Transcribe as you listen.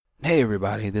Hey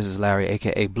everybody, this is Larry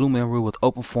aka Blue Man Rule with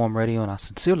Open Forum Radio, and I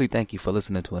sincerely thank you for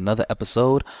listening to another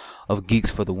episode of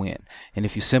Geeks for the Win. And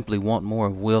if you simply want more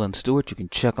of Will and Stewart, you can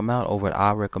check them out over at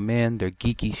I Recommend, their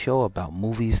geeky show about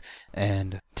movies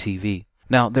and TV.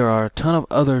 Now, there are a ton of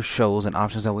other shows and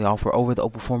options that we offer over the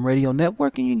Open Forum Radio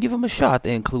Network, and you can give them a shot.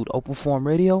 They include Open Forum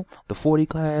Radio, The 40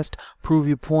 Class, Prove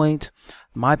Your Point,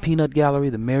 My Peanut Gallery,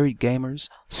 The Married Gamers,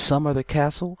 Summer the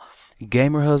Castle,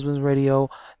 Gamer Husbands Radio,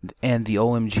 and the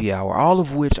OMG Hour, all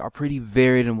of which are pretty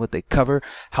varied in what they cover.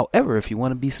 However, if you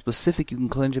want to be specific, you can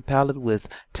cleanse your palate with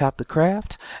Tap the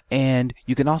Craft, and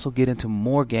you can also get into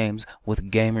more games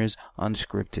with Gamers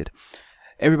Unscripted.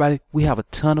 Everybody, we have a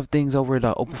ton of things over at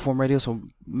Open Forum Radio, so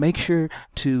make sure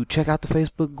to check out the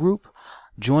Facebook group.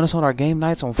 Join us on our game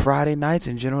nights on Friday nights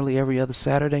and generally every other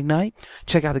Saturday night.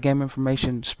 Check out the game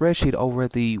information spreadsheet over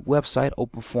at the website,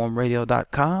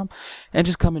 openforumradio.com, and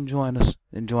just come and join us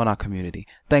and join our community.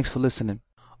 Thanks for listening.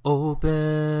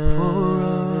 Open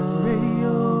Forum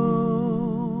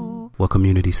Radio. What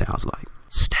community sounds like.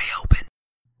 Stay open.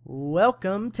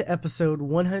 Welcome to episode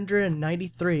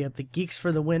 193 of the Geeks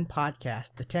for the Win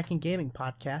podcast, the tech and gaming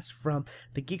podcast from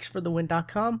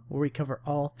thegeeksforthewin.com, where we cover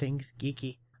all things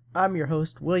geeky. I'm your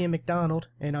host, William McDonald,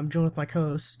 and I'm joined with my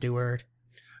co-host, Stuart.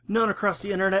 Known across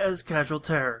the internet as Casual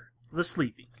Terror, the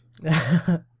Sleepy.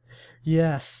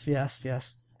 Yes.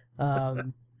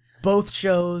 Both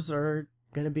shows are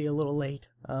going to be a little late,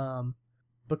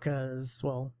 because,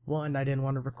 well, one, I didn't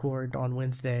want to record on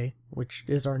Wednesday, which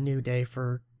is our new day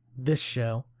for this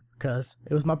show, because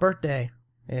it was my birthday,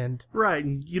 and... Right,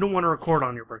 and you don't want to record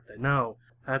on your birthday, no.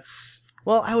 That's...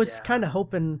 Well, I was kind of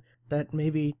hoping that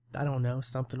maybe, I don't know,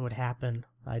 something would happen.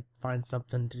 I'd find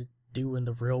something to do in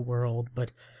the real world,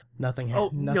 but nothing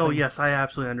happened. No, yes, I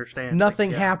absolutely understand.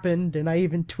 Nothing happened, and I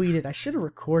even tweeted, I should have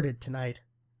recorded tonight.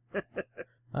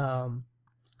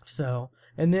 So,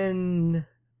 and then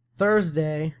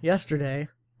Thursday, yesterday,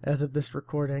 as of this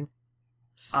recording,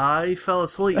 I fell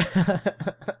asleep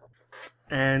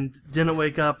and didn't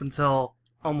wake up until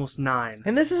almost 9.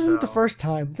 And this isn't the first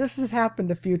time. This has happened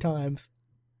a few times.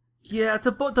 Yeah,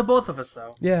 to both of us,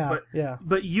 though. Yeah.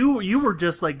 But you were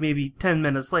just like maybe 10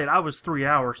 minutes late. I was 3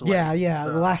 hours late. Yeah.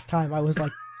 So. The last time I was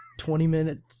like 20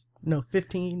 minutes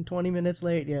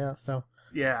late. Yeah, so.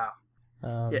 Yeah.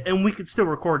 And we could still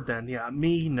record then. Yeah,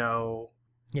 me, no.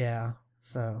 Yeah,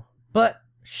 so. But,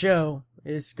 show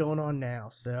is going on now,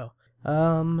 so.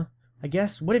 I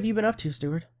guess, what have you been up to,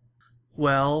 Stuart?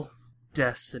 Well,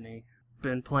 Destiny.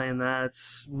 Been playing that.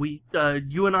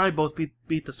 You and I both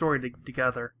beat the story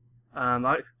together.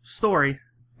 Story,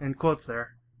 in quotes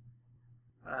there.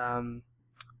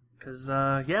 Cause,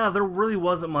 there really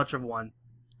wasn't much of one.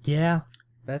 Yeah,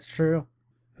 that's true.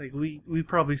 Like, we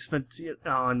probably spent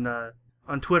on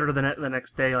Twitter the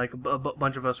next day, like, a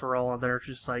bunch of us were all on there,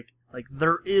 just like,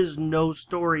 there is no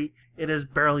story, it is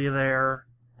barely there.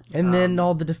 And then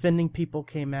all the defending people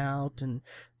came out and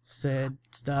said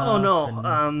stuff. Oh,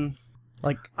 no,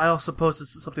 like, I also posted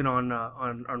something on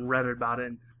Reddit about it,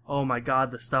 and oh my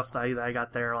god, the stuff that I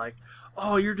got there, like,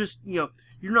 oh, you're just, you're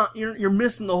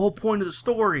missing the whole point of the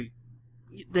story.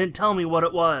 Then tell me what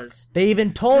it was. They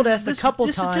even told us a couple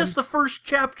times. This is just the first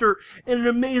chapter in an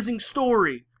amazing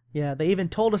story. Yeah, they even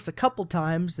told us a couple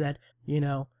times that,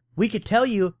 we could tell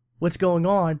you what's going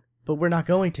on, but we're not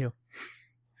going to.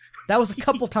 That was a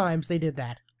couple times they did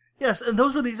that. Yes, and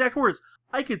those were the exact words.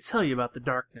 I could tell you about the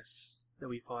darkness that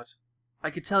we fought. I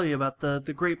could tell you about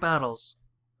the great battles,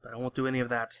 but I won't do any of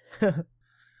that.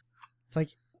 It's like,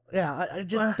 yeah, I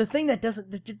just the thing that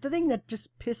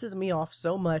just pisses me off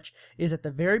so much is at the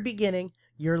very beginning,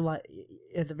 little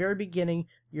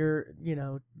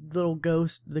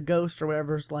ghost, the ghost or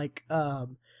whatever's like,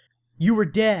 you were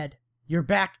dead, you're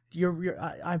back,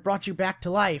 I brought you back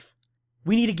to life.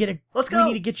 We need to get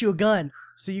you a gun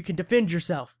so you can defend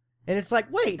yourself. And it's like,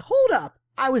 wait, hold up,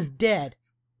 I was dead.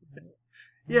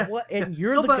 Yeah. What? And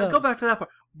you're the ghost. Go back to that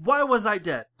part. Why was I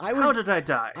dead? How did I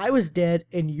die? I was dead,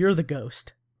 and you're the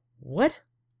ghost. What?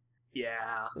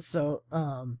 Yeah. So,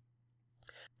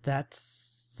 that's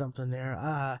something there.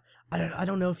 I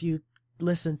don't know if you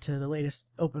listened to the latest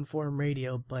Open Forum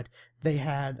Radio, but they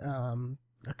had a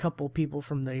couple people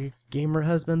from the Gamer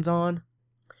Husbands on,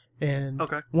 and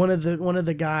one of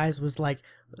the guys was like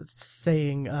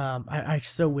saying, I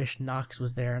so wish Knox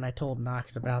was there, and I told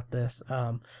Knox about this.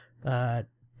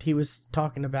 He was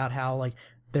talking about how, like,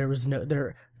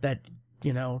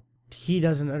 he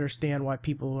doesn't understand why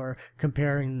people are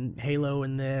comparing Halo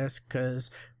in this,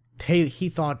 because he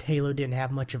thought Halo didn't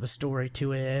have much of a story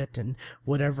to it, and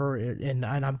whatever, and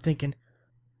I'm thinking,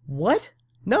 what?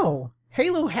 No,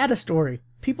 Halo had a story.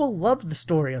 People loved the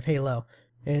story of Halo,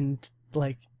 and,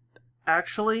 like,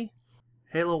 Actually,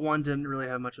 Halo 1 didn't really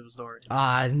have much of a story.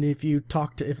 And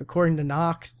if according to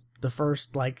Knox, the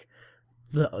first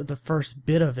the first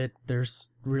bit of it,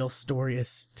 there's real story,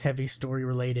 it's heavy story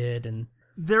related, and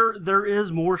There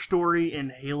is more story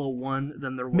in Halo 1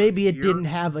 than there was maybe it here. didn't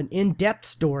have an in-depth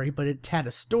story, but it had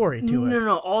a story to it.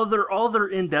 No. All their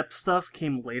in-depth stuff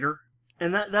came later,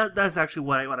 and that's actually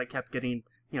what I kept getting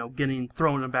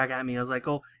thrown back at me. I was like,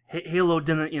 oh, Halo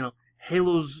didn't,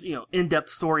 Halo's in-depth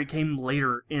story came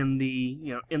later in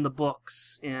the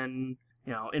books and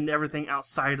in everything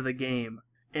outside of the game,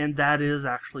 and that is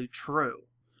actually true.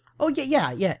 Oh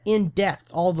yeah, in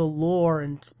depth, all the lore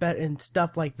and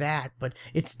stuff like that, but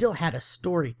it still had a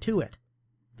story to it.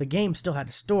 The game still had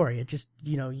a story. It just,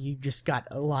 you just got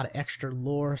a lot of extra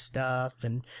lore stuff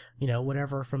and,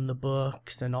 whatever from the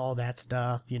books and all that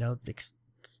stuff, the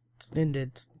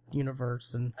extended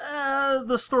universe and...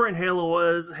 The story in Halo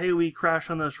was, hey, we crash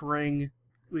on this ring,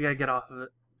 we gotta get off of it.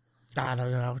 I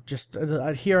don't know, just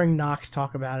hearing Knox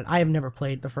talk about it. I have never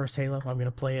played the first Halo. I'm going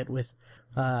to play it with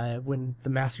when the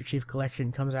Master Chief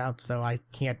Collection comes out, so I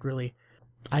can't really...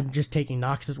 I'm just taking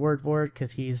Knox's word for it,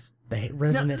 because he's the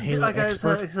resident Halo expert.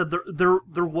 Like I said,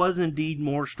 there was indeed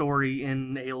more story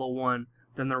in Halo 1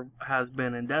 than there has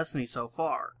been in Destiny so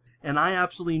far. And I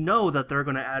absolutely know that they're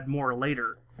going to add more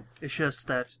later. It's just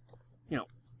that,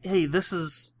 hey, this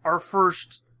is our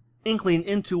first inkling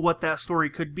into what that story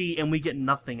could be, and we get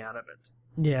nothing out of it.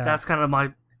 Yeah. That's kind of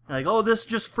my, oh, this is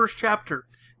just first chapter.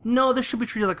 No, this should be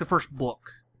treated like the first book,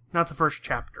 not the first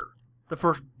chapter. The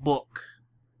first book.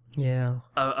 Yeah.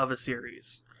 Of a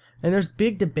series. And there's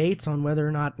big debates on whether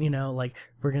or not,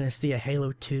 we're going to see a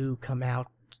Halo 2 come out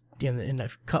in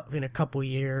a couple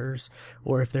years,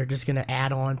 or if they're just going to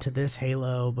add on to this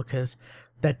Halo, because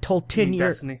that whole 10 year...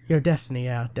 Destiny. Destiny,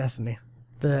 yeah, Destiny.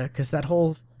 Because that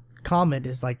whole comment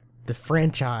is like the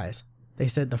franchise. They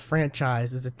said the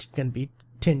franchise is going to be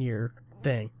 10-year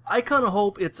thing. I kind of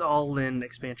hope it's all in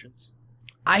expansions.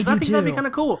 I do think too. that'd be kind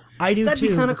of cool. I do too. That'd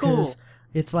be kind of cool.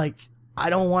 It's like,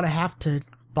 I don't want to have to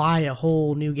buy a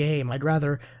whole new game. I'd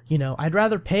rather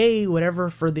pay whatever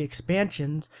for the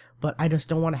expansions, but I just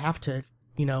don't want to have to, if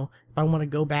I want to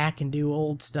go back and do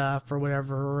old stuff or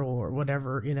whatever,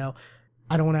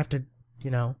 I don't want to have to,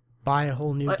 buy a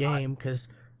whole new game, because...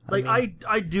 I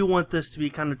do want this to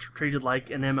be kind of treated like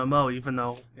an MMO, even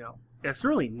though, it's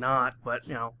really not, but,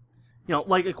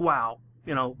 like WoW,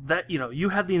 you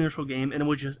had the initial game and it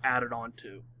was just added on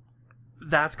to.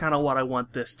 That's kind of what I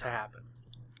want this to happen.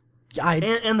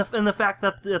 And the fact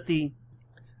that the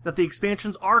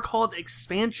expansions are called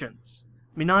expansions.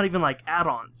 I mean, not even like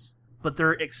add-ons, but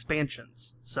they're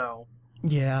expansions. So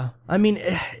yeah, I mean,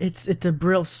 it's a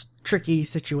real tricky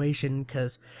situation,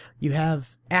 because you have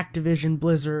Activision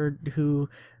Blizzard, who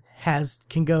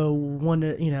can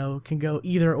go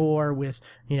either or with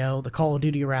the Call of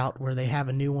Duty route, where they have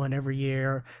a new one every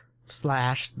year, /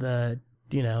 the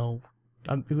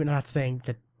we're not saying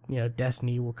that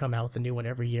Destiny will come out with a new one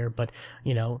every year, but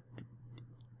I'm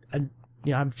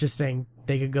just saying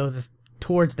they could go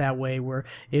towards that way, where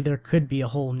there could be a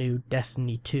whole new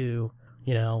Destiny 2,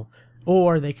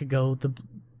 or they could go the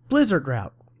Blizzard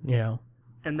route,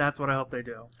 And that's what I hope they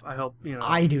do. I hope,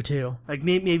 I do too. Like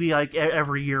maybe like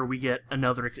every year we get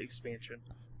another expansion.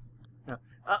 Yeah.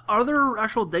 Are there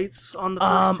actual dates on the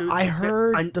first two? I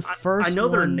heard the first I know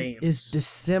their one names. is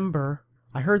December.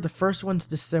 I heard the first one's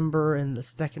December and the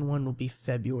second one will be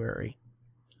February.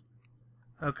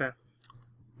 Okay.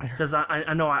 Because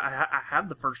I know I have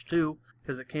the first two,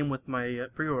 because it came with my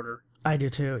pre-order. I do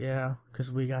too, yeah.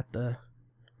 Because we got the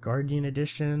Guardian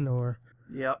Edition or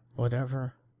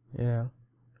whatever. Yeah.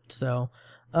 So,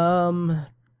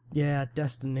 yeah,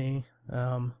 Destiny.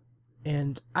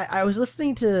 And I was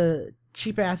listening to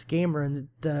Cheap Ass Gamer, and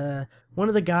one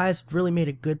of the guys really made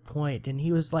a good point, and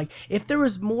he was like, if there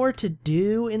was more to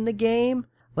do in the game,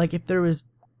 like if there was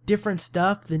different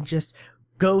stuff than just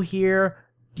go here,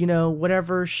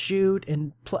 whatever, shoot,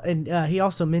 and he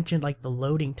also mentioned like the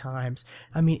loading times.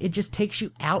 I mean, it just takes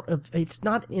you out of, it's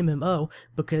not MMO,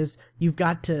 because you've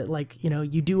got to, like,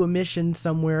 you do a mission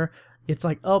somewhere, it's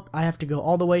like, oh, I have to go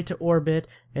all the way to orbit,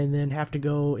 and then have to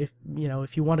go, if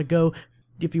you want to go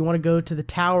to the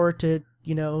tower to,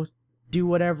 do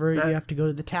whatever, you have to go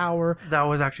to the tower. That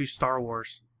was actually Star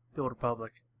Wars, The Old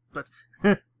Republic. But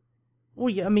well,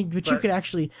 yeah, I mean, but you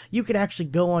could actually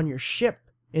go on your ship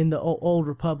in the Old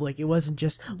Republic. It wasn't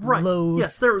just load.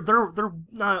 Yes, they're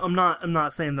not, I'm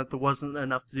not saying that there wasn't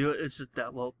enough to do it. It's just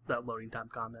that loading time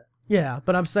comment. Yeah,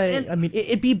 but I'm saying, I mean,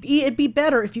 it'd be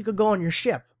better if you could go on your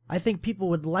ship. I think people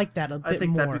would like that a bit more. I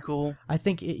think that'd be cool. I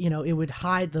think it would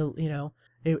hide the,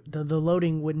 the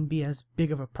loading wouldn't be as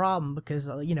big of a problem because,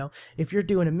 if you're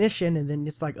doing a mission and then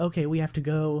it's like, okay, we have to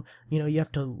go, you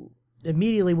have to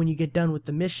immediately when you get done with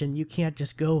the mission, you can't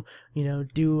just go,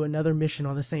 do another mission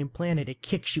on the same planet. It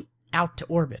kicks you out to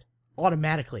orbit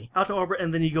automatically. Out to orbit,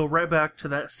 and then you go right back to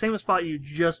that same spot you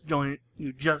just joined,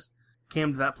 you just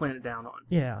came to that planet down on.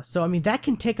 Yeah, so I mean, that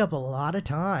can take up a lot of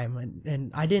time,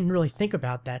 and I didn't really think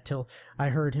about that till I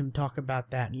heard him talk about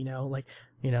that,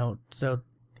 so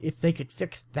if they could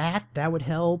fix that, that would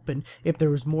help, and if there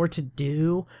was more to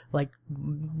do, like,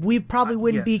 we probably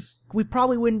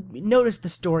wouldn't notice the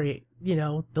story,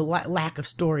 the lack of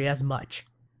story as much.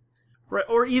 Right,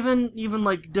 or even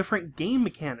like different game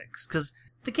mechanics, because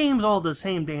the game's all the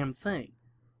same damn thing.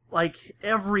 Like,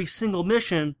 every single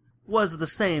mission was the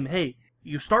same. Hey,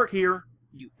 you start here,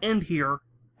 you end here,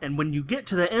 and when you get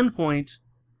to the end point,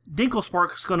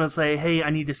 Dinklespark's gonna say, hey,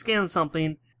 I need to scan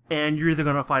something, and you're either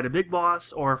gonna fight a big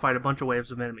boss or fight a bunch of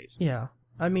waves of enemies. Yeah,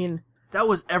 I mean... That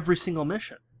was every single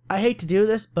mission. I hate to do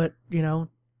this, but,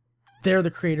 they're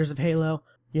the creators of Halo.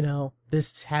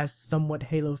 This has somewhat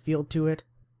Halo feel to it.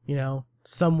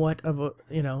 Somewhat of a,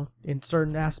 in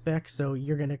certain aspects, so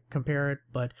you're gonna compare it,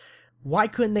 but why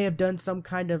couldn't they have done some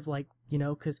kind of, like,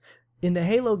 because in the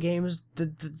Halo games,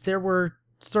 there were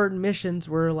certain missions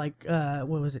where, like, what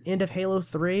was it, end of Halo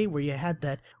 3, where you had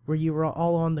that, where you were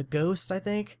all on the Ghost, I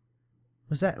think?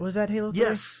 Was that Halo 3?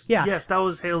 Yes. Yeah. Yes, that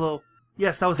was Halo.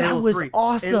 Yes, that was Halo 3. That was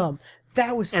awesome.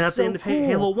 That was so cool. And at the end of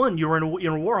Halo 1, you were in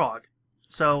a Warhog.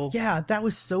 So... Yeah, that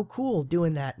was so cool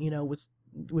doing that,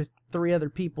 with 3 other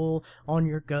people on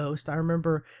your Ghost. I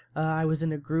remember I was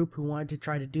in a group who wanted to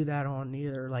try to do that on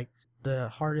either like the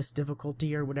hardest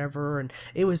difficulty or whatever, and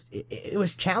it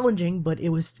was challenging, but it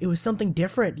was something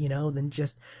different, than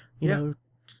just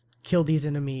kill these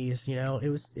enemies.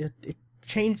 It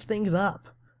changed things up.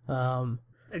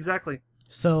 Exactly.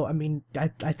 So I mean, I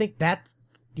think that's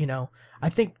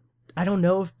I don't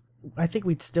know if I think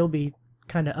we'd still be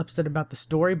kind of upset about the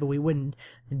story, but we wouldn't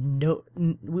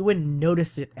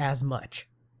notice it as much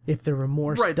if there were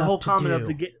more stuff to do. Right, the whole comment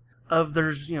of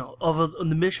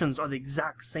the missions are the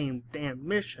exact same damn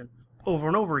mission over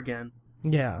and over again.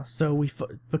 Yeah, so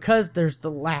because there's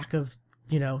the lack of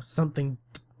something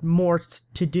more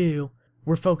to do,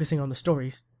 we're focusing on the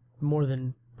stories more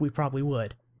than we probably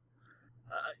would.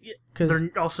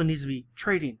 There also needs to be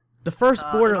trading. The first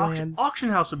Borderlands... Auction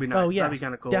house would be nice. Oh, yes, that'd be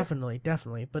kind of cool.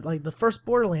 Definitely. But, like, the first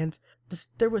Borderlands,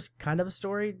 there was kind of a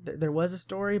story. There was a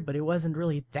story, but it wasn't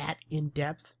really that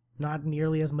in-depth. Not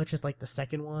nearly as much as, like, the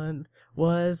second one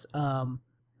was.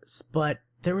 But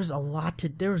there was a lot to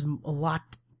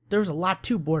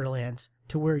Borderlands,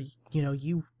 to where,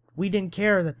 we didn't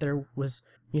care that there was,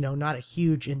 not a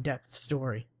huge in-depth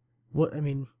story.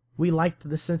 We liked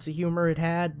the sense of humor it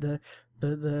had, the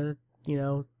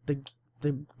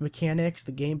mechanics,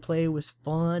 the gameplay was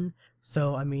fun.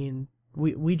 So, I mean,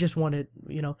 we just wanted,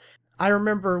 I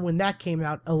remember when that came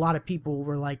out, a lot of people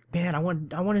were like, man, I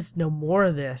want to know more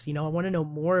of this. I want to know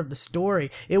more of the story.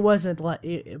 It wasn't like,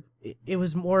 it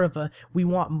was more of a, we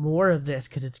want more of this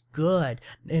because it's good.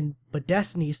 But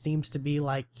Destiny seems to be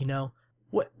like,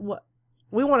 what,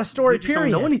 we want a story, period. We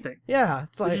just don't know anything. Yeah.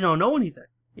 It's like, we just don't know anything.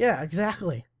 Yeah,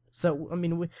 exactly. So, I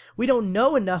mean, we don't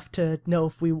know enough to know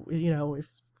if we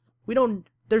don't,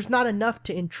 there's not enough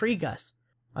to intrigue us.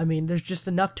 I mean, there's just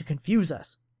enough to confuse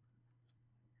us.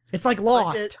 It's like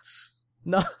Lost.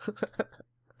 No.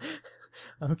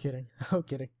 I'm kidding.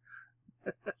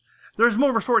 There's more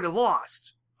of a story to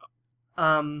Lost.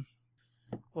 What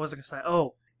was I gonna say?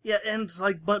 Oh, yeah, and it's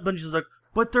like, Bungie's like,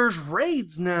 but there's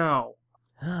raids now.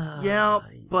 Yeah,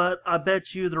 but I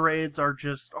bet you the raids are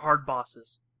just hard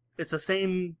bosses. It's the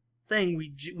same thing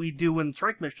we do in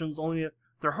strike missions, only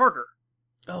they're harder.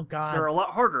 Oh God, they're a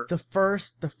lot harder. The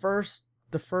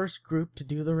first group to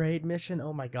do the raid mission.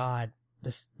 Oh my God,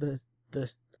 the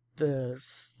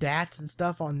stats and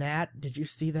stuff on that. Did you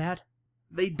see that?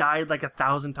 They died like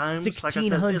 1,000 times.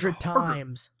 1,600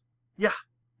 times. Yeah,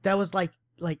 that was like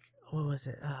what was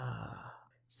it?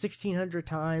 1,600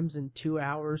 times in 2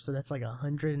 hours. So that's like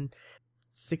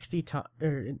 160 times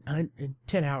in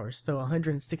 10 hours. So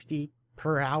 160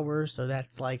 per hour. So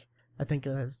that's like, I think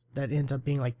that ends up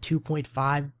being like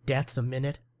 2.5 deaths a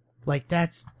minute. Like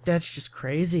that's just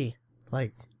crazy.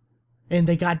 Like, and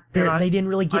they didn't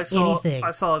really get anything.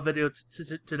 I saw a video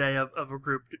today of a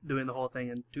group doing the whole thing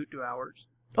in 2 hours.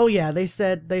 Oh yeah, they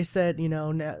said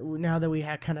now that we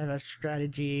had kind of a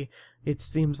strategy, it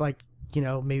seems like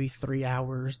maybe 3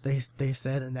 hours. They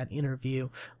said in that interview,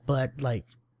 but like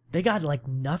they got like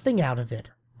nothing out of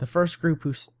it. The first group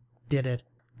who did it.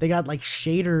 They got like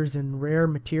shaders and rare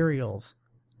materials,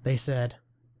 they said.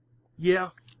 Yeah.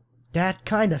 that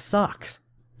kind of sucks.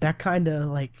 That kind of,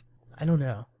 like, I don't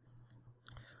know.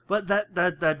 But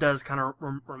that does kind of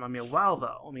remind me of WoW,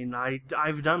 though. I mean,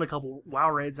 I've done a couple WoW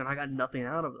raids, and I got nothing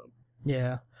out of them.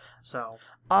 Yeah. So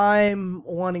I'm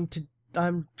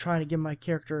trying to get my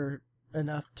character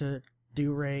enough to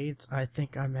do raids. I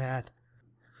think I'm at...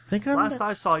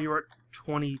 I saw you were at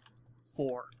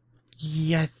 24.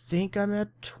 Yeah, I think I'm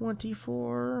at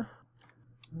 24.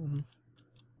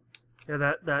 Yeah,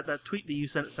 that tweet that you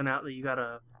sent out that you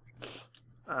got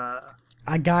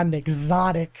I got an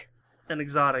exotic. An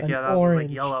exotic, An yeah, that was orange.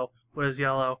 like yellow. What is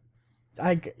yellow?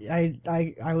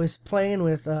 I was playing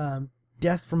with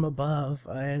Death from Above,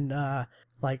 and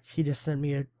like he just sent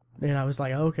me and I was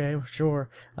like, okay, sure.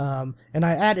 And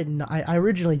I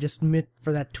originally just meant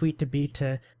for that tweet to be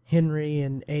to Henry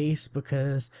and Ace,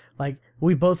 because like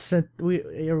we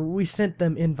sent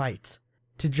them invites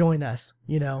to join us,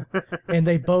 and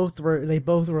they both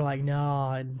were like,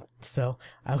 no, and so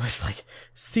I was like,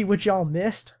 see what y'all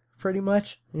missed, pretty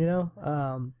much,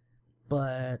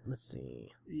 but let's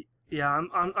see. Yeah,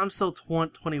 I'm still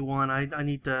 21. I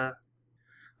need to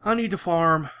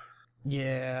farm.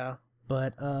 Yeah,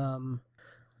 but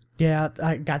yeah,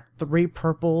 I got 3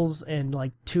 purples, and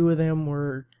like two of them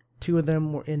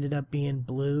ended up being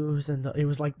blues, and it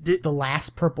was like the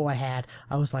last purple I had.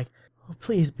 I was like, oh,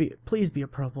 please be a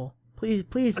purple,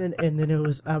 please, and then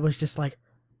I was just like,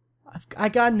 I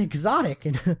got an exotic,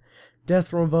 and Death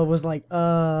from Above was like,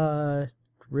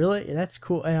 really? That's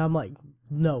cool. And I'm like,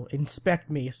 no, inspect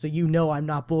me so I'm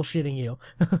not bullshitting you.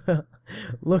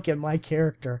 Look at my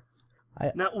character.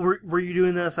 Now, were you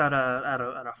doing this at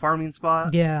a farming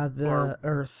spot? Yeah, the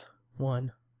Earth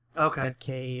one. Okay. That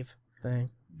cave thing.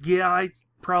 Yeah, I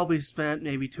probably spent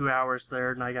maybe 2 hours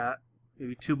there, and I got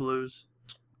maybe 2 blues.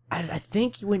 I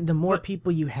think the more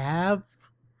people you have,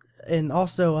 and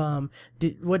also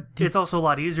it's also a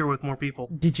lot easier with more people.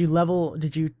 Did you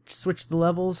switch the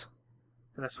levels?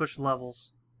 Did I switch the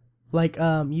levels? Like,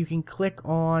 you can click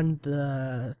on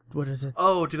the, what is it?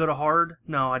 Oh, to go to hard?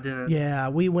 No, I didn't. Yeah,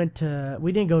 we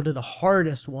didn't go to the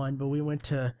hardest one, but we went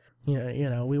to,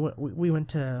 we went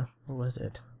to, what was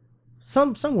it?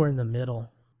 Somewhere in the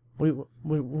middle.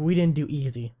 We didn't do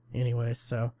easy anyway,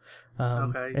 so,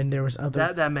 okay. And there was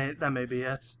other. That may be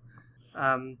it.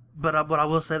 But I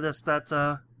will say this, that's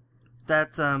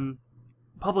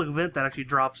public event that actually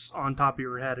drops on top of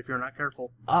your head if you're not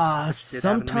careful.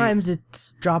 Sometimes it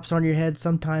drops on your head,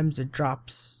 sometimes it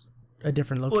drops a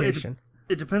different location. Well,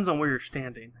 it depends on where you're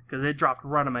standing, because it dropped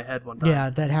right on my head one time.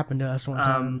 Yeah, that happened to us one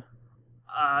time.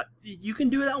 You can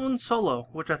do that one solo,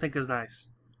 which I think is nice.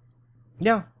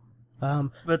 Yeah.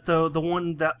 But the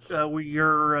one that where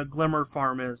your Glimmer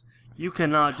farm is, you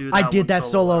cannot do that. I did one that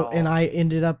solo, at all. and I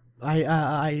ended up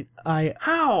How?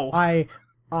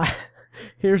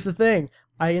 Here's the thing.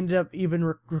 I ended up even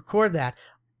record that.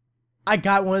 I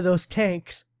got one of those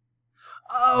tanks.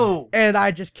 Oh. And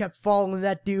I just kept following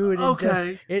that dude. And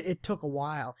okay. It took a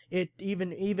while. It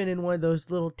even in one of those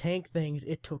little tank things,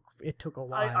 it took a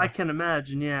while. I can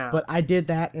imagine, yeah. But I did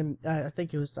that, and I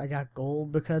think I got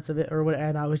gold because of it or what.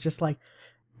 And I was just like,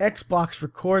 Xbox,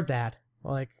 record that.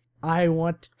 Like, I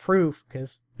want proof,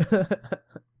 because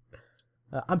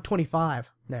I'm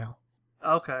 25 now.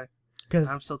 Okay. Because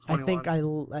I'm still 21.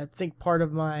 I think part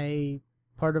of my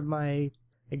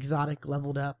exotic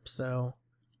leveled up, so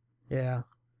yeah,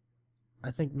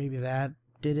 I think maybe that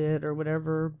did it or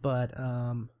whatever. But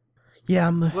yeah,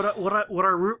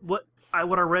 what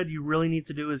I read you really need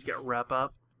to do is get rep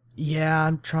up. Yeah,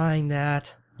 I'm trying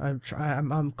that.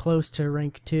 I'm close to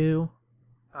rank 2.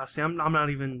 See, I'm not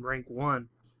even rank 1.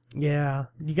 Yeah,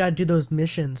 you gotta do those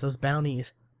missions, those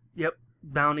bounties. Yep.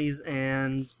 Bounties,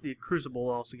 and the Crucible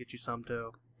will also get you some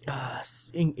too.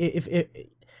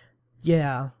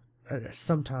 Yeah,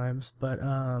 sometimes, but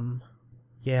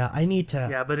yeah, I need to.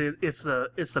 Yeah, but it's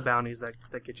the bounties that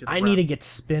get you. I need to get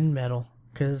spin metal,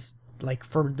 because like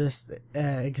for this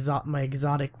my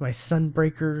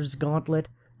Sunbreaker's gauntlet.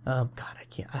 God, I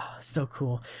can't. Oh, so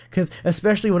cool, because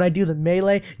especially when I do the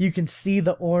melee, you can see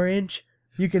the orange.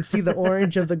 You can see the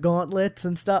orange of the gauntlets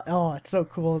and stuff. Oh, it's so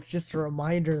cool. It's just a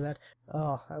reminder that,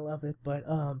 oh, I love it. But,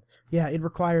 yeah, it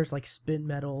requires, like, spin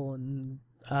metal and,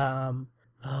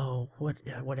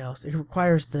 what else? It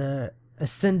requires the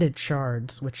Ascended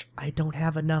Shards, which I don't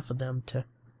have enough of them to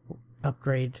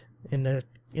upgrade in the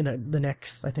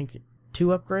next, I think, 2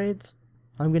 upgrades.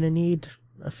 I'm gonna need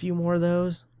a few more of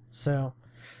those. So,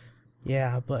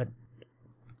 yeah, but,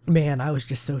 man, I was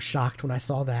just so shocked when I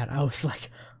saw that. I was like...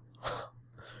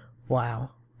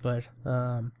 Wow. But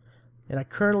and I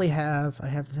currently have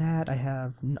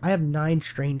 9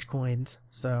 strange coins.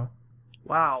 So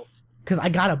wow. Because I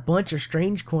got a bunch of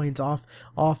strange coins off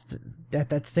at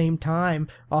that same time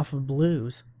off of blue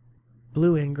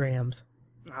engrams.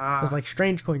 It was like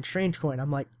strange coin.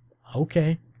 I'm like,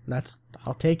 okay,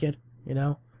 I'll take it.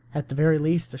 At the very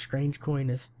least, a strange coin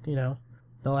is, they'll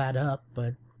add up.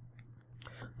 But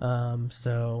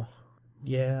so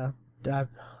yeah,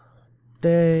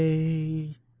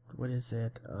 what is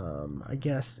it? I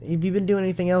guess, have you been doing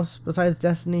anything else besides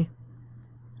Destiny?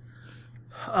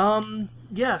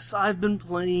 Yes, I've been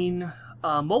playing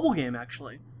a mobile game,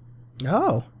 actually.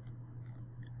 Oh.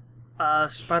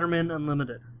 Spider-Man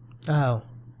Unlimited. Oh.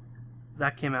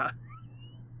 That came out.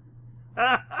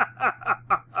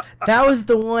 That was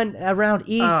the one around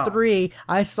E3.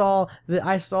 I saw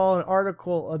an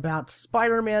article about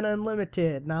Spider-Man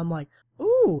Unlimited, and I'm like,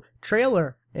 ooh,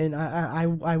 trailer. And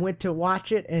I went to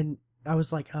watch it, and I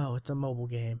was like, oh, it's a mobile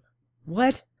game.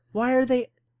 What? Why are they...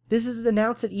 This is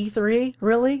announced at E3?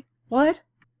 Really? What?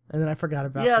 And then I forgot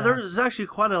about that. Yeah, there's actually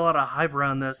quite a lot of hype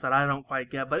around this that I don't quite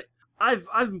get, but I've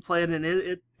been playing it,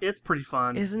 and it's pretty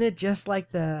fun. Isn't it just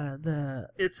like the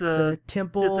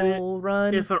Temple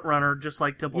Run? Infant Runner, just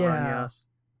like Temple Run, yes.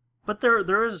 But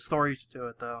there is a story to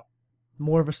it, though.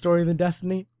 More of a story than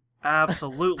Destiny?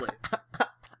 Absolutely.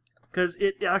 Because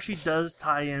it actually does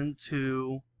tie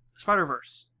into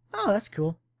Spider-Verse. Oh, that's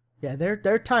cool. Yeah,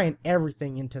 they're tying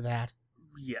everything into that.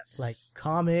 Yes. Like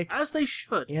comics. As they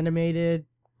should. Animated.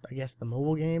 I guess the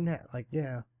mobile game. Like,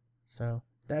 yeah. So,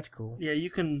 that's cool. Yeah, you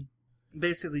can...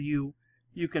 Basically, you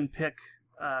can pick...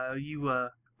 you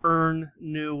earn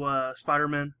new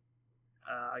Spider-Man.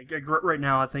 Right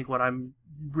now, I think what I'm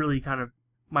really kind of...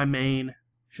 My main,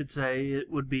 should say, it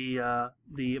would be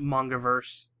the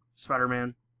Mangaverse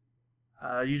Spider-Man.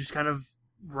 You just kind of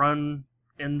run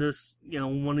in this,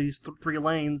 one of these three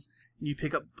lanes. You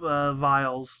pick up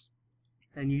vials,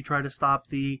 and you try to stop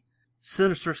the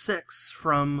Sinister Six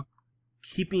from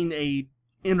keeping a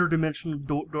interdimensional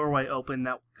doorway open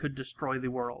that could destroy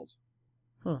the world.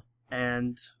 Huh.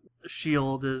 And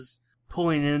S.H.I.E.L.D. is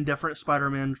pulling in different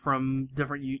Spider-Men from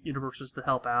different universes to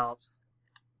help out.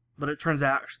 But it turns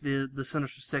out the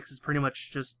Sinister Six is pretty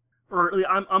much just... Or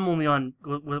I'm only on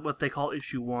what they call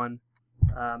Issue 1.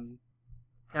 And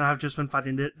I've just been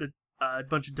fighting a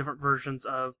bunch of different versions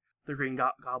of the Green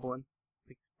Goblin.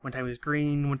 One time he's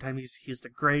green, one time he's the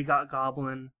gray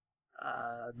Goblin,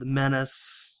 the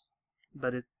Menace,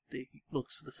 but it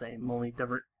looks the same, only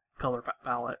different color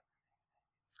palette.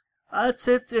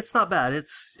 It's not bad.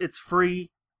 It's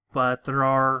free, but there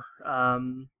are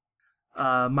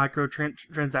micro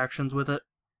transactions with it.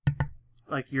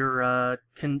 Like your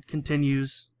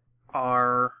continues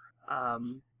are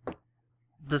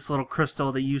this little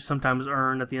crystal that you sometimes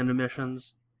earn at the end of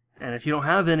missions, and if you don't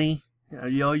have any,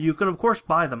 you can of course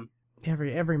buy them.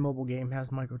 Every mobile game has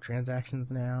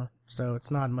microtransactions now, so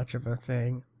it's not much of a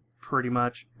thing. Pretty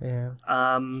much. Yeah.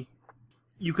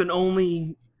 You can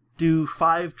only do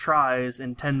 5 tries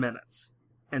in 10 minutes,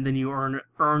 and then you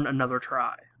earn another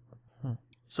try.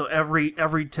 So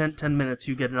every 10 minutes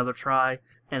you get another try,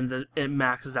 and it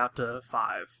maxes out to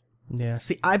 5. Yeah.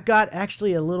 See, I've got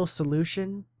actually a little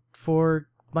solution for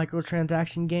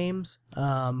microtransaction games.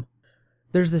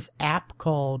 There's this app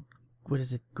called,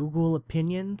 Google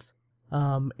Opinions.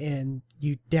 And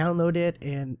you download it,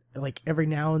 and like every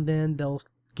now and then they'll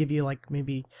give you like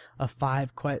maybe a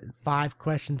 5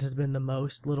 questions has been the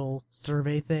most little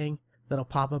survey thing that'll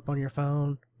pop up on your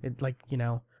phone. It like, do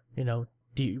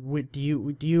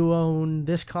you own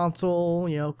this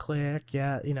console? Click,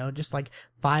 yeah, just like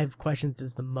 5 questions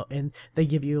is the most, and they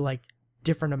give you like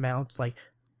different amounts, like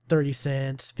 30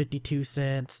 cents, 52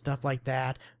 cents, stuff like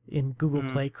that in Google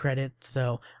Play credits.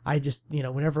 So I just,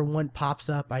 whenever one pops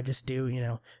up, I just do,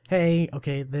 hey,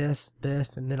 okay, this,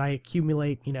 and then I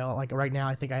accumulate, like right now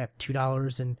I think I have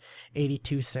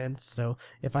 $2.82. So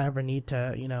if I ever need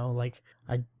to, like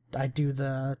I do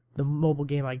the mobile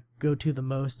game I go to the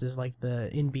most is like the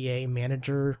NBA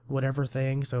manager, whatever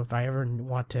thing. So if I ever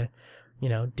want to,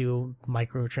 do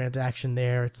microtransaction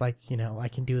there, it's like, I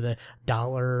can do the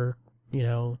dollar,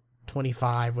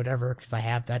 25, whatever, because I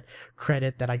have that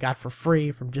credit that I got for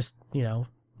free from just,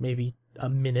 maybe a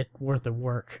minute worth of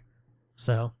work.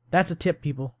 So that's a tip,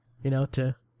 people,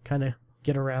 to kind of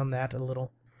get around that a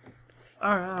little.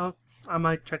 All right, I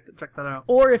might check that out.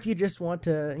 Or if you just want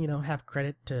to, have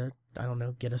credit to, I don't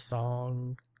know, get a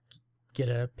song, get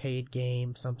a paid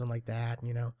game, something like that,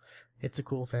 it's a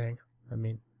cool thing. I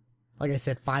mean, like I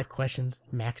said, 5 questions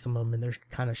maximum, and they're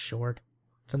kind of short.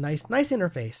 It's a nice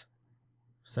interface.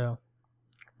 So,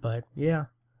 but yeah,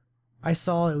 I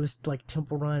saw it was like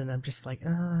Temple Run, and I'm just like,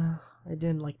 I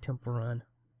didn't like Temple Run.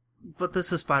 But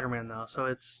this is Spider-Man though, so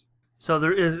So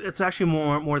it's actually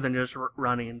more than just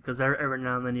running, because every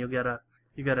now and then you gotta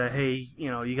hey,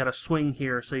 you gotta swing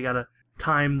here, so you gotta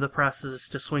time the presses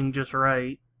to swing just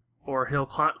right, or he'll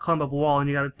climb up a wall and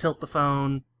you gotta tilt the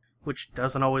phone, which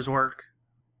doesn't always work.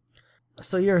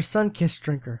 So you're a Sunkist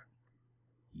drinker.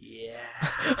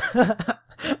 Yeah.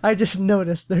 I just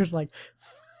noticed there's like,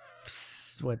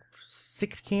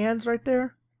 6 cans right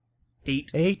there? 8.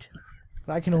 8?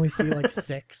 I can only see like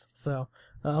 6, so,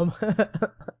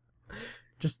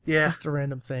 just a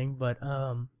random thing, but,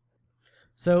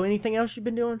 so anything else you've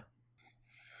been doing?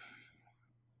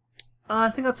 I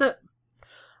think that's it.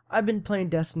 I've been playing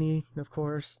Destiny, of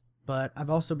course, but I've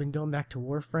also been going back to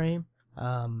Warframe.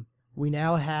 We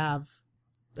now have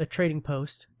a trading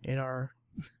post in our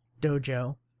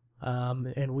dojo,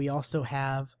 and we also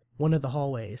have one of the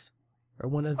hallways, or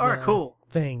one of the cool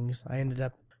things. I ended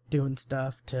up doing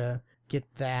stuff to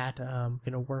get that.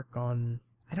 Gonna work on,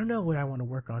 I don't know what I want to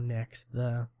work on next,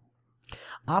 the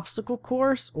obstacle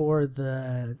course or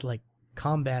the like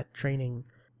combat training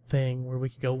thing where we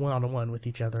could go one-on-one with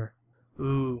each other.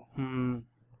 Ooh.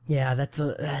 Yeah, that's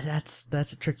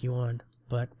a tricky one,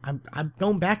 but I'm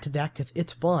going back to that because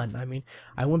it's fun. I mean,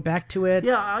 I went back to it.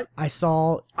 Yeah,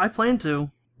 I plan to.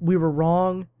 We were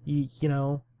wrong. You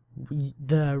know,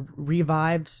 the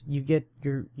revives, you get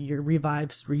your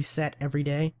revives reset every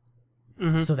day.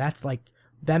 Mm-hmm. So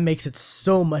that makes it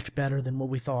so much better than what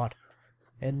we thought.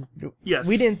 And yes,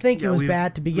 we didn't think it was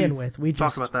bad to begin with. We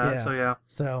just talked about that. So yeah.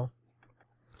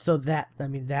 So that, I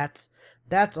mean, that's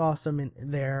awesome in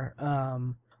there.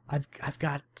 I've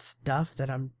got stuff that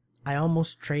I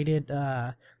almost traded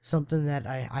something that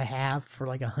I have for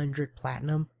like 100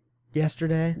 platinum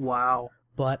yesterday. Wow.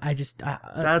 But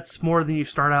that's more than you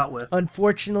start out with.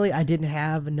 Unfortunately, I didn't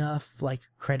have enough like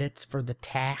credits for the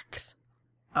tax.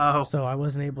 Oh. So I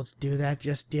wasn't able to do that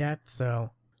just yet.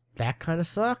 So that kind of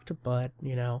sucked. But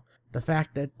the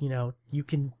fact that you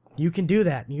can do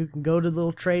that. You can go to the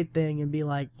little trade thing and be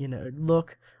like,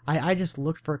 look, I just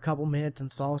looked for a couple minutes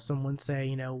and saw someone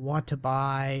say, want to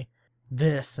buy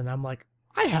this. And I'm like,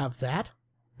 I have that.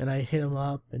 And I hit them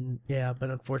up and but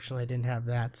unfortunately I didn't have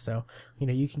that. So,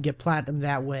 you can get platinum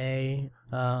that way.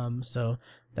 So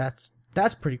that's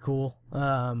pretty cool.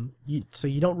 So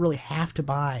you don't really have to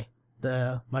buy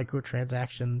the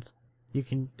microtransactions. You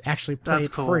can actually play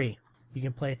it free. You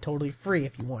can play it totally free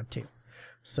if you want to.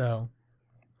 So,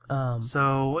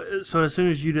 so as soon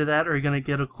as you do that, are you gonna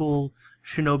get a cool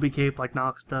shinobi cape like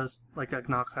Nox does, like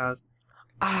Nox has?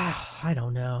 I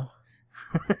don't know.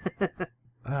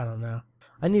 I don't know.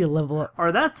 I need to level up.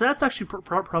 Or that's actually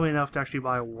probably enough to actually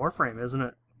buy a Warframe, isn't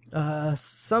it?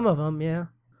 Some of them, yeah.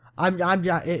 I'm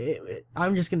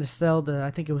just gonna sell I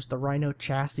think it was the Rhino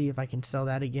chassis. If I can sell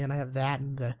that again, I have that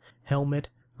and the helmet.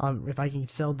 If I can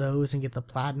sell those and get the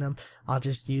platinum, I'll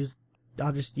just use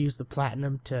the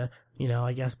platinum to,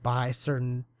 I guess buy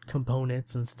certain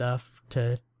components and stuff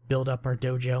to build up our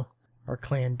dojo, our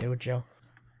clan dojo.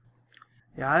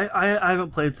 Yeah, I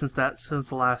haven't played since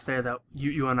the last day that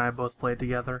you and I both played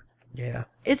together. Yeah,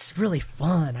 it's really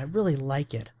fun. I really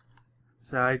like it.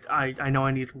 So I know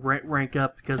I need to rank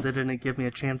up because it didn't give me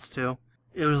a chance to.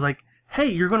 It was like, hey,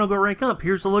 you're gonna go rank up.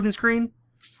 Here's the loading screen,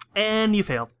 and you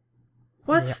failed.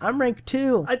 What? Yeah, I'm rank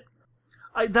 2.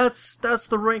 That's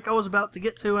the rank I was about to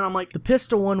get to, and I'm like, the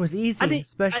pistol one was easy,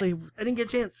 especially I didn't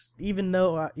get a chance. Even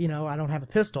though I don't have a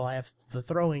pistol, I have the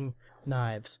throwing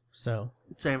knives, so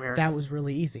same here. That was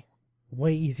really easy,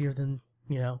 way easier than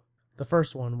the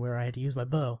first one where I had to use my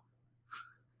bow.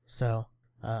 So,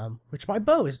 which my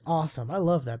bow is awesome. I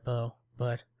love that bow,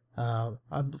 but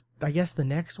I guess the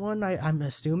next one I'm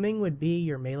assuming would be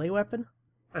your melee weapon.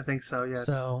 I think so. Yes.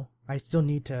 So I still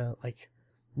need to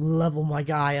level my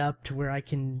guy up to where I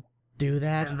can do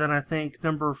that. And then I think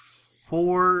number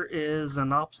 4 is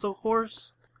an obstacle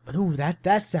course. Ooh,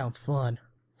 that sounds fun.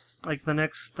 Like the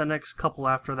next couple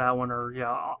after that one are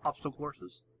obstacle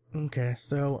courses. Okay,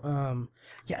 so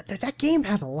that game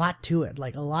has a lot to it,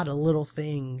 like a lot of little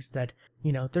things that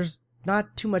there's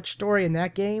not too much story in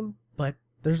that game, but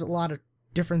there's a lot of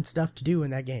different stuff to do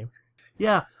in that game.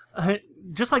 Yeah,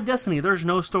 just like Destiny, there's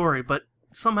no story, but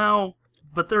somehow,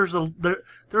 there's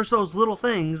those little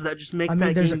things that just make that game. I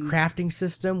mean, there's a crafting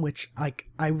system, which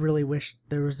I really wish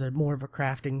there was more of a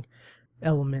crafting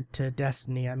element to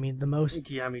Destiny. I mean, the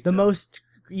most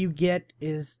you get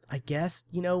is, I guess,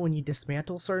 when you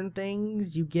dismantle certain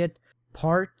things, you get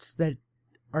parts that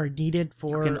are needed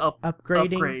for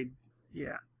upgrading. Upgrade.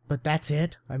 Yeah. But that's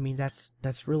it. I mean,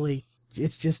 that's really,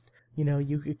 it's just,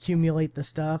 you accumulate the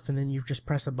stuff and then you just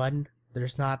press a button.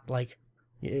 There's not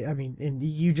and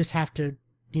you just have to,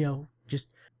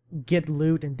 just get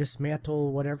loot and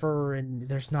dismantle whatever, and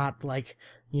there's not like,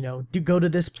 do go to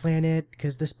this planet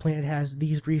because this planet has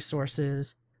these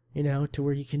resources, to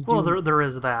where you can do. Well, there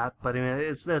is that, but I mean,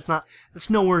 it's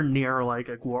nowhere near like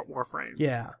a Warframe.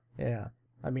 Yeah.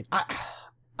 I mean,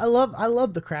 I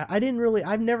love the craft. I've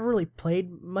never really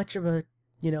played much of a,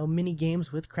 mini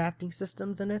games with crafting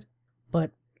systems in it,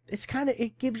 but it's kind of,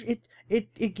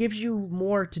 it gives you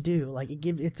more to do. Like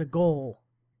it's a goal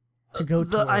to go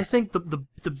towards. I think the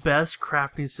best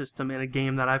crafting system in a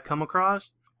game that I've come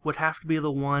across would have to be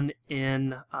the one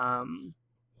in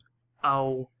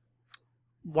WildStar.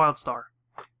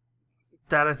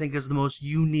 That I think is the most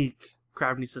unique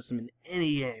crafting system in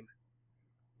any game.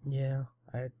 Yeah,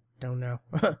 I don't know.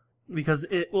 Because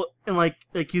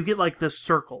like you get like this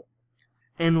circle,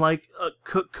 and like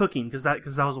cooking, because that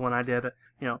was the one I did.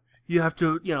 You have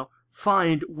to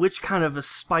find which kind of a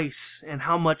spice and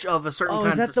how much of a certain kind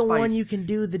of a spice. Oh, is that the one you can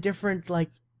do the different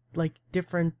like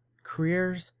different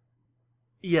careers?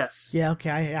 Yes. Yeah.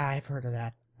 Okay. I've heard of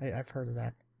that. I've heard of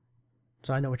that.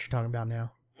 So I know what you're talking about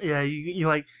now. Yeah. You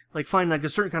like find like a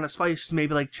certain kind of spice to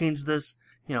maybe like change this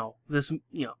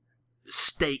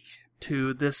steak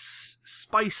to this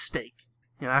spice steak.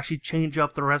 Actually change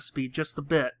up the recipe just a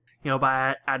bit.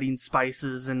 By adding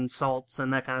spices and salts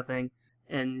and that kind of thing.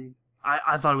 And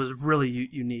I thought it was really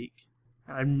unique.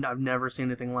 I've never seen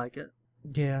anything like it.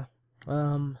 Yeah.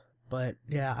 But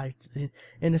yeah,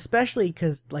 and especially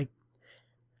because like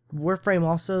Warframe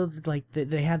also, like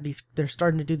they have these, they're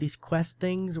starting to do these quest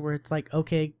things where it's like,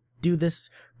 okay, do this,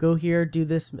 go here, do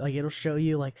this, like it'll show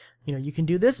you like, you can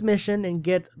do this mission and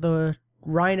get the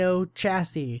Rhino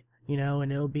chassis,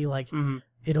 and it'll be like,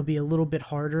 it'll be a little bit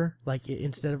harder, like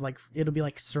instead of like, it'll be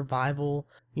like survival,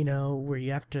 where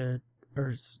you have to,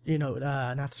 or,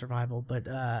 not survival, but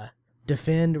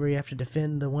defend, where you have to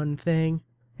defend the one thing,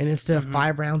 and instead of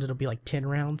 5 rounds, it'll be like 10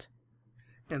 rounds.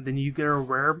 And then you get a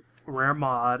rare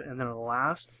mod, and then in the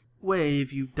last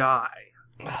wave, you die.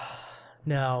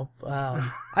 No,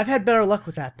 I've had better luck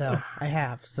with that though. I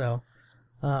have, so,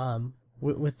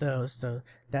 with those, so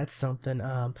that's something.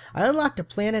 I unlocked a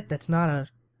planet that's not a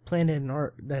planet,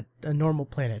 a normal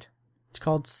planet. It's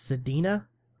called Sedina,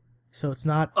 so it's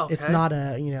not. Okay. It's not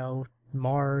a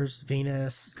Mars,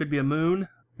 Venus. Could be a moon.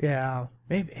 Yeah,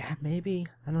 maybe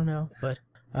I don't know, but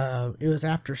it was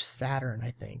after Saturn,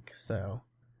 I think. So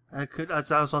I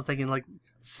was thinking like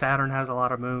Saturn has a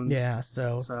lot of moons. Yeah,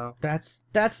 so that's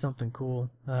something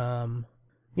cool.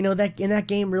 That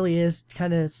game really is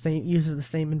kind of uses the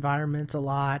same environments a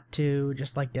lot too,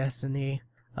 just like Destiny.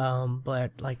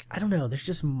 But like I don't know, there's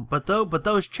just but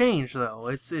those change though.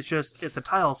 It's a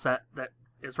tile set that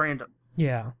is random.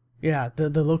 Yeah.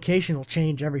 The location will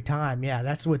change every time. Yeah,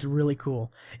 that's what's really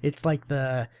cool. It's like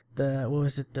the what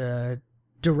was it, the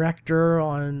director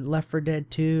on Left 4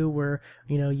 Dead 2, where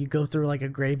you go through like a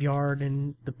graveyard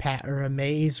and the path, or a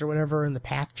maze or whatever, and the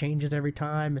path changes every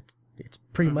time. It's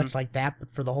pretty much like that, but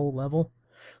for the whole level.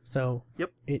 So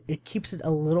yep, it keeps it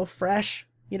a little fresh.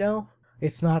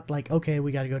 It's not like, okay,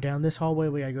 we got to go down this hallway,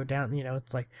 we got to go down.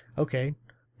 It's like, okay,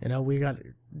 we got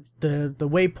the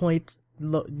waypoint.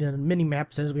 The mini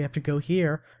map says we have to go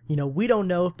here. We don't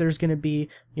know if there's going to be,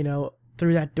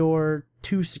 through that door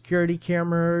 2 security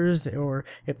cameras, or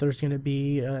if there's going to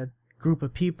be a group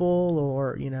of people,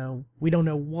 or, we don't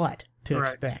know what to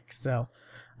expect. So,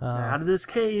 out of this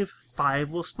cave,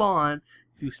 5 will spawn.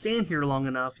 If you stand here long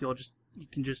enough, you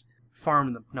can just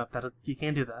farm them. No, you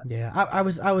can't do that. Yeah, I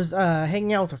was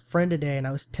hanging out with a friend today, and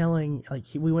I was telling, like,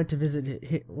 we went to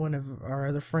visit one of our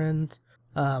other friends,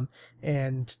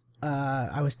 and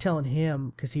I was telling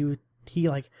him, because he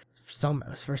like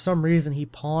for some reason he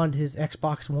pawned his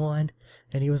Xbox One,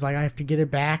 and he was like, I have to get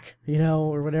it back,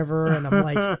 or whatever, and I'm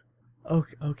like,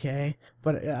 okay,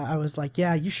 but I was like,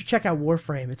 yeah, you should check out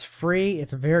Warframe. It's free.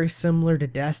 It's very similar to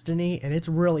Destiny, and it's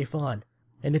really fun,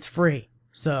 and it's free.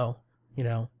 So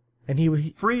and he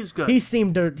free is good. He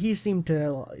seemed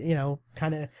to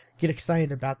kind of get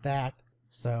excited about that.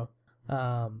 So,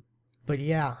 but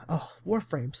yeah,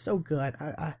 Warframe's so good.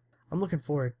 I'm looking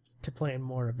forward to playing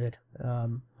more of it.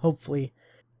 Hopefully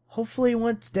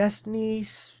once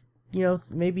Destiny's,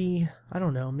 maybe, I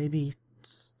don't know, maybe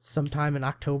sometime in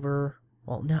October.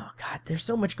 Well, no, God, there's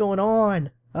so much going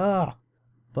on.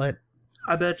 But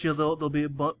I bet you there'll be a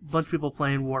bunch of people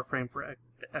playing Warframe for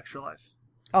Extra Life.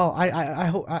 Oh, I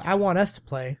hope, I want us to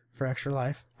play for Extra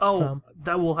Life. Oh,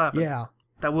 that will happen. Yeah,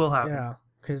 that will happen. Yeah,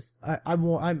 because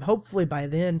I'm hopefully by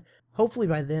then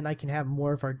I can have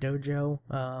more of our dojo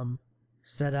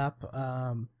set up.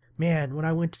 Man, when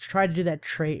I went to try to do that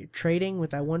trading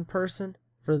with that one person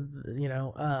for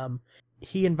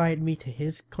he invited me to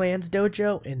his clan's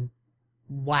dojo, and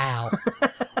wow.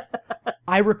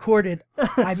 I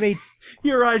made.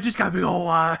 You're right. Just gotta be all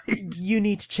wide. You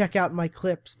need to check out my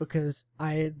clips because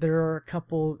there are a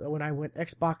couple when I went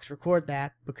Xbox record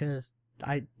that because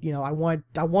I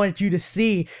wanted you to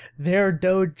see their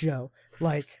dojo.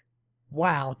 Like,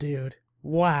 wow, dude.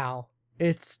 Wow.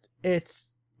 It's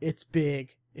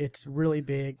big. It's really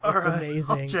big. All It's right,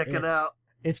 amazing. I'll check it out.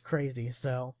 It's crazy.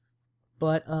 So,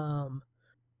 but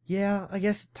yeah, I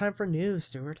guess it's time for news,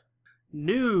 Stuart.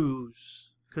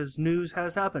 News, because news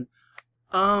has happened.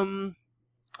 All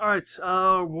right.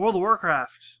 World of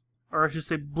Warcraft, or I should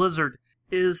say Blizzard,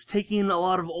 is taking a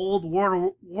lot of old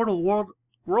World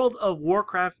of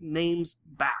Warcraft names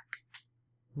back.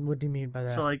 What do you mean by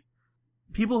that? So like,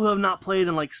 people who have not played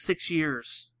in like 6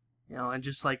 years, and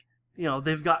just like,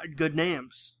 they've got good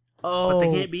names, but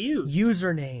they can't be used.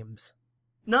 Usernames.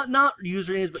 Not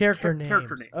usernames, but character names.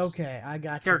 Character names. Okay, I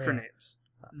got you. Character there. names.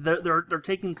 They're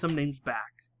taking some names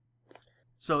back.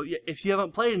 So if you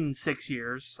haven't played in 6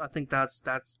 years, I think that's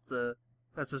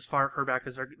as far back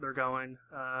as they're going.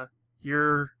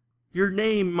 Your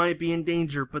name might be in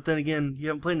danger, but then again, you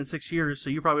haven't played in 6 years, so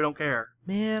you probably don't care.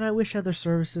 Man, I wish other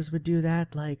services would do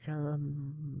that, like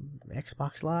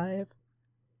Xbox Live.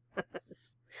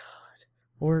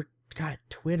 Or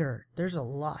Twitter. There's a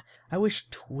lot. I wish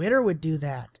Twitter would do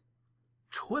that.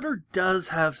 Twitter does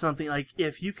have something, like,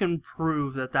 if you can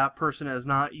prove that person is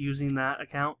not using that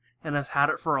account and has had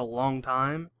it for a long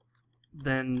time,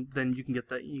 then you can get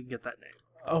that name.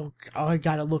 Oh, I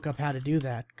gotta look up how to do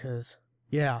that, cause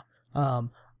yeah,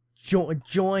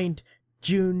 joined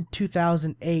June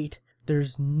 2008.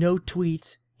 There's no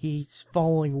tweets. He's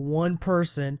following one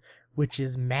person, which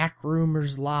is Mac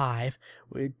Rumors Live.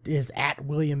 It is at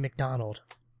William McDonald.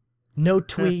 No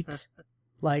tweets.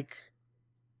 Like,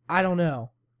 I don't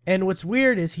know. And what's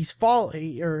weird is he's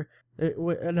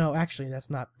no, actually, that's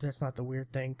not the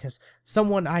weird thing, because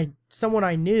someone I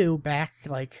knew back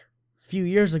like a few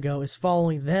years ago is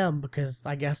following them because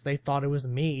I guess they thought it was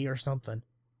me or something.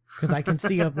 Because I can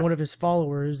see one of his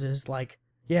followers is like,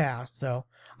 yeah, so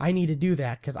I need to do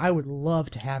that because I would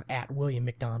love to have at William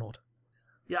McDonald.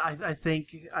 Yeah, I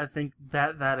think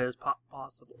that is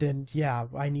possible. Then yeah,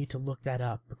 I need to look that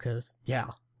up because yeah,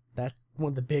 that's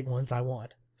one of the big ones I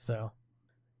want. So,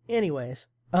 anyways,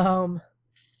 but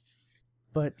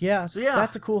yeah, so yeah,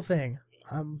 that's a cool thing.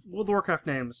 World of Warcraft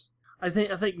names. I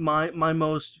think my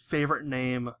most favorite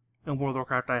name in World of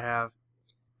Warcraft I have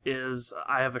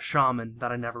a shaman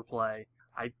that I never play.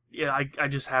 I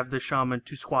just have this shaman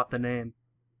to squat the name.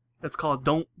 It's called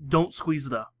Don't Squeeze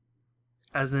the,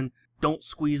 as in don't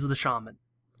squeeze the shaman.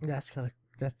 That's funny.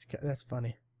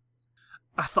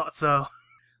 I thought so.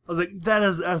 I was like, that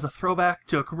is a throwback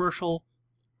to a commercial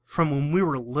from when we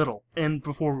were little and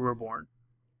before we were born.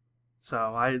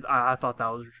 So I thought that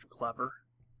was clever.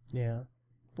 Yeah.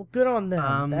 Well, good on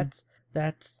them.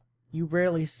 That's you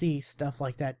rarely see stuff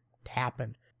like that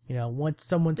happen. Once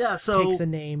someone takes a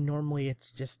name, normally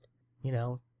it's just,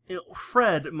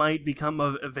 Fred might become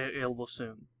available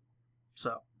soon.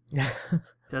 So,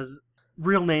 because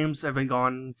real names have been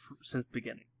gone since the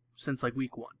beginning, since like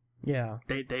week 1. Yeah.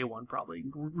 Day 1 probably.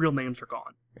 Real names are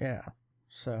gone. Yeah.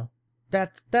 So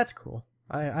that's cool.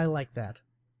 I like that.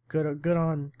 Good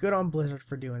on Blizzard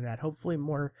for doing that. Hopefully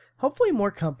more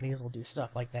companies will do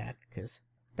stuff like that, because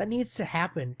that needs to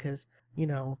happen. Because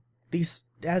these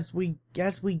as we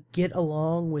get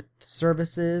along with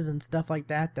services and stuff like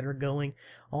that are going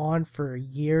on for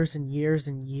years and years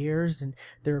and years, and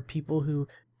there are people who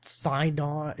signed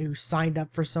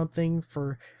up for something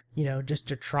for just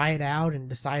to try it out and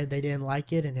decided they didn't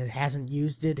like it and it hasn't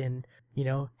used it in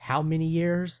how many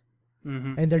years,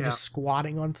 and they're just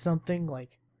squatting on something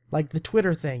like the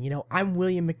Twitter thing. I'm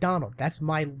William McDonald. That's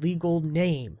my legal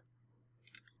name.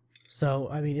 So,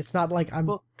 I mean, it's not like I'm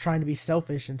trying to be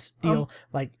selfish and steal,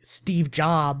 like, Steve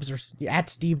Jobs or at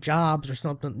Steve Jobs or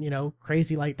something,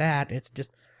 crazy like that. It's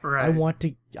just,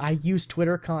 right. I use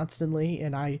Twitter constantly,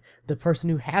 and the person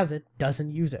who has it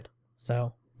doesn't use it.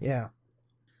 So, yeah.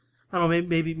 I don't know,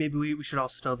 maybe we should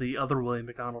also tell the other William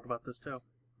McDonald about this, too.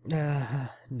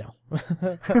 No.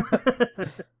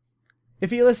 If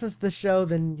he listens to the show,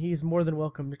 then he's more than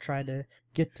welcome to try to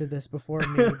get to this before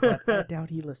me, but I doubt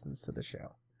he listens to the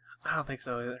show. I don't think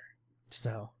so either.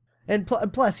 So, and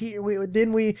plus,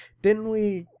 didn't we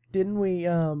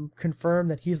confirm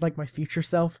that he's like my future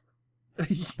self?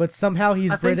 But somehow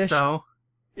he's British. I think so.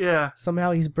 Yeah.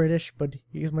 Somehow he's British, but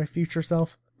he's my future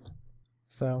self.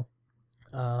 So,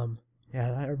 yeah,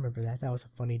 I remember that. That was a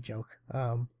funny joke.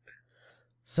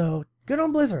 So good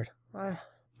on Blizzard. I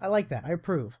like that. I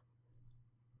approve.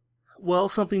 Well,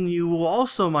 something you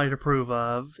also might approve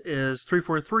of is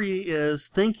 343 is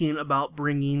thinking about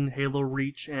bringing Halo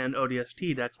Reach and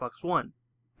ODST to Xbox One,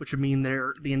 which would mean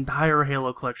the entire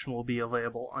Halo collection will be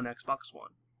available on Xbox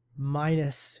One.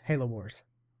 Minus Halo Wars.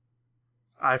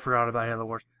 I forgot about Halo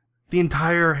Wars. The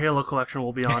entire Halo collection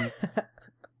will be on.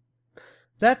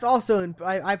 That's also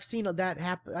I've seen that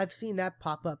happen. I've seen that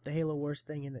pop up, the Halo Wars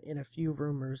thing, in a few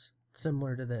rumors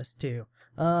similar to this too.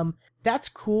 That's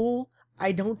cool.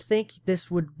 I don't think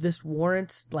this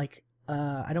warrants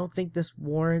I don't think this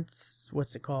warrants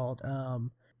what's it called?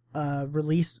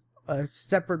 Release a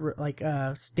separate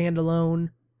standalone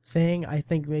thing. I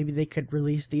think maybe they could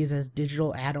release these as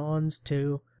digital add-ons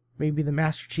to maybe the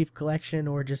Master Chief Collection,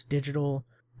 or just digital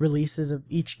releases of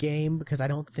each game, because I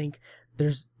don't think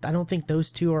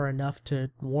those two are enough to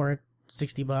warrant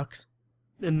 $60.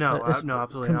 No,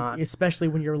 absolutely not. Especially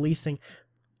when you're releasing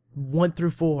 1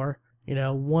 through 4.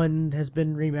 1 has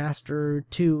been remastered,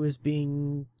 2 is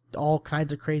being all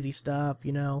kinds of crazy stuff,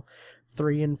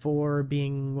 3 and 4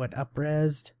 being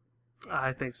up-resed.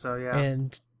 I think so, yeah.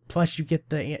 And plus you get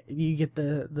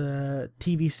the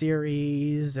TV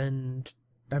series, and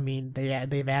I mean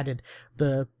they've added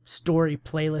the story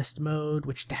playlist mode,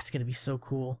 which that's going to be so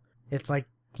cool. It's like,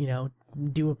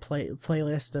 do a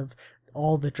playlist of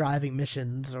all the driving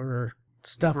missions or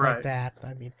stuff like that.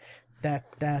 I mean,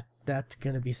 that's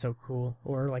going to be so cool.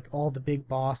 Or like all the big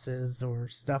bosses or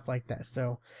stuff like that.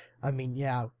 So, I mean,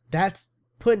 yeah, that's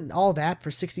putting all that for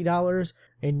 $60,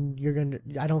 and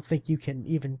I don't think you can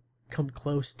even come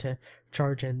close to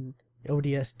charging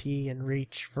ODST and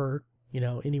Reach for,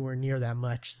 anywhere near that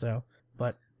much. So,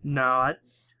 but no,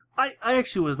 I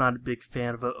actually was not a big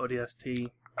fan of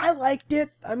ODST. I liked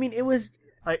it. I mean,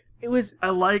 I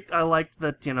liked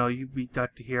that, we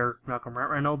got to hear Malcolm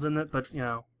Reynolds in it, but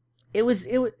it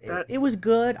was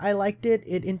good. I liked it.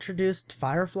 It introduced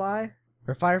Firefight,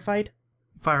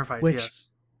 which, yes.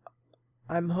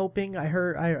 I'm hoping I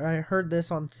heard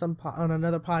this on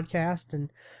another podcast,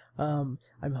 and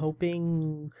I'm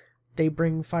hoping they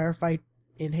bring Firefight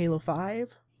in Halo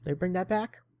 5. They bring that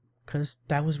back, because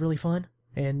that was really fun.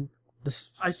 And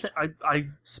I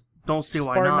don't see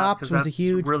why not, because that's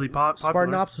really popular.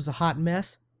 Spartan Ops was a hot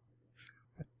mess.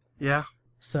 Yeah.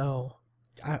 So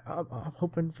I'm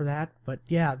hoping for that. But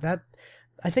yeah,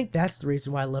 I think that's the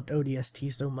reason why I loved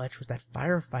ODST so much, was that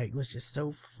Firefight was just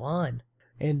so fun.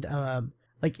 And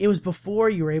it was before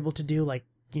you were able to do add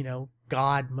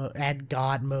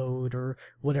God mode or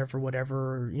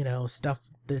whatever, stuff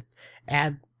that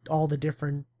add all the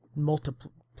different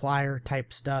multiplier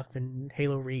type stuff in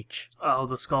Halo Reach. Oh,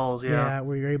 the skulls, yeah. Yeah,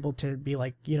 where you're able to be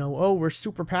like, we're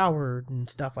super powered and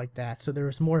stuff like that. So there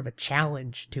was more of a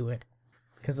challenge to it.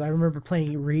 Because I remember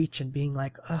playing Reach and being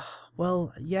like, oh,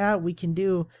 well, yeah, we can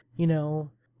do,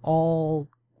 all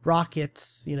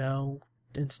rockets,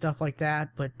 and stuff like that,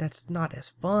 but that's not as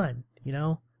fun,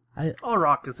 All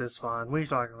rockets is fun. What are you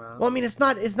talking about? Well, I mean, it's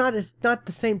not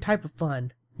the same type of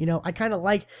fun. I kind of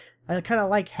like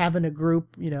having a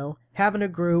group,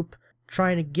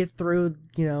 trying to get through,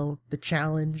 the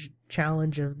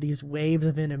challenge of these waves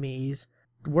of enemies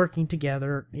working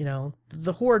together,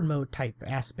 the horde mode type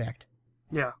aspect.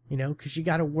 Yeah. Because you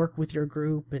got to work with your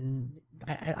group, and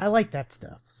I like that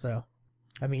stuff. So,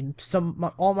 I mean,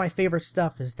 all my favorite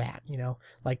stuff is that,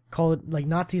 call it like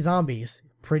Nazi zombies,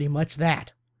 pretty much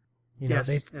that.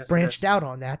 They've branched out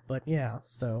on that, but yeah,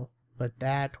 so, but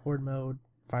that, horde mode,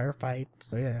 Firefight,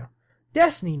 so yeah.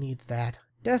 Destiny needs that.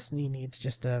 Destiny needs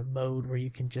just a mode where you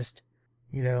can just,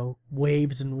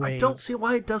 waves and waves. I don't see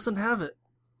why it doesn't have it.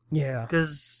 Yeah.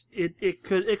 Because it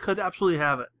could absolutely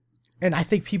have it. And I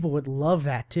think people would love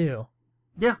that too.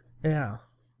 Yeah. Yeah.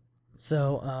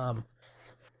 So,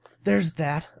 there's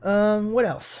that. What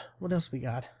else? What else we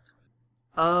got?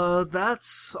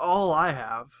 That's all I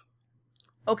have.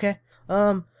 Okay.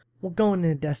 We'll go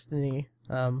into Destiny,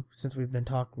 since we've been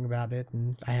talking about it,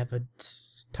 and I have a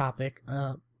topic.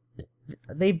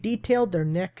 They've detailed their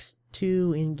next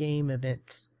 2 in-game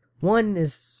events. One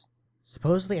is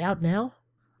supposedly out now.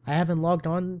 I haven't logged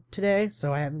on today,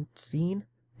 so I haven't seen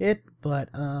it, but,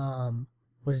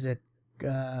 what is it?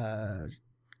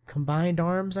 Combined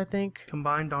Arms, I think?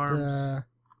 Combined Arms.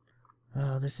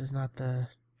 This is not the...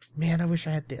 Man, I wish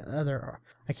I had the other...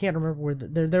 I can't remember where...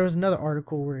 There was another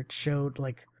article where it showed,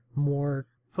 more...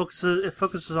 It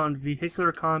focuses on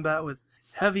vehicular combat with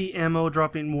heavy ammo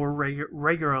dropping more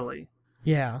regularly.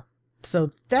 Yeah. So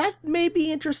that may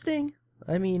be interesting.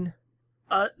 I mean...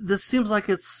 this seems like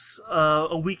it's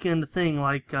a weekend thing,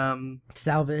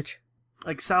 Salvage.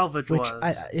 Like Salvage was.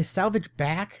 Is Salvage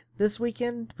back this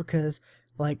weekend? Because,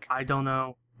 I don't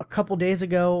know. A couple days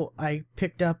ago, I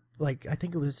picked up, like I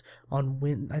think it was on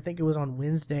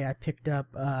Wednesday I picked up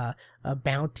a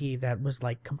bounty that was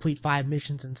like complete 5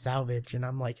 missions in salvage, and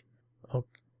I'm like, oh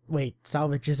wait,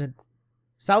 salvage isn't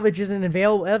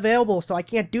available, so I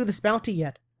can't do this bounty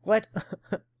yet. What?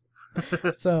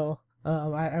 So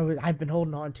I've been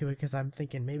holding on to it because I'm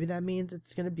thinking maybe that means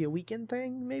it's gonna be a weekend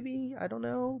thing. Maybe, I don't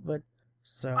know, but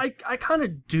so I kind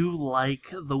of do like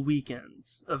the weekend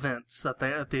events that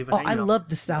they've. Oh, I love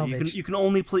the salvage. You can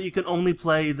only play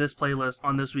this playlist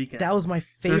on this weekend. That was my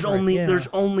favorite. There's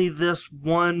only this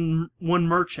one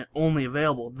merchant only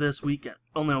available this weekend,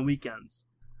 only on weekends.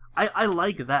 I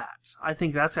like that. I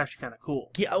think that's actually kind of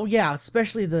cool. Yeah, oh yeah,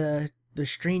 especially the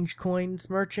strange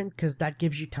coins merchant, because that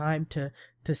gives you time to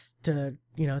it's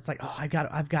like, oh, I've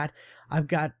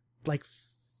got like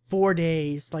 4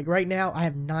 days. Like right now I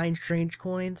have 9 strange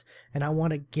coins and I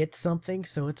want to get something,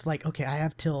 so it's like, okay, I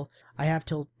have till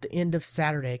the end of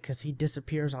Saturday, because he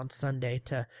disappears on Sunday,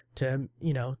 to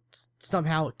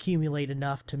somehow accumulate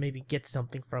enough to maybe get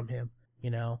something from him.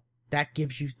 That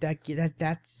gives you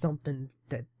that's something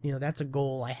that that's a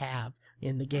goal I have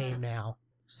in the game now.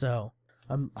 So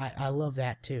I love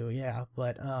that too. Yeah,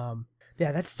 but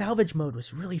yeah, that salvage mode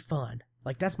was really fun.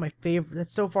 Like that's my favorite.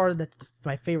 That's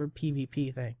my favorite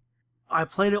PvP thing. I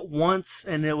played it once,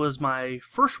 and it was my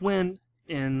first win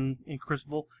in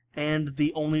Crucible, and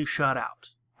the only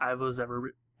shutout I was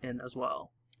ever in as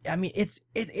well. I mean, it's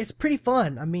pretty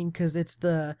fun. I mean, because it's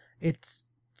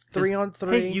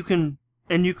 3-on-3. Hey, you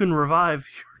can revive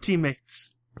your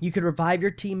teammates. You can revive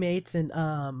your teammates, and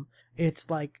it's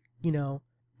like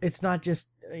it's not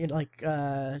just like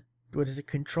what is it,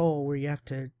 control, where you have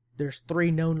to. There's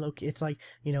 3 known It's like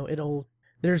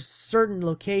there's certain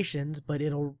locations, but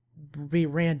it'll be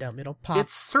random. It'll pop.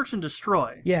 It's search and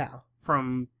destroy. Yeah.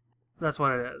 That's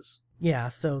what it is. Yeah.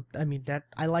 So I mean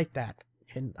I like that,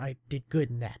 and I did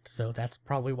good in that. So that's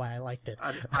probably why I liked it.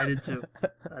 I did too.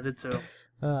 I did too.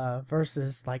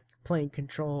 Versus like playing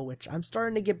control, which I'm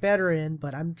starting to get better in,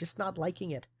 but I'm just not liking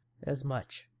it as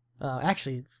much.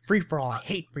 Actually, free for all. I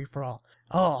hate free for all.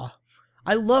 Oh,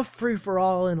 I love free for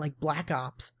all in like Black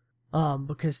Ops.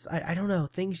 Because I don't know,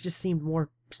 things just seemed more.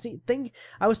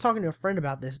 I was talking to a friend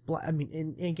about this. I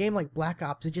mean, in a game like Black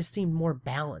Ops, it just seemed more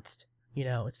balanced.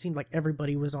 It seemed like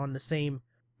everybody was on the same,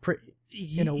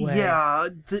 in a way. Yeah,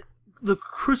 the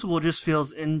Crucible just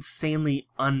feels insanely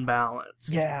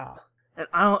unbalanced. Yeah. And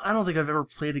I don't think I've ever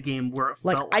played a game where it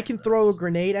felt like I can throw a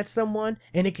grenade at someone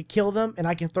and it could kill them, and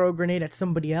I can throw a grenade at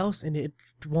somebody else and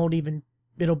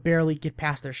it'll barely get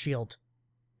past their shield.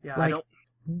 Yeah,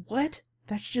 what?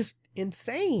 That's just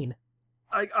insane.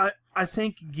 I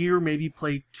think Gear maybe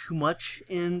played too much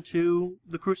into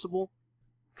the Crucible,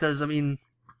 because I mean,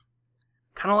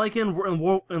 kind of like in the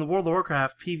World of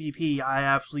Warcraft PvP, I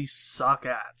absolutely suck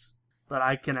at that.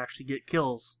 I can actually get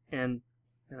kills in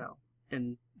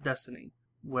Destiny,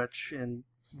 which in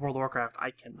World of Warcraft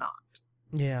I cannot.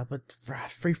 Yeah, but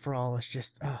free for all is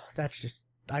just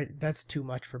that's too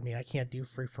much for me. I can't do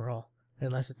free for all.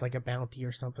 Unless it's like a bounty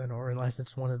or something, or unless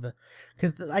it's one of the,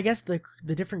 because I guess the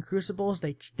different Crucibles,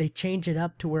 they change it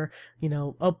up to where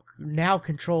now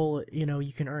Control,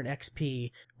 you can earn XP,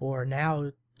 or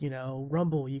now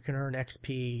Rumble you can earn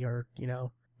XP, or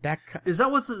that. Is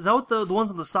that what the ones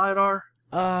on the side are?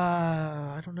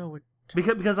 I don't know what.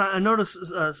 Because I notice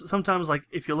sometimes, like,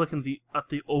 if you're looking at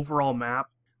the overall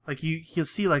map, like you can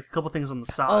see like a couple things on the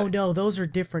side. Oh no, those are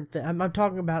different. I'm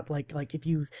talking about like if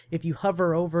you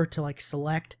hover over to like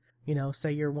select,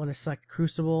 say you want to select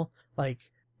Crucible, like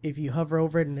if you hover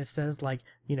over it and it says like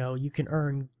you can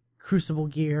earn Crucible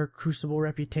gear, Crucible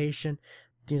reputation,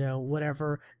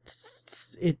 whatever.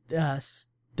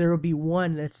 There will be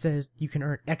one that says you can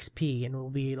earn XP, and it will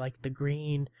be like the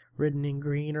green, written in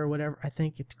green or whatever. I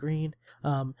think it's green.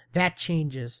 That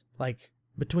changes like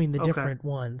between the different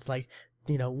ones, like.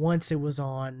 Once it was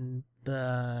on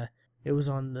once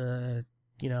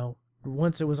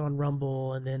it was on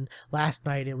Rumble, and then last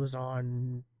night it was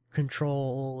on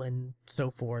Control and so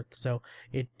forth. So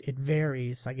it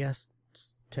varies, I guess,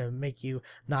 to make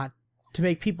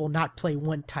people not play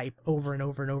one type over and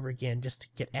over and over again just to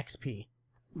get XP.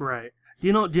 Right. Do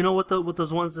you know what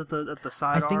those ones at the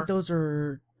side are? I think those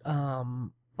are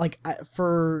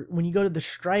for when you go to the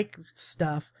strike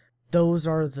stuff, those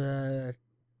are the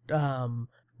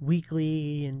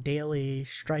weekly and daily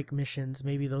strike missions.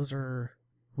 Maybe those are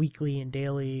weekly and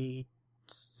daily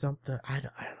something. I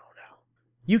don't know.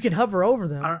 You can hover over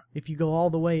them if you go all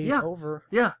the way over.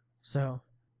 Yeah. So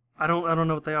I don't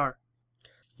know what they are.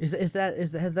 Has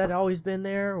that always been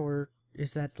there, or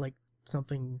is that like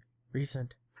something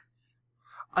recent?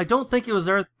 I don't think it was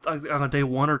there on day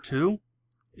 1 or 2.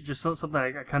 It's just something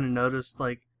I kind of noticed.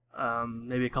 Like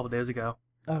maybe a couple days ago.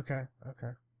 Okay.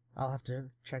 I'll have to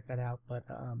check that out. But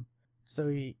so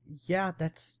yeah,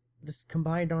 that's this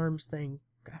combined arms thing.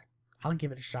 God, I'll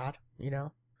give it a shot.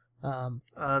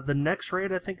 The next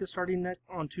raid I think is starting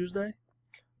on Tuesday.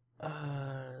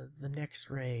 The next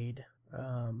raid.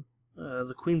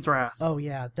 The Queen's Wrath. Oh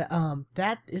yeah,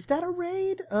 that is that a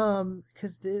raid?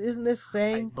 Because isn't this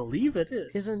saying? I believe it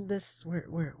is. Isn't this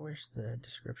where's the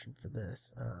description for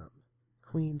this?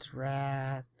 Queen's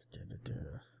Wrath.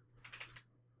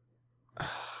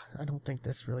 I don't think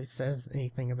this really says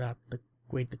anything about the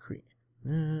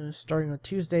starting on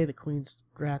Tuesday, the Queen's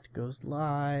Wrath goes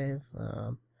live.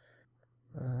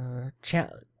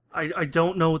 I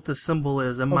don't know what the symbol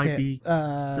is. It might be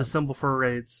the symbol for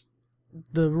raids.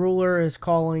 The ruler is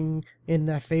calling in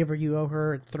that favor you owe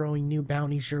her and throwing new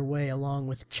bounties your way along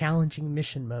with challenging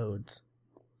mission modes.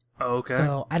 Oh, okay.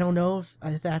 So I don't know if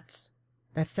that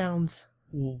sounds.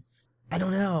 I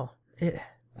don't know.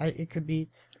 It could be.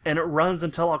 And it runs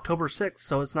until October 6th,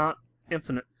 so it's not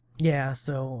infinite. Yeah.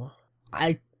 So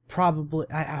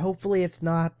hopefully it's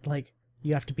not like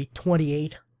you have to be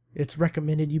 28. It's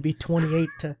recommended you be 28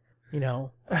 to,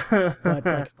 but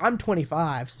like I'm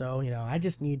 25, so, I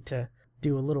just need to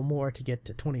do a little more to get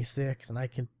to 26, and I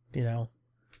can,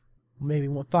 maybe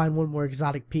find one more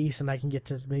exotic piece and I can get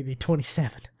to maybe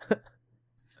 27.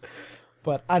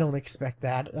 But I don't expect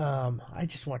that. I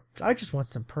just want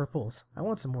some purples. I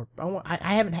want some more.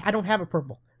 I don't have a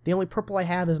purple. The only purple I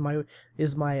have is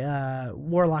my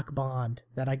Warlock Bond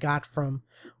that I got from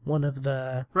one of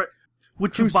the right.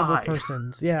 Which Crucible you buy.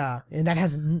 persons, yeah, and that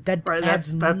adds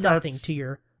that's nothing to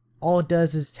your. All it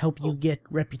does is help you get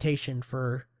reputation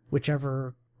for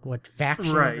whichever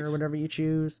faction or whatever you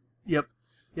choose. Yep,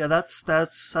 yeah, that's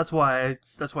why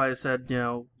I said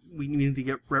we need to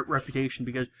get reputation,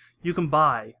 because you can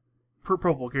buy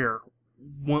purple gear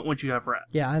once you have red.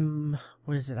 Yeah, I'm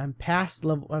past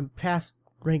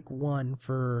rank 1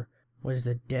 for what is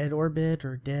it, Dead Orbit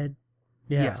or Dead?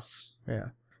 Yeah. Yes. Yeah.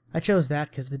 I chose that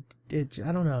because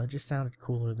I don't know, it just sounded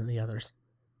cooler than the others.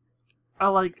 I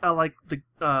like the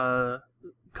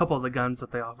couple of the guns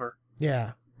that they offer.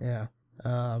 Yeah.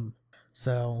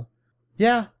 So,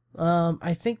 yeah.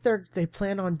 I think they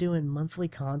plan on doing monthly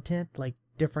content, like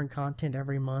different content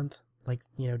every month, like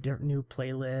different new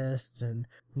playlists and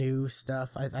new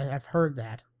stuff. I've heard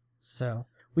that. So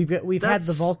we've had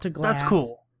the Vault of Glass. That's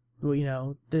cool.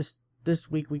 This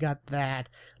week we got that.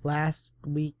 Last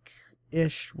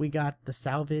week-ish we got the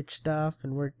salvage stuff,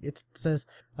 and it says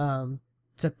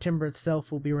September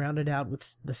itself will be rounded out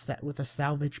with a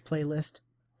salvage playlist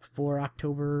before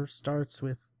October starts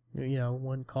with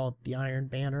one called the Iron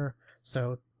Banner.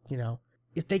 So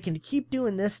if they can keep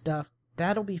doing this stuff,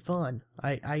 that'll be fun.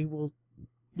 I will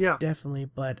definitely,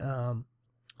 but I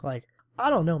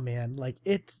don't know, man. Like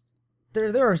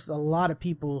there's a lot of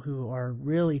people who are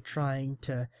really trying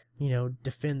to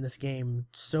defend this game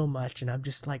so much, and I'm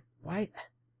just like, why?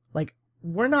 Like,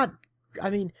 we're not. I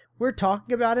mean, we're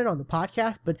talking about it on the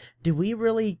podcast, but do we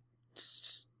really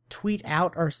tweet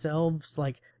out ourselves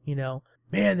like,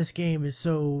 man, this game is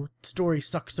story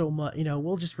sucks so much,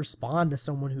 we'll just respond to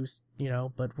someone who's,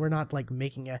 but we're not like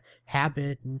making a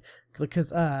habit, and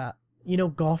because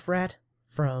Golf Rat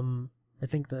from I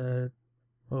think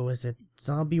what was it,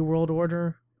 Zombie World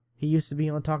Order? He used to be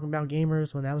on Talking About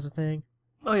Gamers when that was a thing.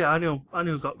 Oh yeah, I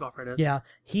knew Golf Rat is. Yeah,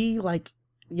 he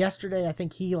yesterday I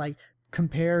think he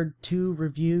compared 2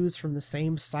 reviews from the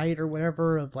same site or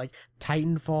whatever of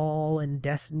Titanfall and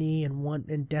Destiny,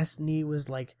 and Destiny was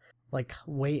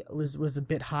was a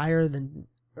bit higher than,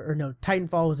 or no,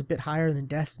 Titanfall was a bit higher than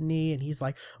Destiny, and he's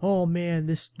like, oh man,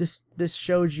 this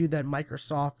shows you that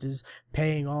Microsoft is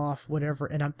paying off whatever.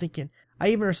 And I'm thinking, I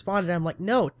even responded, I'm like,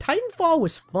 no, Titanfall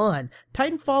was fun.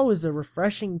 Titanfall was a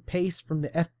refreshing pace from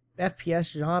the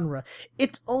FPS genre.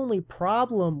 Its only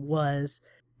problem was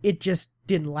it just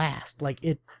didn't last.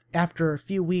 After a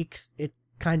few weeks, it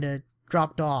kind of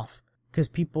dropped off because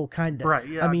people kind of. Right.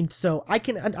 Yeah. I mean, so I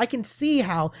can see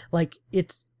how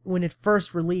it's when it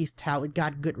first released how it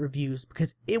got good reviews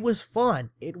because it was fun.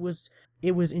 It was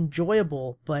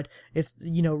enjoyable, but it's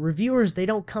reviewers, they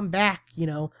don't come back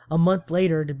a month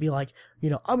later to be like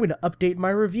I'm going to update my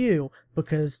review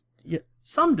because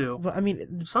some do. But I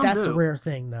mean, that's a rare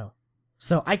thing though.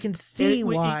 So I can see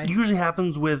why. It usually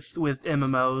happens with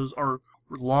MMOs or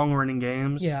long-running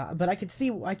games. Yeah, but I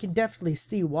can definitely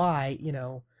see why,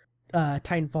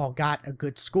 Titanfall got a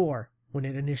good score when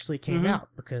it initially came out,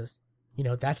 because,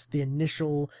 that's the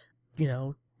initial,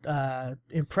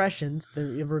 impressions,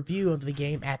 the review of the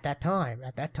game at that time.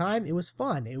 At that time, it was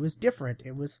fun. It was different.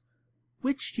 It was...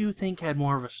 Which do you think had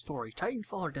more of a story,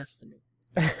 Titanfall or Destiny?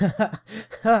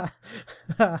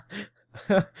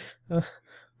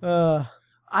 uh,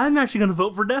 I'm actually going to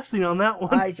vote for Destiny on that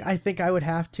one. I think I would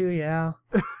have to, yeah.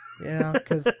 Yeah,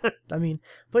 because, I mean,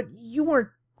 but you weren't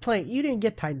playing, you didn't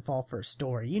get Titanfall for a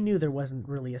story. You knew there wasn't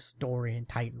really a story in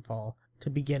Titanfall to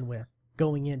begin with,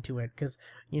 going into it, because,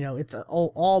 it's an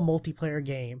all multiplayer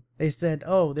game. They said,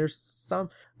 oh, there's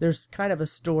kind of a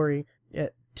story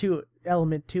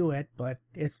element to it, but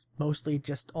it's mostly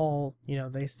just all,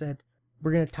 they said,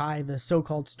 we're going to tie the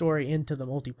so-called story into the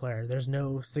multiplayer. There's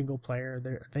no single player.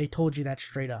 They told you that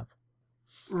straight up.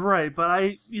 Right,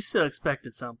 but you still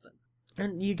expected something.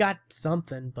 And you got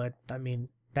something, but, I mean,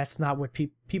 that's not what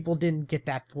people didn't get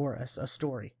that for us, a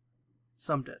story.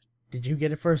 Some did. Did you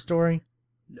get it for a story?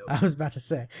 No. I was about to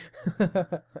say.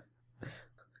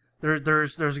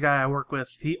 There's a guy I work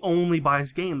with. He only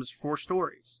buys games for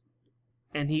stories.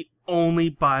 And he only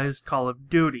buys Call of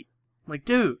Duty. I'm like,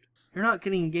 dude, you're not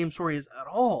getting game stories at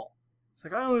all. It's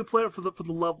like, I only play it for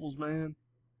the levels, man.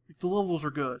 Like, the levels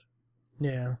are good.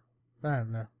 Yeah. I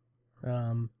don't know.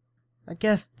 I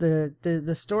guess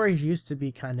the stories used to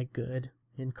be kind of good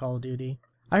in Call of Duty.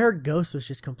 I heard Ghost was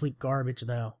just complete garbage,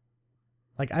 though.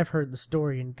 Like, I've heard the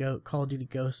story in Call of Duty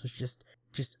Ghost was just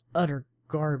utter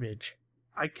garbage.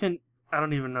 I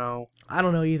don't even know. I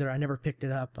don't know either. I never picked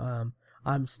it up.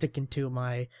 I'm sticking to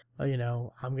my, I'm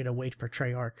going to wait for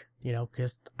Treyarch,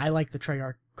 because I like the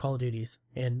Treyarch Call of Duties.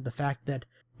 And the fact that,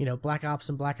 Black Ops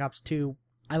and Black Ops 2,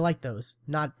 I like those.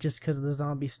 Not just because of the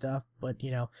zombie stuff, but,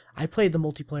 I played the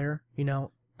multiplayer,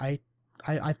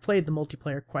 I've played the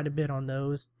multiplayer quite a bit on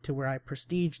those to where I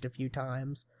prestiged a few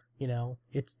times.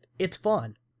 It's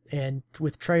fun. And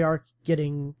with Treyarch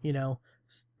getting,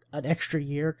 an extra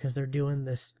year because they're doing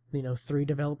this, 3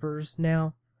 developers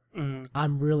now. Mm.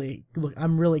 I'm really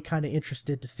kind of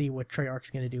interested to see what Treyarch's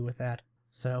going to do with that.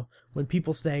 So when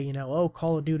people say, oh,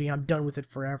 Call of Duty, I'm done with it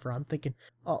forever, I'm thinking,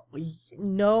 oh,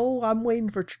 no, I'm waiting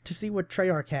to see what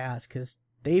Treyarch has, because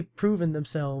they've proven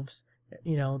themselves,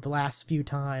 the last few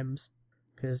times.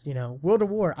 Because, World of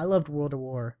War, I loved World of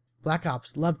War. Black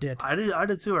Ops, loved it. I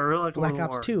did too. I really liked Black World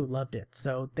of Ops War. 2, loved it.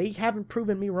 So they haven't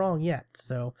proven me wrong yet.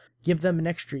 So give them an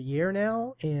extra year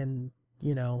now, and,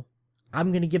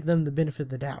 I'm going to give them the benefit of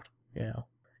the doubt,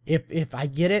 If I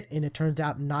get it and it turns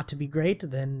out not to be great,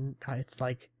 then it's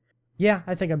like, yeah,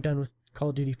 I think I'm done with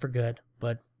Call of Duty for good.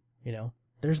 But,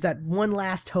 there's that one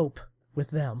last hope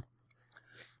with them.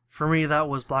 For me, that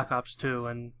was Black Ops 2,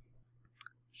 and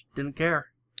just didn't care.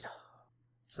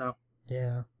 So.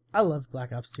 Yeah, I love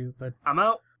Black Ops 2, but I'm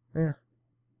out. yeah.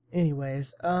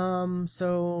 Anyways,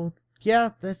 so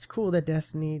yeah, that's cool that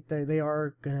Destiny, they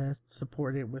are gonna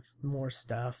support it with more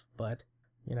stuff, but,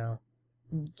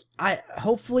 I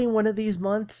hopefully one of these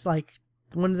months, like,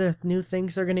 one of the new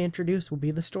things they're gonna introduce will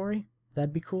be the story.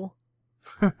 That'd be cool.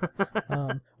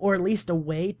 Or at least a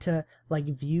way to, like,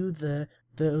 view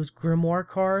those Grimoire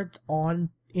cards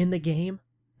in the game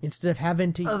instead of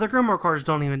having to. The Grimoire cards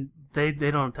don't even they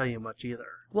don't tell you much either.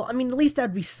 Well, I mean, at least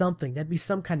that'd be something. That'd be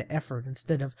some kind of effort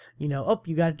instead of, oh,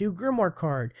 you gotta do Grimoire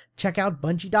card. Check out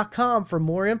Bungie.com for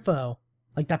more info.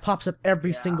 Like, that pops up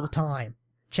every single time.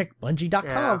 Check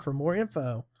Bungie.com for more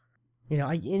info.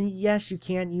 And yes, you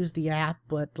can use the app,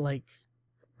 but, like,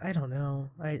 I don't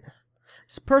know.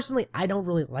 Personally, I don't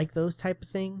really like those type of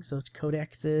things. Those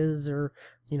codexes or,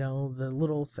 the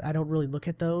little. I don't really look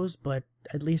at those, but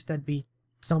at least that'd be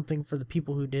something for the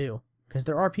people who do. Because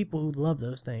there are people who love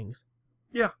those things.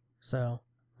 Yeah. So,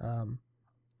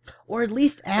 or at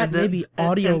least add maybe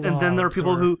audio logs. And then there are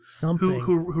people who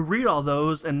read read all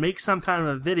those and make some kind of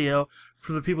a video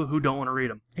for the people who don't want to read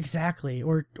them. Exactly.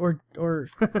 Or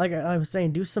like I was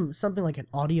saying, do something like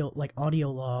audio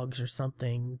logs or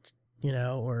something,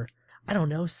 or I don't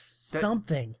know,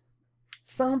 something.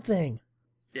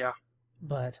 Yeah.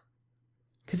 But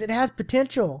because it has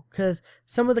potential. Because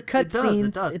some of the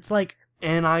cutscenes, it's like.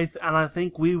 And I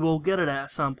think we will get it at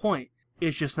some point.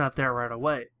 It's just not there right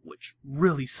away, which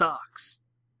really sucks.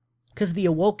 Because the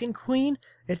Awoken Queen,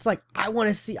 it's like, I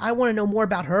want to know more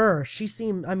about her.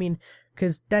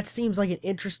 Because that seems like an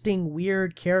interesting,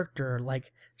 weird character.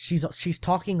 Like, she's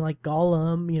talking like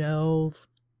Gollum,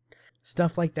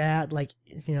 stuff like that. Like,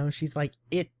 she's like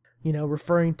it,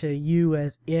 referring to you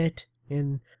as it,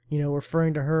 and,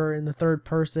 referring to her in the third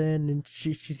person, and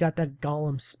she's got that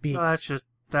Gollum speak. Oh,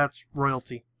 that's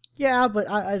royalty. Yeah, but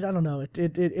I don't know.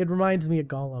 It reminds me of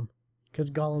Gollum,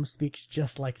 because Gollum speaks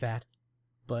just like that.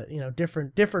 But,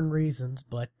 different reasons,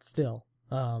 but still.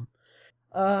 And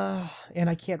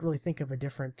I can't really think of a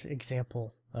different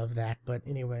example of that, but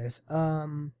anyways,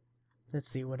 let's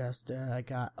see, what else I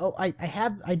got? Oh,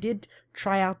 I did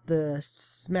try out the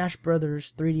Smash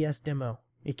Brothers 3DS demo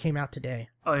It came out today.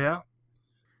 Oh yeah,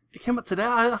 it came out today.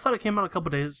 I thought it came out a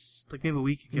couple days, like maybe a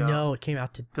week ago. No, it came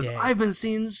out today. Because I've been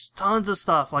seeing tons of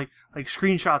stuff, like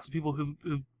screenshots of people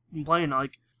who've been playing.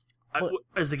 Like, Well,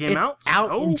 is the game it's out?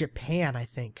 out in Japan, I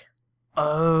think.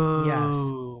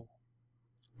 Oh,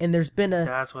 And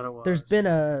that's what it was.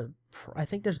 I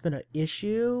think there's been an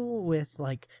issue with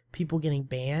like people getting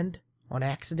banned on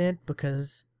accident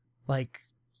because like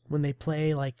when they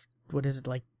play like what is it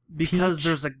like because Peach?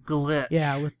 there's a glitch.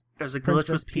 Yeah, there's a glitch Princess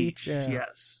with Peach. yeah.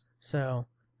 Yes, So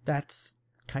that's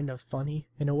kind of funny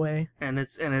in a way. and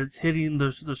it's hitting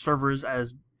the servers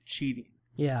as cheating.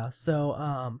 Yeah.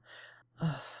 So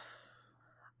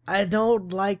I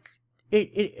don't like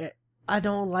it. I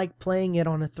don't like playing it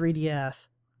on a 3DS.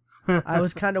 I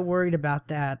was kind of worried about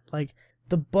that. Like,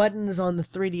 the buttons on the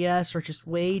 3DS are just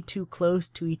way too close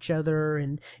to each other,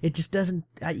 and it just doesn't.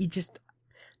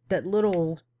 That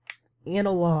little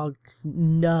analog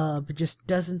nub just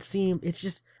doesn't seem. It's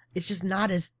just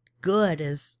not as good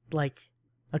as like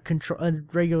a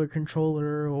regular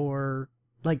controller or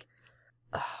like.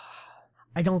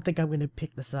 I don't think I'm gonna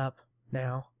pick this up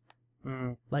now.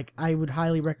 Like, I would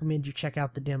highly recommend you check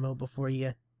out the demo before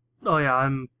you. Oh yeah,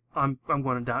 I'm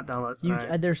going to download it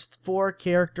tonight. There's 4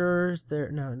 characters.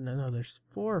 No. There's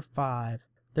 4 or 5.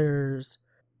 I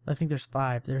think there's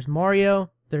 5. There's Mario.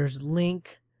 There's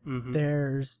Link. Mm-hmm.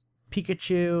 There's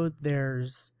Pikachu.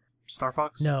 There's Star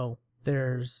Fox. No.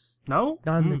 There's not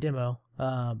in the demo.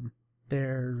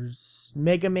 There's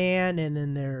Mega Man, and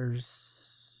then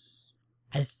there's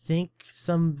I think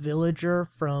some villager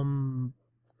from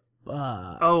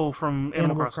from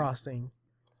Animal Crossing.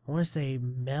 I want to say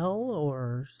Mel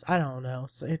or I don't know.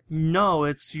 No,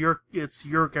 it's your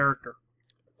character.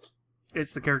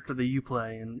 It's the character that you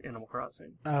play in Animal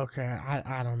Crossing. Okay,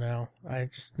 I don't know. I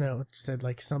just know it said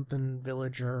like something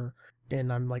villager,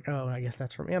 and I'm like, oh, I guess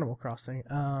that's from Animal Crossing.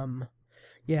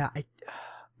 Yeah,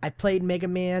 I played Mega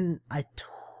Man. I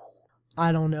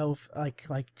don't know if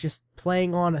like just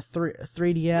playing on a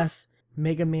 3DS,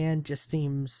 Mega Man just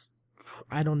seems.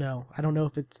 I don't know. I don't know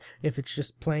if it's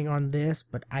just playing on this,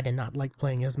 but I did not like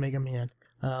playing as Mega Man.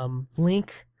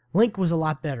 Link was a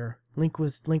lot better. Link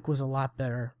was a lot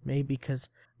better. Maybe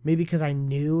because I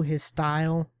knew his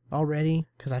style already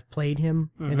because I've played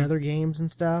him in other games and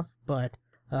stuff. But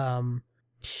I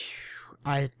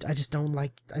just don't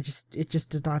like. It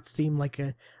just does not seem like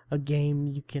a game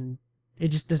you can. It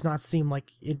just does not seem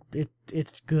like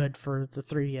it's good for the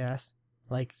 3DS.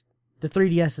 Like the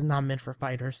 3DS is not meant for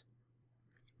fighters.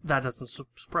 That doesn't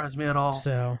surprise me at all.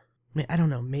 So, I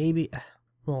don't know, maybe,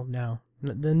 well, no,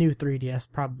 the new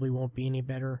 3DS probably won't be any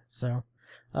better, so,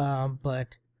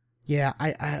 but, yeah,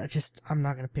 I'm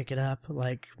not gonna pick it up,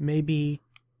 like, maybe,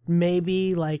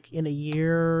 like, in a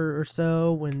year or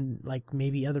so, when, like,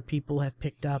 maybe other people have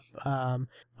picked up, a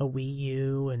Wii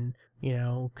U, and, you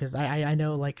know, because I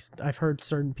know, like, I've heard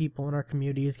certain people in our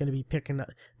community is going to be picking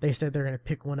up, they said they're going to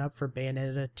pick one up for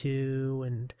Bayonetta 2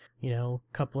 and, you know,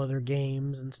 a couple other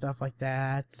games and stuff like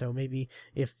that. So maybe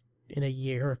if in a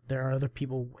year, if there are other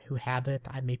people who have it,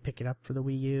 I may pick it up for the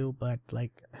Wii U. But,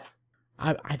 like,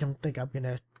 I don't think I'm going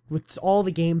to, with all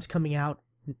the games coming out,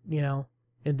 you know,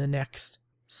 in the next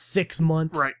 6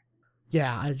 months. Right.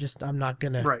 Yeah, I'm not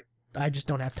going to. Right. I just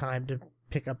don't have time to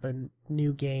pick up a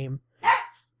new game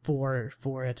for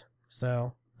it.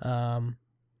 So,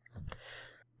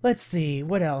 let's see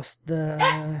what else.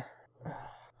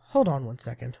 Hold on one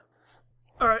second.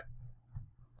 All right.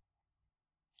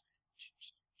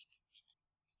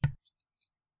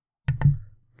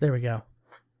 There we go.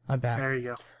 I'm back. There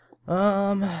you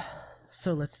go.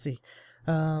 So let's see.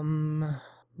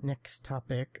 Next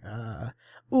topic.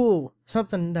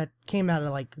 Something that came out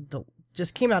of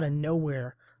just came out of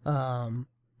nowhere.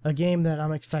 A game that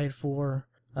I'm excited for.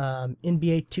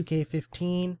 NBA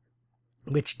 2K15,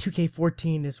 which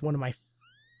 2K14 is one of my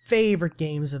favorite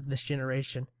games of this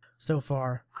generation so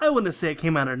far. I wouldn't say it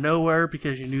came out of nowhere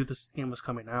because you knew this game was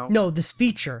coming out. No, this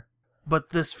feature. But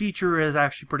this feature is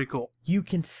actually pretty cool. You're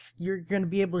going to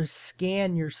be able to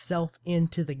scan yourself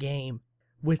into the game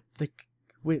with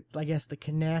I guess the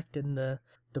Kinect and the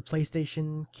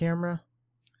PlayStation camera.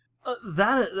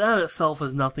 That itself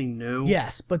is nothing new.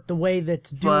 Yes, but the way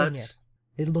that's doing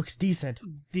it looks decent.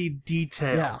 The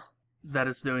detail that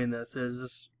it's doing this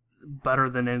is better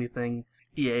than anything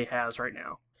EA has right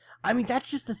now. I mean,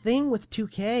 that's just the thing with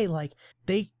 2K. Like,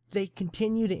 they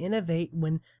continue to innovate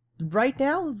when right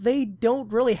now they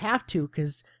don't really have to,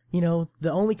 because, you know,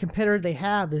 the only competitor they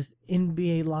have is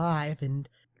NBA Live, and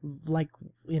like,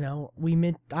 you know,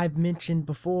 I've mentioned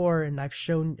before, and I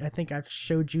think I've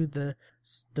showed you the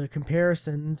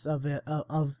comparisons of it,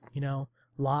 of, you know,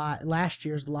 last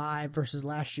year's live versus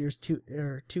last year's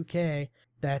 2K,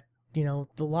 that, you know,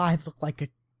 the live looked like a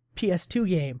PS2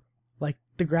 game. Like,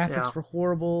 the graphics were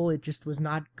horrible. It just was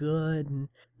not good. And,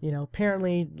 you know,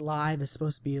 apparently live is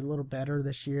supposed to be a little better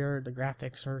this year. The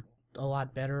graphics are a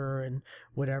lot better and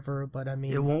whatever, but I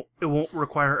mean, it won't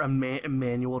require a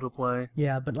manual to play.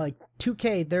 Yeah, but like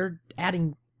 2K, they're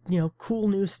adding, you know, cool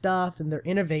new stuff, and they're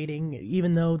innovating,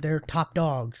 even though they're top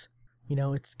dogs. You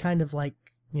know, it's kind of like,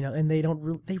 you know, and they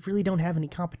really don't have any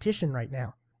competition right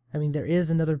now. I mean, there is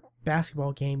another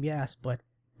basketball game, yes, but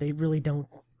they really don't.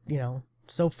 You know,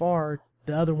 so far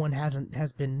the other one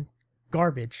has been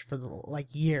garbage for like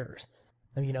years.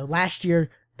 I mean, you know, last year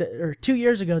or 2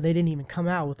 years ago they didn't even come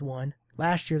out with one.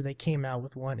 Last year they came out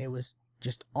with one. It was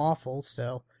just awful.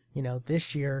 So, you know,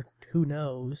 this year, who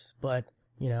knows? But,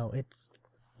 you know,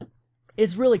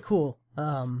 it's really cool.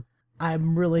 I'm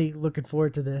really looking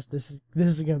forward to this. This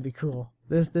is gonna be cool.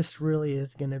 This really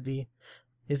is gonna be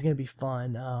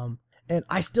fun. And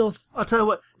I'll tell you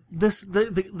what.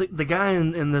 The guy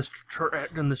in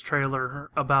this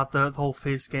trailer about the whole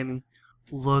face scanning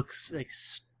looks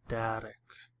ecstatic.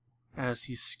 As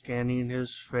he's scanning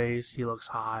his face, he looks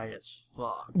high as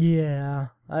fuck. Yeah,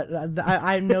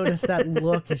 I noticed that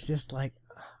look is just like,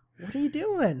 what are you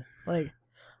doing? Like,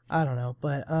 I don't know,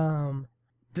 but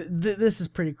this is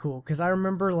pretty cool because I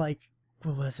remember, like,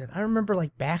 what was it? I remember,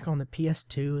 like, back on the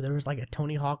PS2, there was like a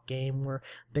Tony Hawk game where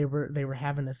they were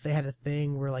having this. They had a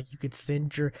thing where, like, you could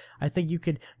send your. I think you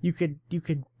could go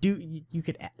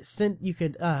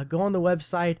on the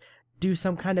website, do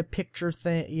some kind of picture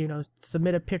thing, you know,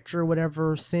 submit a picture or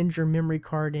whatever, send your memory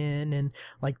card in, and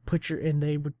like and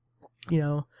they would, you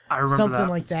know, I remember something that.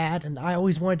 like that. And I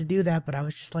always wanted to do that, but I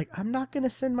was just like, I'm not gonna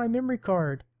send my memory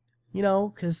card, you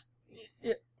know, because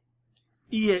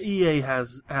EA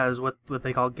has what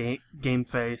they call game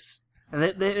face, and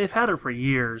they've had it for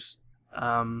years.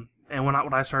 And when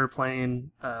I started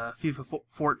playing FIFA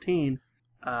 14,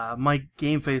 my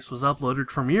game face was uploaded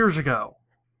from years ago,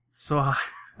 so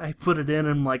I put it in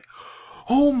and I'm like,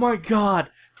 oh my god,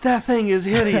 that thing is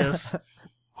hideous.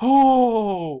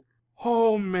 oh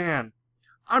man,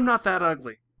 I'm not that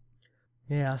ugly.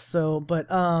 Yeah, so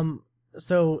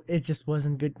it just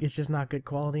wasn't good. It's just not good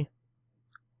quality.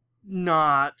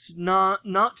 Not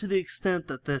to the extent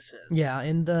that this is. Yeah,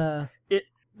 in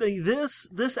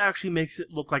this actually makes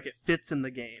it look like it fits in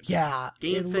the game. Yeah,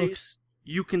 Game face,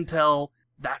 you can tell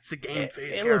that's a game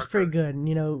face character. It looks pretty good. And,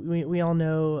 you know, we all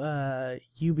know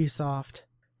Ubisoft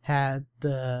had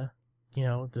the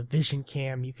Vision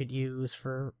Cam you could use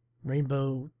for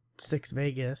Rainbow Six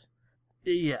Vegas.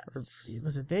 Yes. Or,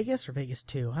 was it Vegas or Vegas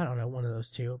 2? I don't know, one of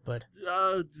those two, but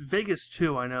Vegas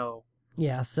 2, I know.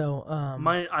 Yeah, so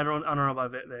I don't know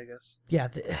about Vegas. Yeah,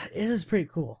 it is pretty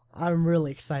cool. I'm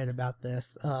really excited about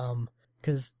this.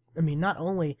 Cuz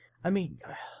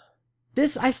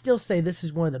I still say this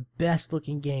is one of the best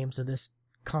looking games of this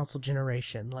console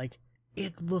generation. Like,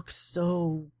 it looks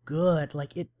so good.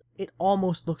 Like, it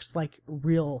almost looks like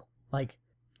real, like,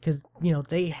 cuz you know,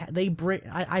 they bring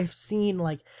I've seen,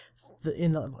 like,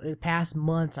 in the past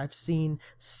months, I've seen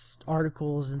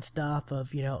articles and stuff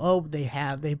of, you know, oh,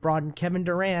 they brought in Kevin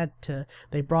Durant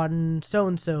they brought in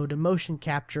so-and-so to motion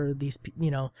capture these,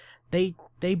 you know, they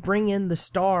bring in the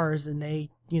stars, and they,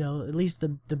 you know, at least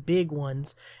the big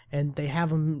ones, and they have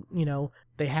them, you know,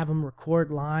 they have them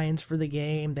record lines for the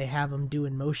game, they have them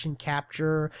doing motion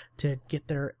capture to get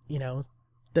their, you know,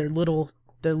 their little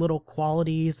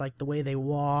qualities, like the way they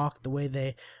walk, the way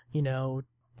they, you know,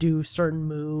 do certain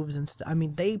moves and stuff. I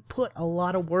mean, they put a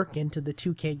lot of work into the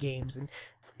 2K games,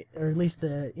 or at least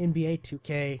the NBA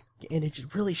 2K, and it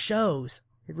just really shows.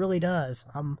 It really does.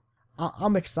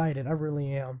 I'm excited. I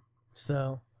really am.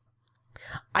 So,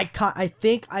 I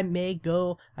think I may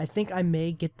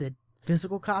get the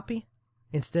physical copy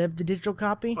instead of the digital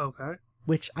copy. Okay.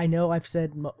 Which I know I've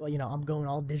said, you know, I'm going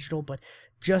all digital, but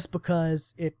just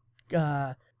because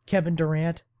Kevin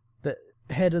Durant, the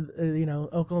head of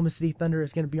Oklahoma City Thunder,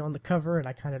 is going to be on the cover, and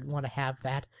I kind of want to have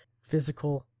that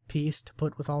physical piece to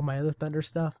put with all my other Thunder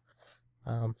stuff.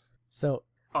 So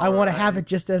I want to have it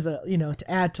just as a, you know,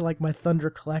 to add to like my Thunder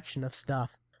collection of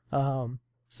stuff.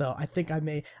 So I think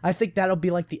that'll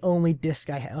be like the only disc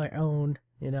I own,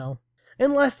 you know,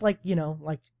 unless like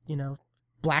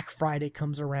Black Friday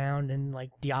comes around and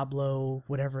like Diablo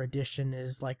whatever edition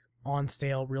is like on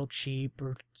sale real cheap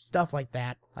or stuff like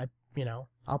that.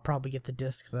 I'll probably get the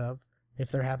discs of,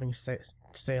 if they're having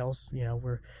sales, you know,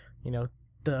 where, you know,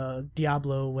 the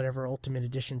Diablo whatever Ultimate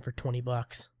Edition for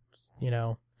 $20, you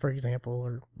know, for example,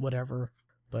 or whatever.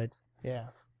 But yeah,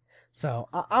 so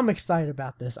I'm excited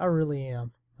about this. I really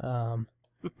am.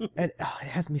 And it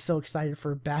has me so excited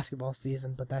for basketball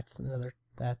season, but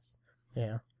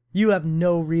yeah. You have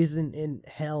no reason in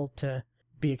hell to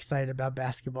be excited about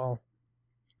basketball.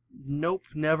 Nope,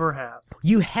 never have.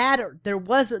 There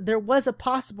was a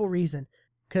possible reason,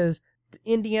 because the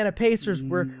Indiana Pacers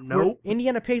were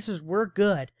Indiana Pacers were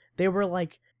good. They were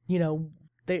like,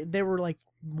 they were like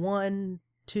 1,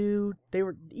 2, they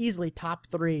were easily top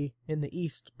 3 in the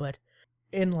East, but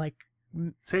in like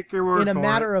take your word in a for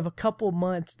matter it. of a couple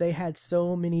months, they had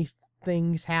so many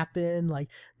things happen. Like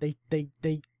they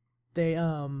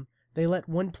let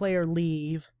one player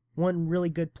leave, one really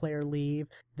good player leave.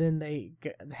 Then they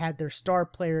had their star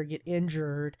player get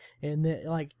injured, and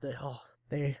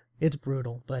it's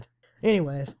brutal. But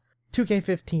anyways,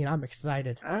 2K15, I'm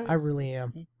excited. I really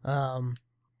am.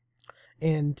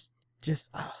 And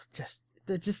just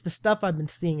the stuff I've been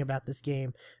seeing about this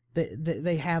game.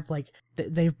 They have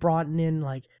they've brought in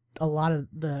like a lot of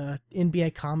the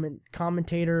NBA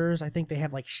commentators. I think they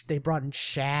have they brought in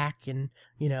Shaq and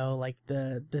like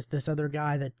this other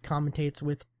guy that commentates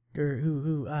with, or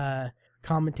who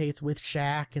commentates with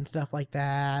Shaq and stuff like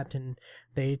that, and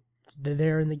they're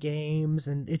there in the games,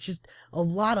 and it's just a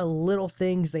lot of little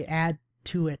things they add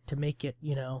to it to make it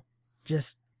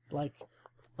just like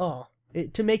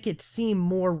to make it seem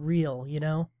more real,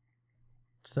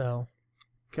 so.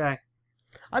 Okay.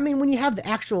 I mean, when you have the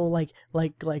actual like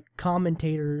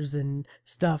commentators and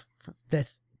stuff that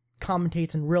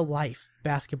commentates in real life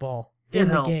basketball in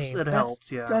the game, it helps.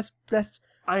 Yeah. That's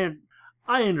I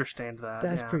understand that.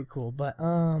 That's pretty cool. But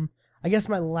I guess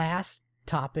my last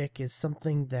topic is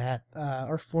something that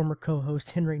our former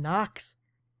co-host Henry Knox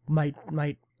might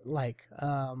like,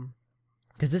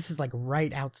 because this is like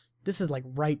right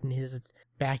in his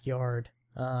backyard.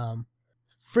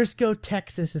 Frisco,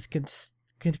 Texas is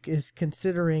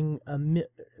considering $1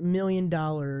 million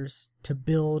to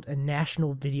build a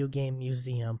national video game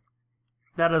museum.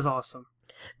 That is awesome.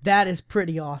 That is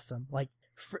pretty awesome. Like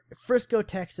Frisco,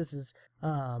 Texas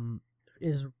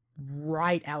is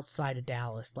right outside of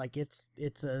Dallas. Like it's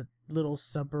a little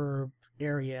suburb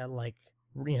area, like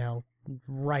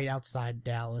right outside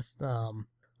Dallas.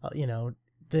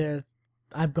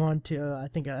 I've gone to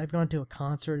a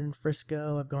concert in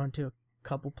Frisco. I've gone to a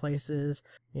couple places.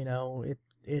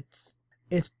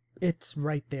 It's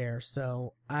right there.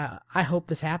 So I hope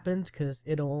this happens, because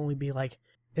it'll only be like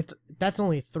that's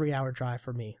only a 3-hour drive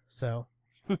for me. So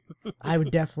I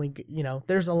would definitely,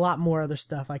 there's a lot more other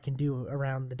stuff I can do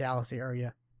around the Dallas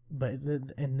area, but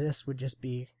and this would just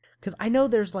be, because I know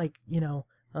there's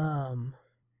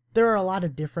there are a lot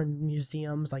of different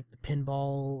museums, like the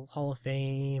Pinball Hall of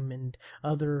Fame and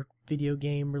other video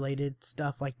game related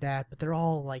stuff like that, but they're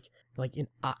all like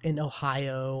in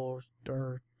Ohio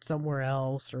or somewhere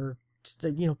else, or just,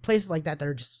 places like that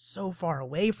are just so far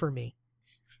away from me.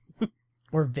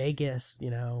 Or Vegas,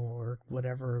 or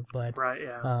whatever. But right,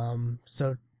 yeah.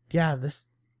 So yeah, this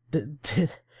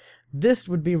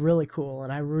would be really cool,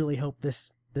 and I really hope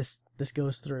this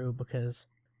goes through, because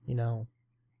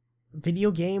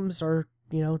video games are,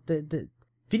 the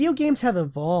video games have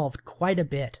evolved quite a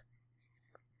bit.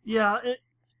 Yeah,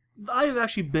 I've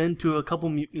actually been to a couple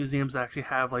museums that actually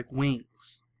have like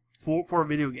wings for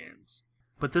video games,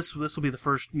 but this will be the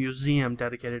first museum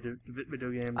dedicated to video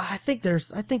games. I think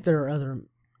there are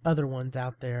other ones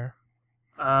out there.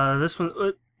 This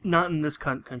one, not in this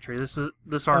country.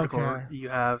 This article you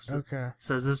have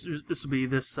says this will be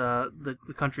the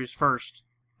country's first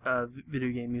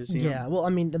video game museum. Yeah, well, I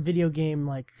mean, the video game,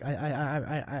 like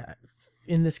I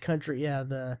in this country, yeah,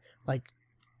 the like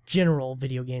general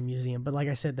video game museum. But like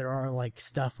I said, there are like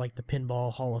stuff like the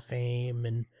Pinball Hall of Fame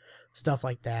and stuff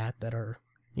like that are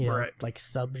right. like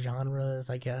subgenres,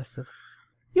 I guess. If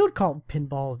you would call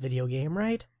pinball a video game,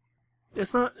 right?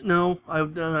 It's not. No, I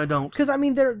don't. Because I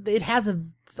mean, it has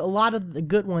a lot of the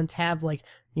good ones have like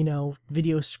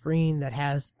video screen that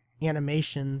has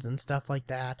animations and stuff like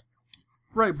that.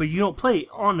 Right, but you don't play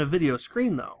on the video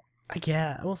screen though.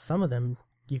 Well, some of them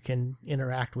you can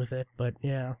interact with it, but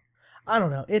yeah, I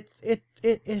don't know. It's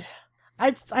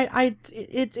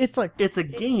like it's a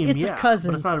game. It's a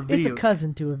cousin. But it's not a video. It's a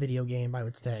cousin to a video game, I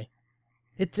would say.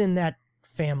 It's in that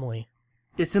family.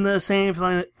 It's in the same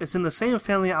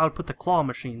family I would put the claw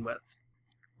machine with.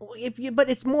 But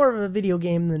it's more of a video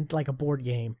game than like a board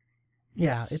game.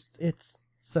 Yes. Yeah, it's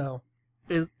so.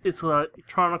 It's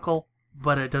electronical,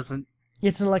 but it doesn't.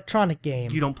 It's an electronic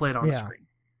game. You don't play it on a screen.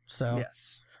 So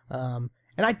yes. And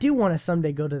I do want to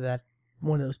someday go to that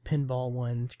one of those pinball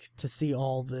ones to see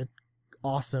all the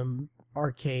awesome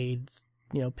arcades,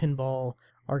 pinball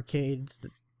arcades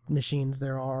machines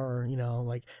there are,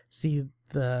 like see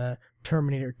the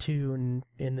Terminator 2 and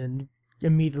then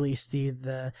immediately see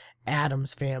the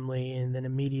Addams Family, and then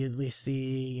immediately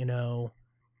see, The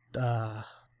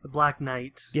Black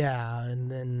Knight. yeah,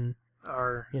 and then,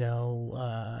 Or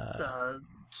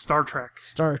Star Trek.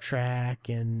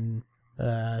 And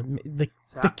the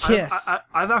So Kiss.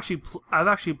 I've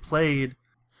actually played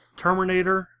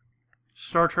Terminator,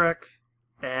 Star Trek,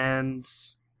 and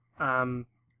Addams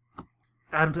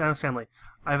Family.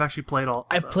 I've actually played all.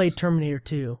 I've those. played Terminator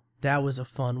 2. That was a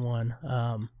fun one.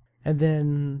 And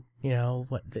then,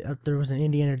 there was an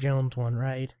Indiana Jones one,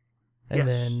 right? And Yes.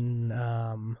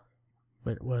 then,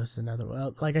 what was another one?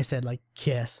 Well, like I said, like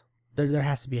Kiss. There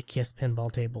has to be a Kiss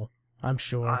pinball table, I'm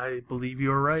sure. I believe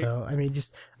you're right. So, I mean,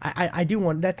 I do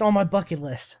want, that's on my bucket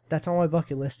list. That's on my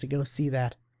bucket list to go see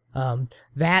that.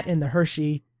 That and the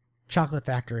Hershey Chocolate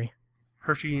Factory.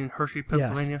 Hershey,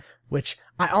 Pennsylvania. Yes, which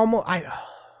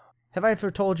have I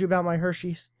ever told you about my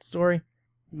Hershey story?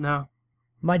 No.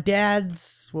 My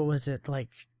dad's, what was it, like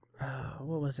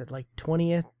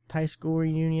 20th high school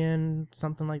reunion,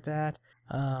 something like that,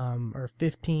 or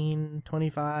 15,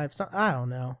 25, I don't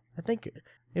know. I think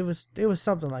it was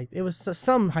something like, it was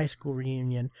some high school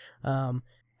reunion,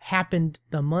 happened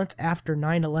the month after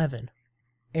 9/11,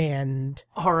 and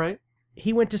All right.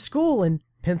 he went to school in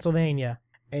Pennsylvania,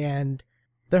 and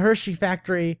the Hershey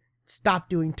factory stopped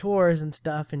doing tours and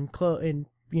stuff, and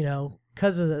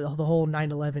because of the whole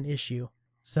 9/11 issue.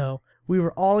 So we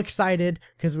were all excited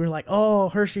because we were like, oh,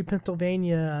 Hershey,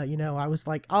 Pennsylvania. I was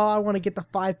like, oh, I want to get the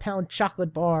 5-pound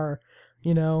chocolate bar,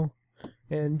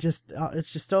 and just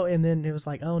it's just so. And then it was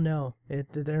like, oh no,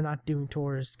 they're not doing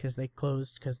tours because they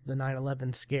closed because of the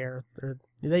 9/11 scare.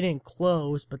 They didn't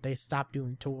close, but they stopped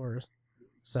doing tours.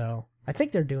 So I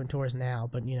think they're doing tours now,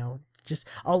 but just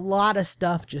a lot of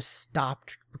stuff just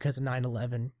stopped because of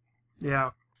 9/11.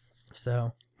 Yeah.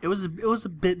 So It was a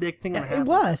big thing. That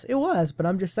it was, but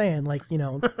I'm just saying,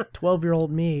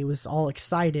 12-year-old me was all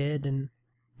excited, and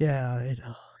yeah, it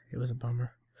was a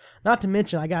bummer. Not to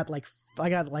mention, I got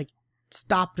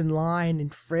stopped in line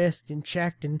and frisked and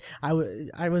checked, and I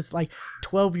was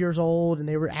 12 years old, and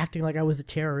they were acting like I was a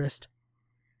terrorist,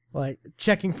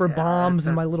 checking for bombs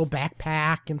in my little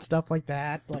backpack and stuff like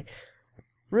that.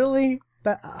 Really?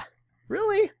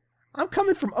 Really? I'm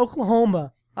coming from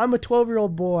Oklahoma. I'm a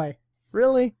 12-year-old boy.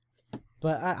 Really?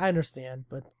 But I understand,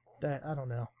 but I don't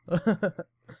know.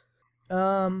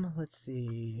 Let's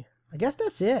see. I guess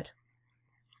that's it.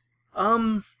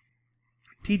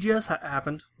 TGS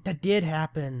happened. That did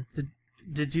happen.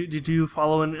 Did you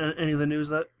follow any of the news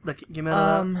that came out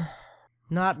of that?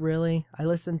 Not really. I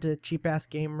listened to Cheap Ass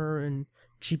Gamer and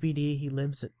Cheapy D. He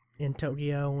lives in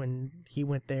Tokyo, and he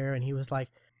went there, and he was glad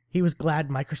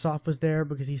Microsoft was there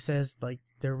because he says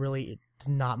there really it's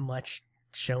not much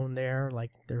shown there.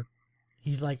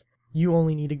 He's like, you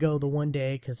only need to go the one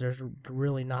day because there's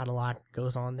really not a lot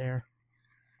goes on there.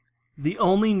 The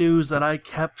only news that I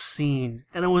kept seeing,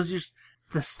 and it was just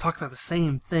this talk about the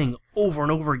same thing over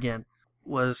and over again,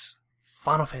 was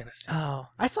Final Fantasy. Oh,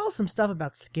 I saw some stuff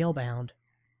about Scalebound.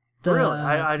 Really?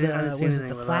 I didn't see anything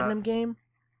the with Platinum that. game?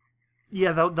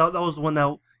 Yeah, that was the one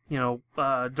that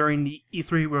during the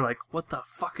E3 we were like, what the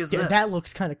fuck is this? Yeah, that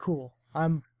looks kind of cool.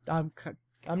 I'm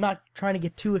not trying to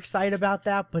get too excited about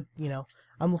that, but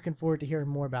I'm looking forward to hearing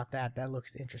more about that. That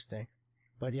looks interesting.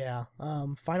 But yeah,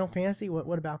 Final Fantasy.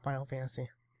 What about Final Fantasy?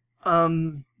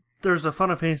 There's a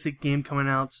Final Fantasy game coming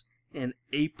out in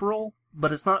April,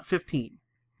 but it's not 15.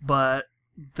 But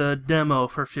the demo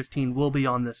for 15 will be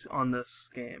on this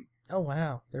game. Oh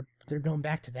wow, they're going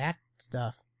back to that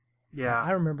stuff. Yeah, I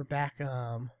remember back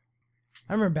on the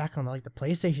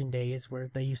PlayStation days where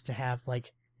they used to have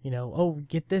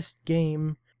get this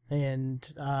game,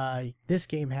 and this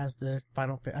game has the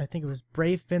I think it was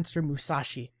Brave Fencer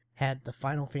Musashi had the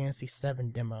Final Fantasy VII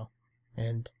demo,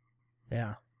 and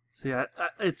yeah. So yeah,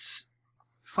 it's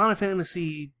Final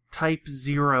Fantasy Type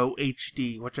 0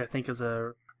 HD, which I think is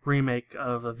a remake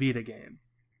of a Vita game,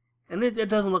 and it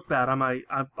doesn't look bad.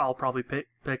 I'll probably pick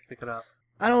it up.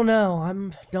 I don't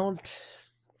know.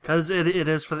 Because it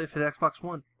is for the Xbox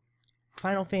One.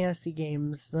 Final Fantasy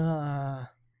games. And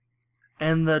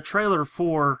the trailer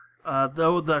for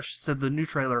the new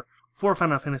trailer for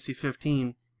Final Fantasy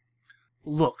 15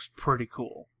 looks pretty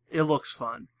cool. It looks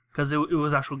fun because it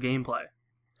was actual gameplay.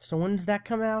 So when does that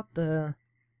come out? You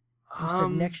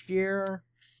said next year?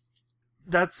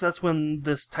 That's when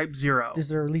this Type 0. Is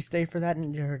there a release date for that,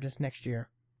 or just next year?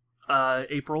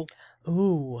 April.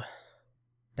 Ooh.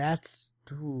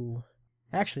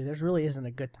 Actually, there really isn't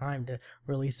a good time to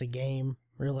release a game,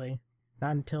 really.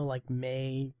 Not until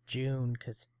May, June,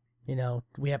 because,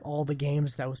 we have all the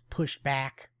games that was pushed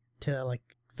back to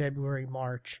February,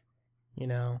 March,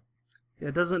 Yeah, Yeah,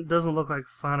 it doesn't look like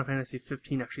Final Fantasy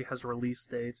 15 actually has a release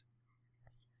date.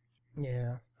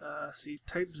 Yeah. See,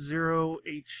 Type 0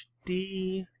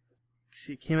 HD.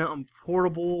 See, it came out on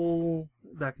portable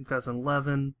back in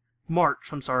 2011.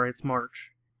 March. I'm sorry, it's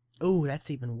March. Oh, that's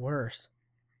even worse.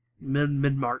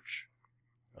 Mid March.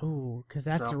 Oh, because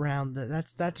that's around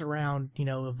that's around, you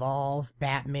know, Evolve,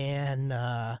 Batman.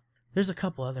 There's a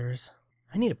couple others.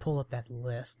 I need to pull up that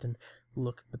list and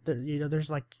look, but there, you know, there's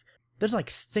like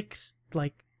 6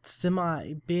 like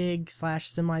semi big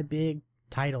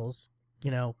titles,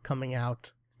 you know, coming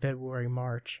out February,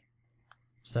 March.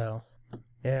 So,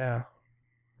 yeah.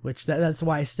 Which that's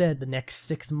why I said the next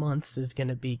 6 months is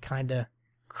gonna be kind of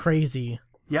crazy.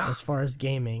 Yeah. As far as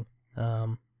gaming.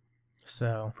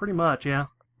 So. Pretty much, yeah.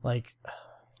 Like.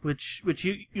 Which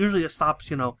usually it stops,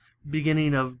 you know,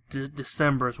 beginning of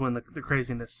December is when the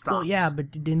craziness stops. Well, yeah,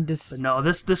 but in this. But no,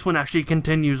 this one actually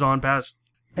continues on past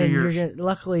years. And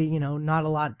luckily, you know, not a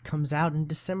lot comes out in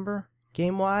December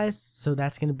game wise, so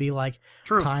that's going to be like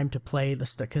time to play the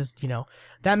stuff, because you know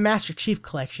that Master Chief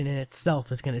collection in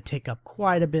itself is going to take up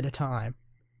quite a bit of time.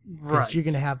 Because you're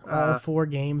going to have all 4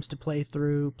 games to play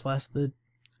through, plus the,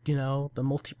 you know, the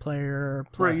multiplayer.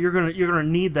 Right, you're gonna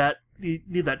need that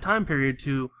time period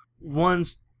to, one,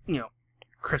 you know,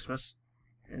 Christmas,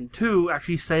 and 2,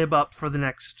 actually save up for the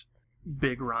next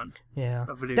big run. Yeah,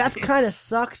 that kind of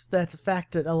sucks. That the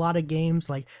fact that a lot of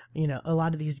games, like, you know, a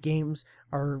lot of these games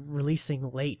are releasing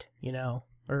late, you know,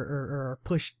 or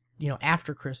pushed, you know,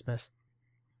 after Christmas,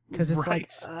 because it's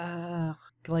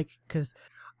because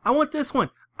I want this one.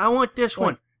 I want this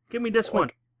one. Give me this one.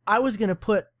 I was gonna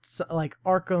put like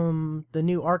Arkham,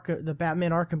 the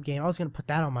Batman Arkham game. I was gonna put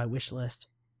that on my wish list,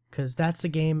 because that's a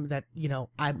game that, you know,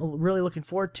 I'm really looking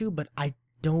forward to, but I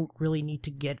don't really need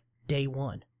to get day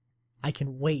one. I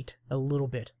can wait a little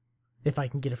bit if I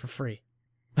can get it for free.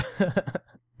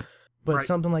 But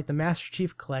something like the Master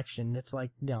Chief Collection, it's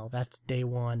like, no, that's day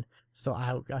one. So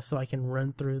I can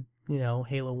run through, you know,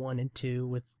 Halo 1 and 2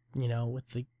 with, you know, with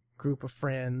the group of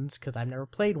friends, because I've never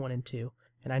played 1 and 2.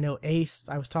 And I know Ace,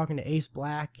 I was talking to Ace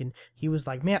Black, and he was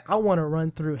like, man, I want to run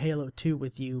through Halo 2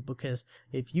 with you, because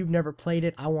if you've never played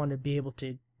it, I want to be able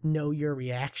to know your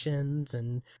reactions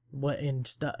and what and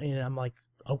stuff. And I'm like,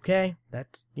 okay,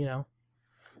 that's, you know,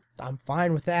 I'm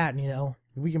fine with that. You know,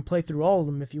 we can play through all of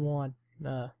them if you want.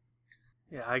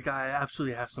 Yeah, I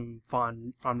absolutely have some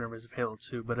fond memories of Halo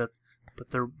 2, but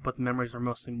the memories are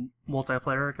mostly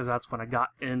multiplayer, because that's when I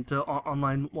got into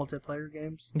online multiplayer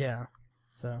games. Yeah.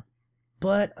 So,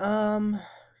 but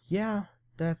yeah,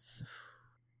 that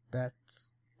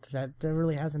there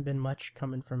really hasn't been much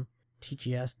coming from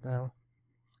TGS though.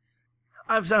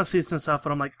 I've seen some stuff,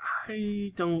 but I'm like,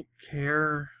 I don't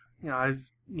care. You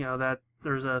know, that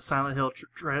there's a Silent Hill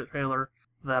trailer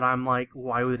that I'm like,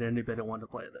 why would anybody want to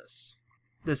play this?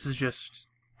 This is just,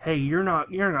 hey, you're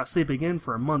not sleeping in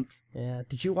for a month. Yeah.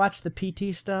 Did you watch the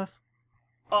PT stuff?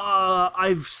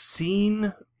 I've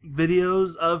seen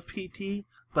videos of PT,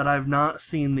 but I've not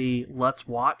seen the Let's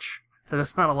Watch, because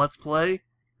it's not a Let's Play.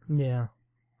 Yeah.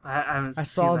 I haven't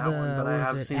seen that one, but I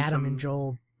have seen Adam and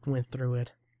Joel went through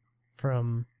it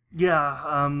from...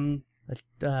 Yeah,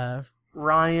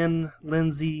 Ryan,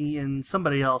 Lindsay, and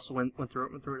somebody else went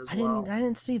through it as well. I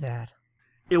didn't see that.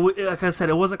 Like I said,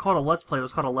 it wasn't called a Let's Play, it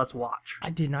was called a Let's Watch. I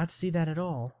did not see that at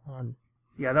all.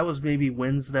 Yeah, that was maybe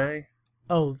Wednesday.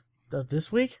 Oh, of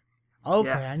this week? Okay,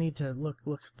 yeah. I need to look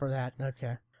for that.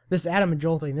 Okay. This Adam and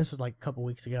Joel thing, this was like a couple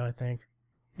weeks ago, I think.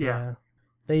 Yeah.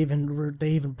 They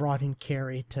even brought in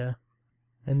Carrie to...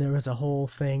 And there was a whole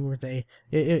thing where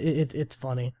it's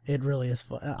funny. It really is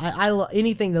fun. I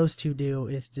anything those two do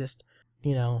is just,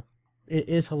 you know, it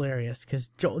is hilarious, because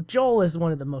Joel is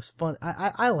one of the most fun.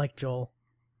 I like Joel.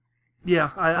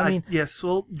 Yeah, I mean, yes.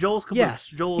 Well, Joel's caboose. Yes,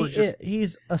 Joel is just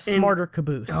he's a smarter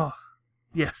caboose. Oh,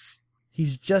 yes.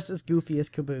 He's just as goofy as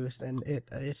Caboose, and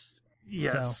it's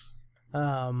yes.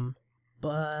 So,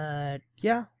 but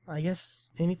yeah, I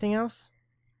guess anything else?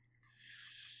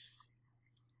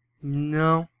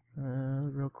 No.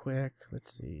 Real quick,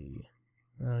 let's see.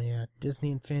 Oh yeah,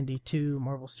 Disney Infinity 2,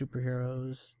 Marvel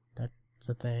Superheroes. That's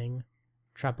a thing.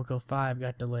 Tropico 5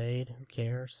 got delayed. Who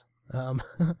cares?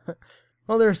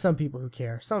 Well, there are some people who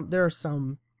care. There are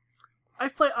some. I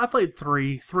played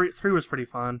 3. 3 was pretty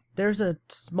fun. There's a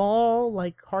small,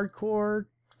 like, hardcore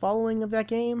following of that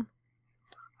game.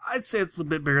 I'd say it's a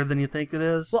bit bigger than you think it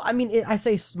is. Well, I mean, I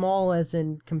say small as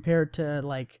in compared to,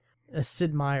 like, a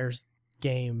Sid Meier's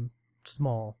game.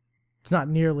 Small. It's not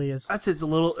nearly as... I'd say it's a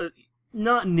little...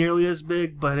 not nearly as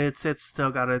big, but it's still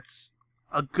got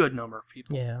a good number of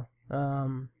people. Yeah.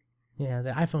 Yeah,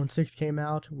 the iPhone 6 came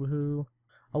out. Woohoo.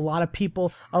 A lot of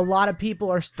people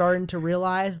are starting to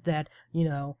realize that,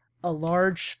 a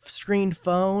large screen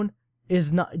phone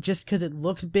is not, just because it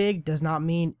looks big does not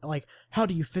mean, like, how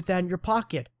do you fit that in your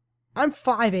pocket? I'm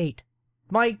 5'8".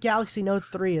 My Galaxy Note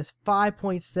 3 is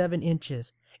 5.7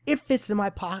 inches. It fits in my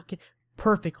pocket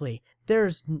perfectly.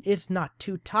 It's not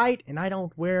too tight, and I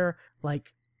don't wear,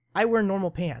 I wear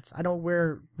normal pants. I don't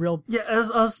wear real... Yeah, as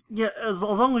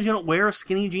long as you don't wear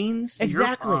skinny jeans,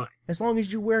 Exactly. You're fine. As long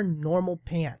as you wear normal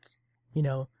pants,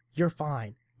 you're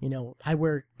fine.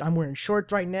 I'm wearing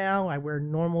shorts right now. I wear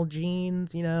normal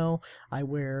jeans, I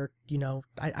wear,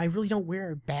 I really don't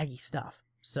wear baggy stuff.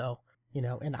 So,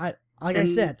 and I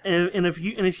said... And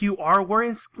if you are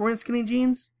wearing skinny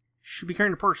jeans, you should be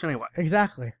carrying a purse anyway.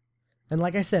 Exactly. And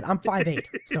like I said, I'm 5'8",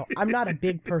 so I'm not a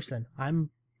big person. I'm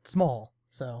small.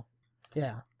 So,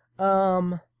 yeah.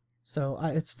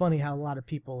 It's funny how a lot of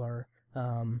people are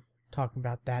talking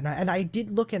about that. And I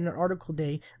did look at an article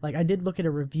today, I did look at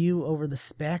a review over the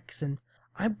specs, and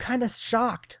I'm kind of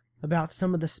shocked about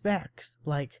some of the specs.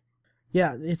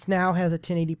 Yeah, it now has a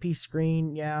 1080p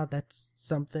screen. Yeah, that's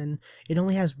something. It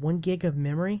only has 1 gig of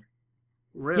memory.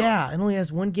 Really? Yeah, it only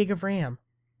has 1 gig of RAM.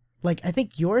 I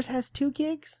think yours has 2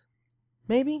 gigs?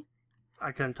 Maybe?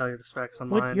 I couldn't tell you the specs on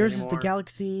mine Yours anymore. is the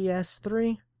Galaxy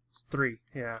S3? It's 3,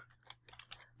 yeah.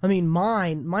 I mean,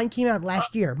 mine came out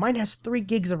last year. Mine has 3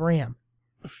 gigs of RAM.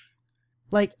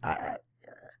 I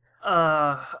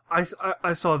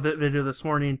saw a video this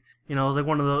morning. It was like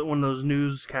one of those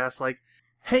newscasts.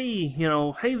 Hey,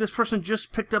 this person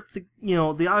just picked up the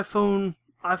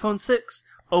iPhone 6,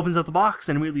 opens up the box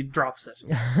and immediately drops it.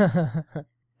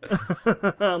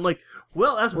 I'm like,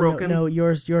 well, that's broken. No,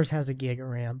 yours has a gig of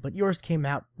RAM, but yours came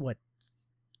out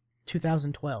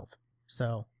 2012.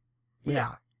 So,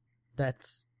 yeah.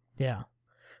 That's, yeah.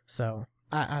 So,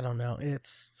 I don't know.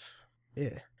 It's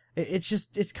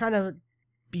kind of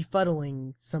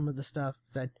befuddling, some of the stuff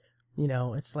that,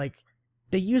 it's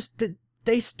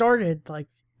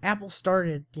Apple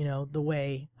started, the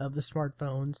way of the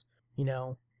smartphones,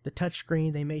 the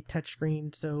touchscreen. They made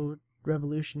touchscreen so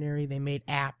revolutionary. They made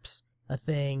apps a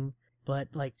thing, but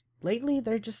lately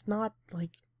they're just not,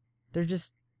 they're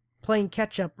just playing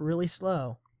catch up really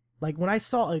slow. When I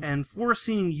saw and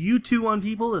forcing U2 on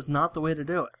people is not the way to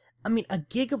do it. I mean, a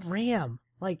gig of RAM,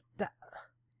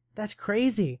 that's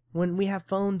crazy. When we have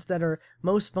phones that are,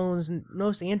 most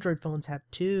Android phones have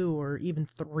 2 or even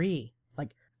 3.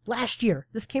 Last year,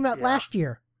 this came out last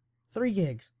year, 3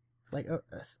 gigs.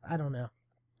 I don't know.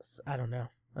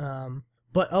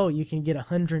 But you can get a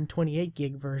 128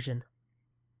 gig version.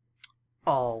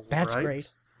 Oh, that's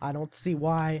great. I don't see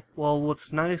why. Well,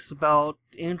 what's nice about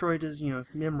Android is,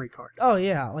 memory card. Oh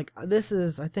yeah, this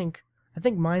is, I think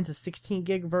mine's a 16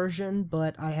 gig version,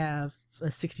 but I have a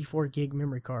 64 gig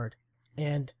memory card.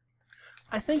 And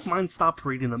I think mine stopped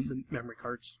reading the memory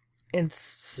cards. And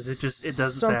it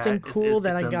doesn't something say cool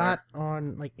that it's I got there.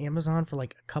 on Amazon for a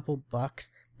couple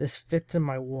bucks. This fits in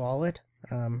my wallet.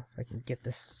 If I can get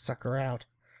this sucker out.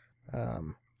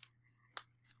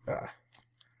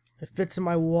 It fits in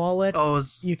my wallet.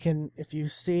 You can, if you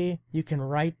see, you can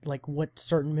write what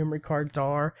certain memory cards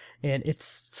are, and it's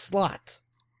slots.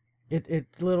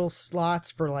 It's little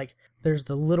slots for there's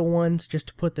the little ones just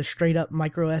to put the straight up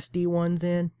micro SD ones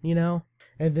in,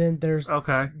 and then there's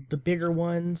the bigger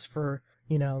ones for,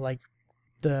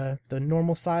 the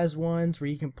normal size ones where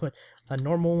you can put a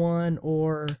normal one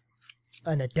or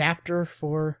an adapter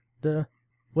for the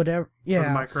whatever. Yeah. The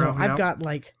micro, I've got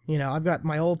I've got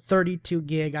my old 32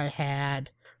 gig I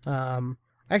had.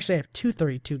 Actually I have two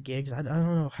 32 gigs. I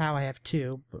don't know how I have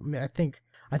 2, but I think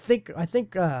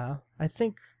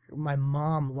my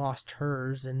mom lost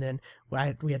hers, and then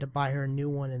we had to buy her a new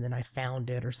one, and then I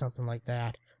found it or something like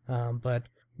that. But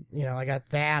I got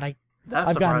that.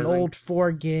 I've got an old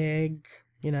 4 gig,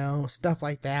 stuff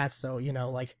like that. So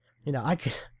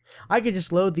I could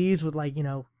just load these with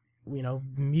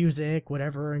music,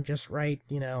 whatever, and just write,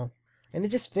 and it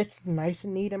just fits nice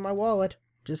and neat in my wallet.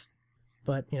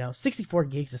 But 64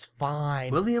 gigs is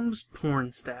fine. William's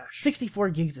porn stash. 64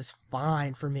 gigs is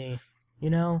fine for me,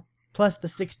 plus the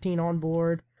 16 on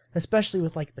board, especially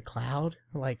with the cloud,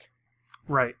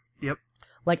 Right. Yep.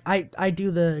 I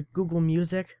do the Google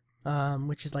Music,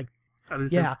 which is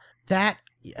that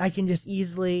I can just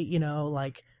easily,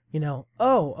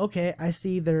 oh, okay, I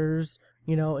see there's,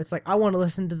 it's I want to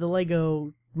listen to the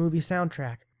Lego movie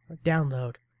soundtrack,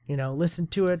 download, listen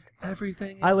to it.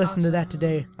 Everything is I listened to that awesome.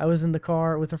 today. I was in the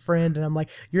car with a friend, and I'm like,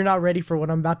 you're not ready for what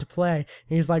I'm about to play.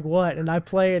 And he's like, what? And I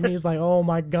play it, and he's like, oh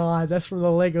my god, that's from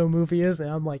the Lego movie, isn't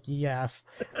it? I'm like, yes.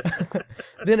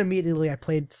 Then immediately I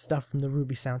played stuff from the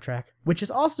Ruby soundtrack, which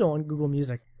is also on Google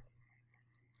Music.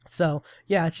 So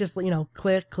yeah, it's just,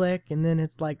 click, click, and then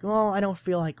it's like, well, I don't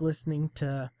feel like listening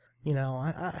to,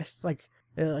 it's like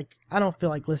I don't feel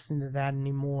like listening to that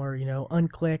anymore.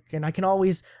 Unclick, and I can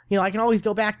always,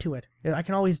 go back to it. I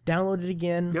can always download it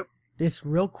again. Yep. It's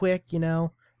real quick.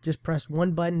 Just press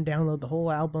one button, download the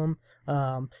whole album.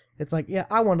 It's like, yeah,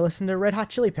 I want to listen to Red Hot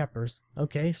Chili Peppers.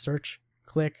 Okay, search,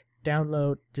 click,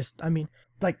 download.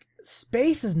 Like,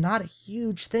 space is not a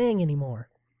huge thing anymore.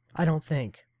 I don't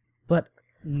think, but.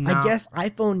 No. I guess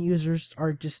iPhone users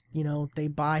are just, they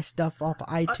buy stuff off of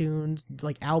iTunes,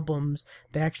 like albums.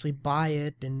 They actually buy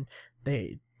it, and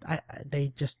they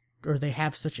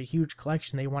have such a huge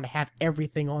collection. They want to have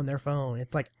everything on their phone.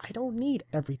 It's like, I don't need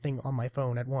everything on my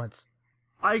phone at once.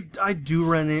 I do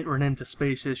run into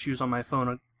space issues on my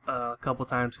phone a couple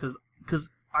times because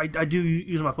I do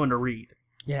use my phone to read.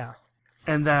 Yeah.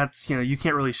 And that's, you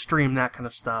can't really stream that kind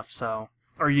of stuff, so,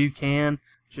 or you can.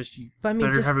 Just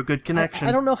better have a good connection.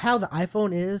 I don't know how the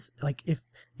iPhone is, like, if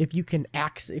you can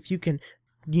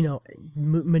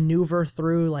maneuver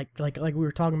through like we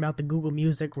were talking about the Google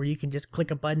Music, where you can just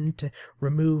click a button to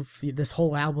remove this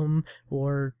whole album,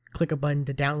 or click a button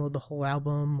to download the whole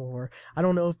album, or I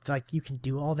don't know if like you can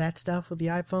do all that stuff with the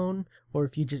iPhone, or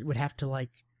if you just would have to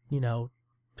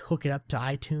hook it up to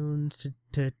iTunes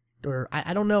or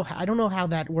I don't know how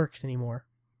that works anymore.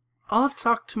 I'll have to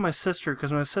talk to my sister,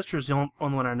 because my sister's the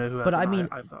only one I know who has an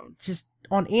iPhone. Just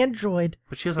on Android,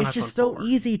 but she has an it's iPhone just so 4.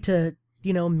 easy to,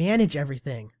 manage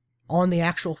everything on the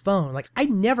actual phone. Like, I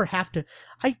never have to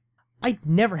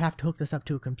hook this up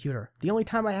to a computer. The only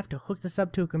time I have to hook this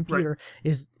up to a computer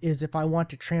is if I want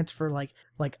to transfer, like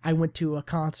I went to a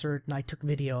concert and I took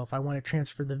video. If I want to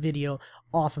transfer the video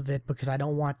off of it, because I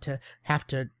don't want to have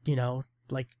to,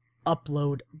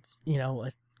 upload,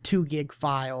 a 2 gig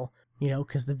file,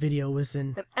 because the video was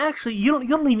in... And actually, you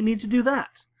don't even need to do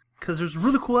that, because there's a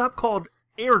really cool app called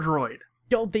AirDroid.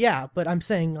 Yeah, but I'm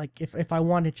saying, like, if I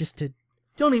wanted just to...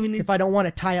 Don't even need... If I don't want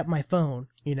to tie up my phone,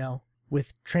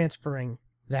 with transferring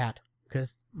that,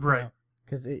 because... Right.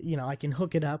 Because, I can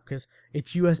hook it up, because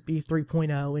it's USB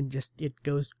 3.0, and just, it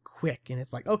goes quick, and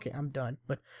it's like, okay, I'm done.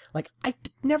 But, like, I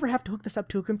never have to hook this up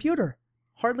to a computer.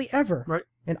 Hardly ever. Right.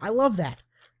 And I love that.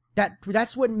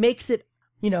 That's what makes it,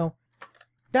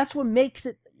 that's what makes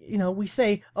it, we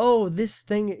say, oh, this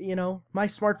thing, my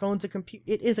smartphone's a computer.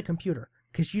 It is a computer,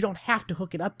 because you don't have to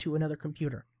hook it up to another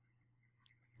computer.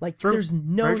 Like, True. There's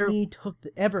no Very need to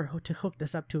hook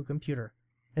this up to a computer,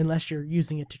 unless you're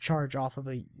using it to charge off of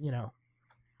a,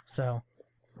 So,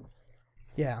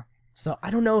 yeah. So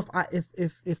I don't know if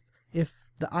the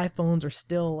iPhones are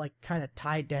still like kind of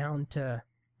tied down to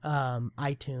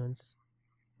iTunes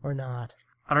or not.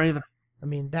 I don't either. I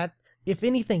mean, that, if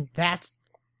anything, that's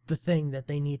the thing that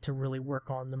they need to really work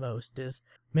on the most, is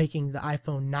making the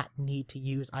iPhone not need to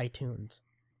use iTunes.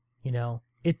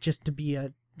 It just to be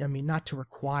not to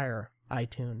require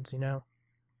iTunes,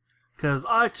 Because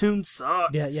iTunes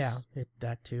sucks. Yeah,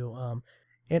 that too.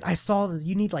 And I saw that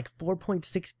you need like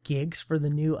 4.6 gigs for the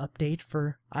new update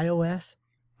for iOS.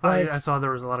 Like, I saw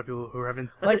there was a lot of people who were having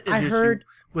like I heard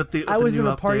with the I was new in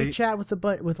a party update. chat with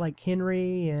like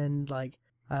Henry and like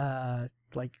I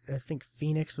think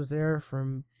Phoenix was there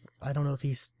from, I don't know if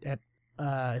he's at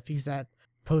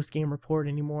Post Game Report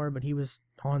anymore, but he was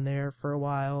on there for a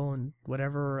while and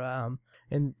whatever.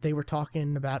 And they were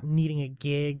talking about needing a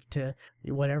gig to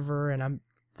whatever, and I'm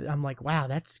like, wow,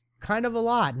 that's kind of a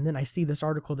lot. And then I see this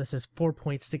article that says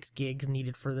 4.6 gigs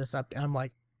needed for this update. I'm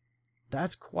like,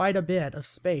 that's quite a bit of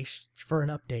space for an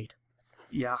update.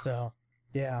 Yeah. So,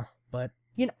 yeah, but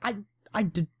I'm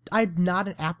not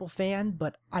an Apple fan,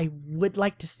 but I would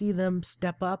like to see them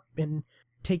step up and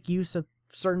take use of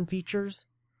certain features.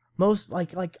 Most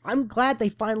like I'm glad they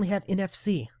finally have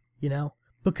NFC,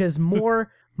 because more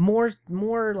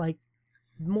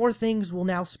things will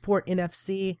now support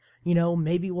NFC.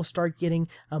 Maybe we'll start getting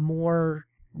at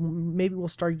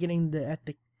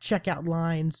the checkout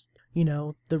lines,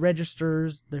 the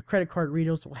registers, the credit card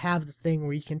readers will have the thing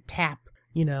where you can tap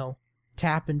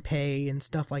and pay and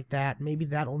stuff like that. Maybe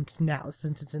that'll, now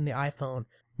since it's in the iPhone,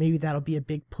 maybe that'll be a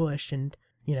big push. And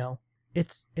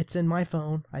it's in my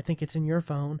phone. I think it's in your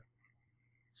phone.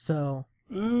 So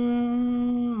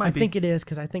I think it is,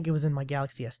 because I think it was in my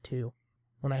Galaxy S2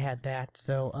 when I had that.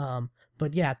 So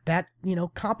but yeah, that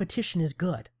competition is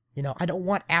good. I don't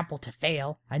want Apple to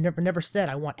fail. I never said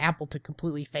I want Apple to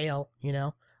completely fail.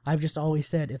 I've just always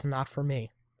said it's not for me,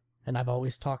 and I've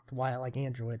always talked why I like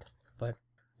Android. But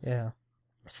yeah.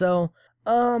 So,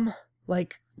 and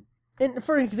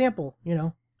for an example,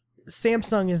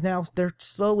 Samsung is now, they're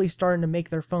slowly starting to make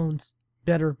their phones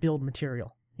better build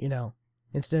material,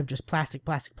 instead of just plastic.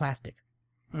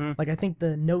 Mm. Like, I think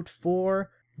the Note 4,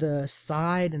 the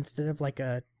side, instead of like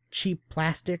a cheap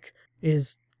plastic,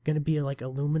 is going to be like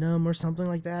aluminum or something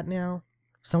like that now.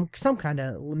 Some kind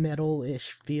of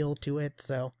metal-ish feel to it.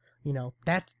 So,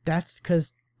 that's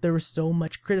because there was so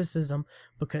much criticism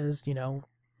because,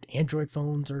 Android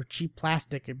phones are cheap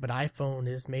plastic, but iPhone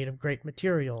is made of great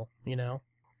material,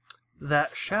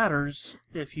 That shatters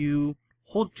if you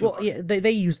hold too Well, hard. yeah,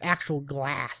 they use actual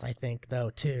glass, I think, though,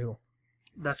 too.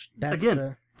 That's That's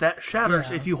again, that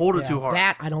shatters if you hold it too hard.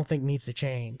 That I don't think needs to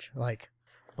change.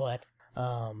 But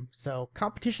so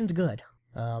competition's good.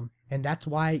 And that's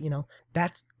why,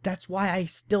 that's why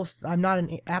I'm not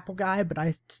an Apple guy, but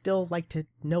I still like to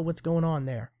know what's going on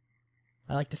there.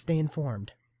 I like to stay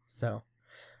informed. So,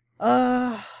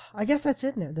 I guess that's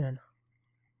it then.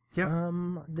 Yeah.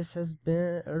 This has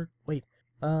been,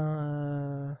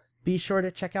 be sure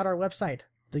to check out our website,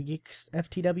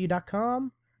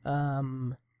 thegeeksftw.com.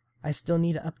 I still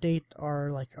need to update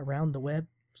our, around the web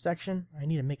section. I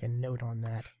need to make a note on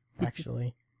that,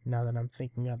 actually, now that I'm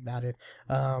thinking about it.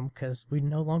 Because we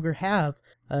no longer have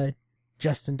a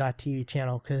Justin.tv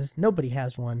channel, because nobody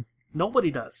has one.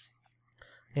 Nobody does.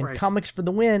 And Right. Comics for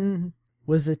the Win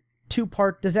was a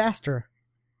 2-part disaster.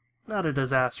 Not a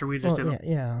disaster. We just didn't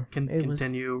It was-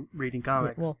 continue reading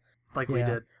comics we yeah.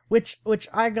 did. Which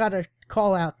I gotta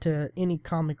call out to any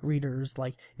comic readers.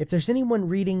 Like, if there's anyone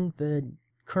reading the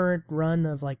current run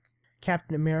of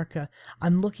Captain America,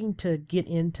 I'm looking to get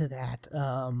into that.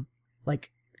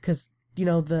 Because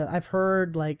I've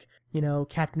heard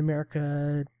Captain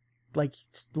America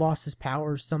lost his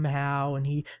powers somehow, and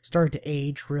he started to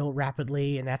age real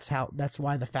rapidly, and that's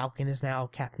why the Falcon is now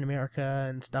Captain America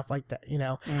and stuff like that.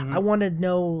 Mhm. I want to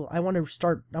know. I want to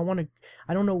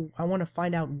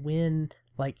find out when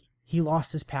he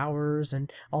lost his powers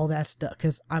and all that stuff,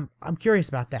 because I'm curious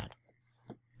about that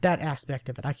aspect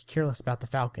of it. I could care less about the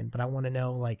Falcon, but I want to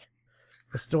know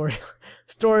the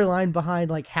storyline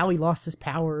behind how he lost his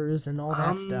powers and all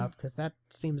that stuff, because that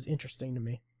seems interesting to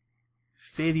me.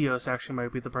 Thaddeus actually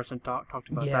might be the person talked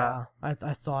about that. Yeah, I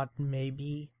thought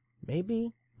maybe,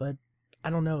 but I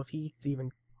don't know if he's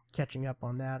even catching up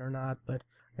on that or not. But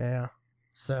yeah,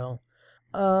 so,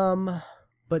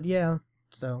 but yeah,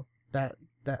 so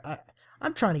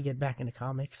I'm trying to get back into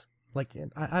comics.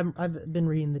 I've been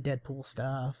reading the Deadpool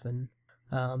stuff, and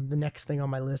the next thing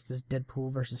on my list is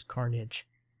Deadpool versus Carnage.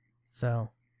 So,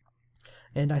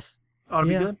 and Ought to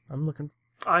be good. I'm looking.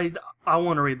 I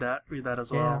want to read that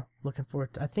as well. Yeah, looking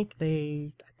forward to. I think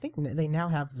they now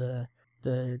have the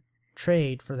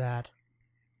trade for that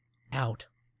out.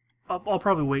 I'll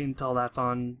probably wait until that's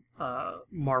on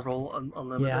Marvel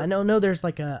Unlimited. Yeah, I know there's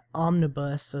a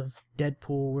omnibus of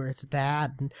Deadpool where it's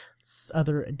that and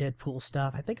other Deadpool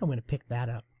stuff. I think I'm going to pick that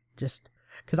up just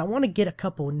cuz I want to get a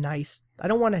couple nice. I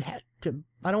don't want to have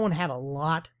a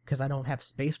lot cuz I don't have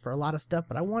space for a lot of stuff,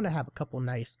 but I want to have a couple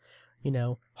nice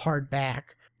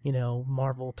hardback,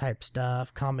 Marvel type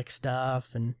stuff, comic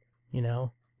stuff, and,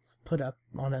 put up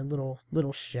on a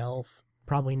little shelf,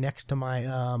 probably next to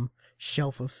my,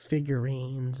 shelf of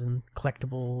figurines and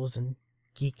collectibles and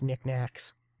geek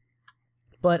knickknacks.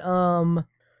 But,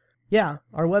 yeah,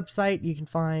 our website, you can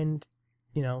find,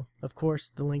 of course,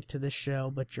 the link to this show,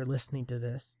 but you're listening to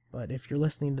this. But if you're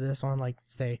listening to this on,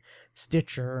 say,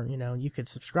 Stitcher, you could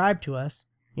subscribe to us,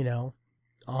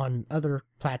 on other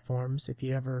platforms. If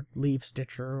you ever leave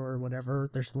Stitcher or whatever,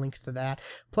 there's links to that.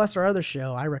 Plus our other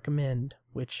show, I Recommend,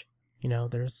 which,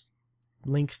 there's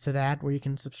links to that where you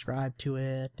can subscribe to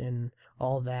it and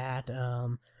all that.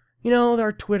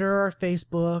 Our Twitter, our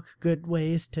Facebook, good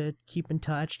ways to keep in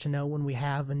touch, to know when we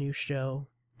have a new show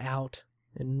out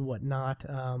and whatnot,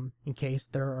 in case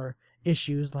there are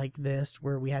issues like this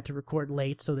where we had to record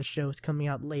late, so the show is coming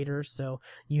out later, so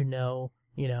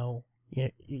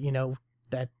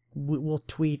that we'll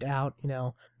tweet out,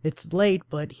 it's late,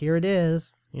 but here it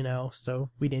is, so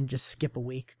we didn't just skip a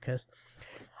week, because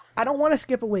I don't want to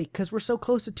skip a week, because we're so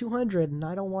close to 200, and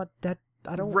I don't want that.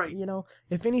 I don't, right.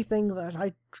 If anything,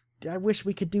 that I wish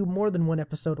we could do more than one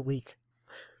episode a week.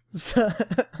 So,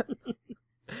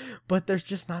 but there's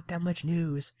just not that much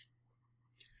news.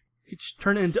 You could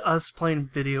turn it into us playing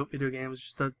video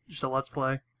games, just a let's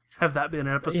play. Have that be an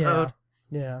episode.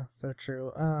 Yeah, so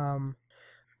true.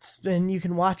 And you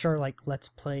can watch our let's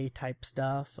play type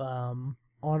stuff on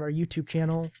our YouTube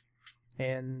channel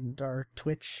and our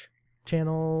Twitch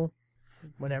channel.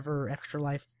 Whenever Extra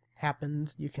Life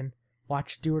happens, you can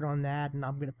watch Stuart on that, and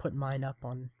I'm gonna put mine up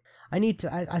on. I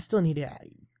still need to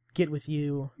get with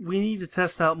you. We need to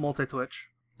test out multi-Twitch.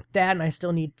 That, and I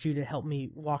still need you to help me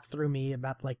walk through me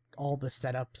about all the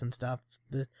setups and stuff,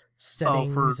 the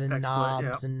settings and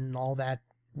knobs and all that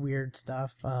weird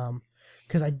stuff.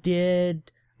 Because I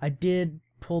did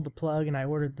pull the plug and I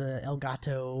ordered the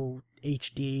Elgato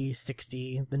HD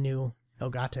 60, the new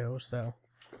Elgato. So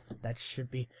that should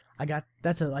be. I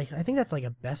think that's like a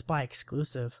Best Buy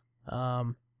exclusive.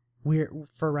 We're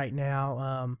for right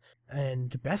now.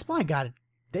 And Best Buy got it.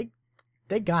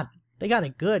 They got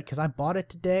it good because I bought it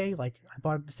today. Like I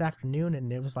bought it this afternoon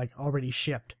and it was like already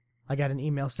shipped. I got an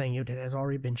email saying it has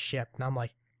already been shipped, and I'm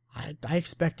like, I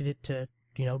expected it to,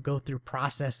 go through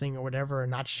processing or whatever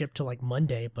and not ship till like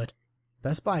Monday, but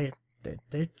Best Buy,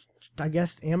 they I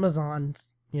guess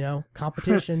Amazon's,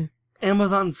 competition.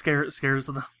 Amazon scares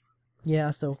them.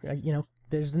 Yeah, so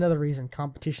there's another reason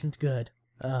competition's good.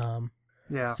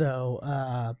 Yeah. So,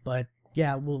 but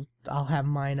yeah, I'll have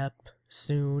mine up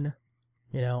soon,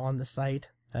 on the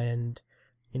site, and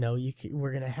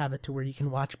we're gonna have it to where you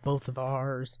can watch both of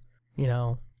ours,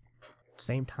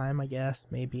 same time, I guess,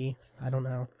 maybe. I don't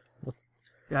know.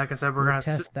 Yeah, like I said, we're gonna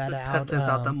test that out. Test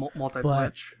out the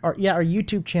multi-twitch. Our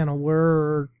YouTube channel,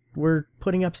 we're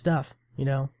putting up stuff.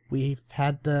 We've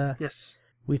had the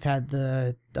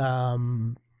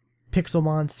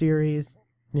Pixelmon series,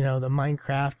 the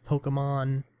Minecraft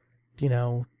Pokemon,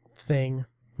 thing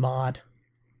mod,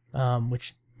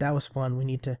 which that was fun. We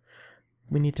need to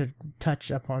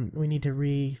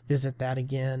revisit that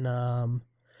again.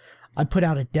 I put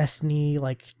out a Destiny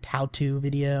how-to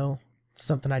video,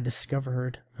 something I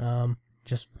discovered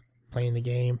just playing the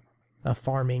game, a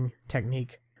farming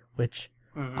technique, which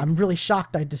I'm really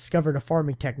shocked I discovered a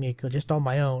farming technique just on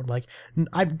my own. Like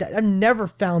I've never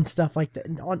found stuff like that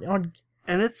on.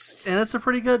 And it's a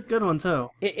pretty good one too.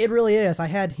 It really is. I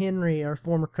had Henry, our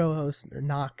former co-host, or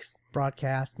Knox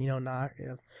broadcast, Knox.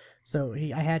 So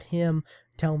I had him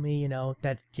tell me,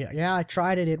 that I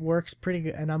tried it. It works pretty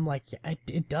good, and I'm like, yeah,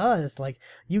 it does. Like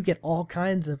you get all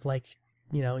kinds of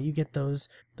you get those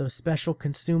special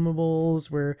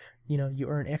consumables where you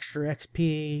earn extra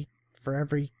XP for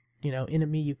every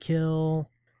enemy you kill,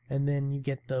 and then you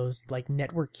get those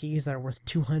network keys that are worth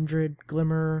 200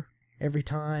 glimmer every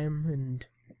time. And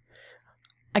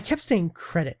I kept saying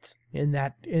credits in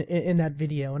that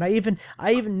video, and I even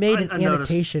made an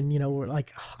annotation, where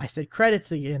I said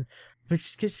credits again,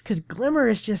 which just because glimmer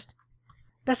is just,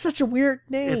 that's such a weird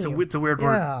name. It's a weird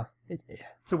word. Yeah,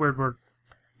 it's a weird word.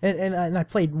 And I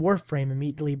played Warframe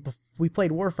immediately. We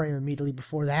played Warframe immediately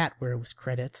before that, where it was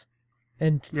credits,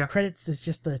 and credits is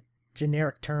just a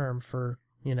generic term for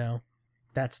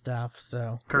that stuff.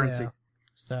 So currency. Yeah.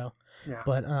 So yeah,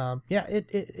 but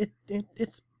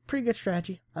it's pretty good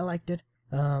strategy. I liked it.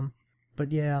 But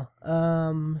yeah,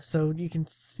 so you can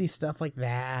see stuff like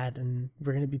that, and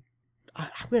I'm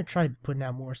gonna try to be putting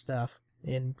out more stuff,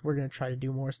 and we're gonna try to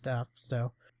do more stuff.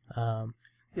 So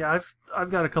yeah,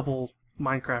 I've got a couple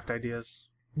Minecraft ideas.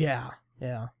 Yeah.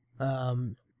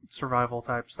 Survival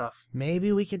type stuff.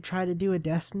 Maybe we could try to do a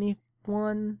Destiny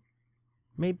one.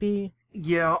 Maybe.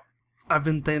 Yeah, I've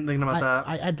been thinking about that.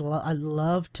 I'd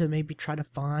love to maybe try to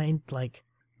find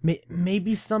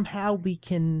maybe somehow we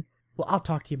can. Well, I'll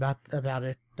talk to you about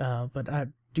it. But I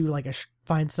do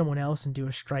find someone else and do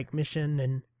a strike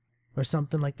mission or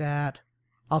something like that.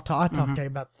 I'll talk to you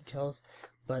about the details.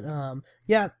 But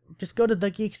yeah, just go to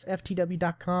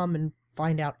thegeeksftw.com and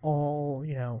find out all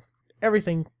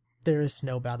everything there is to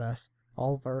know about us,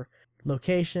 all of our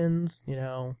locations,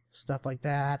 stuff like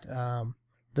that.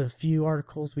 The few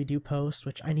articles we do post,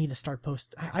 which I need to start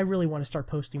I really want to start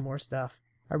posting more stuff.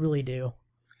 I really do.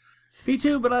 Me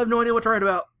too, but I have no idea what to write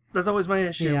about. That's always my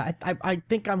issue. Yeah, I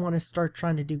think I want to start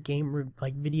trying to do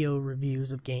video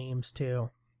reviews of games too,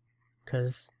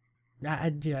 because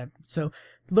So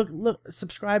look,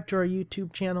 subscribe to our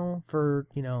YouTube channel for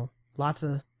lots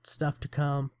of stuff to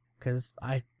come, because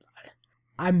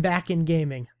I'm back in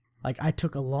gaming. I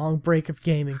took a long break of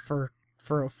gaming for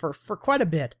quite a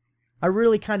bit. I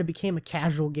really kind of became a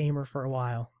casual gamer for a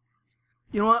while.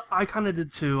 You know what? I kind of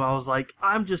did too. I was like,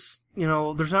 I'm just,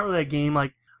 there's not really a game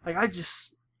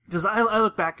because I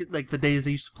look back at the days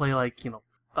I used to play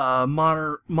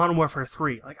Modern Warfare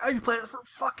 3. I used to play it for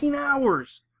fucking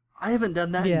hours. I haven't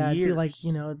done that in years.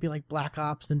 It'd be like Black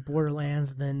Ops, then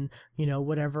Borderlands, then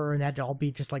whatever, and that'd all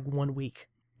be just 1 week.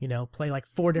 Play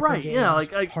 4 different games,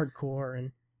 hardcore,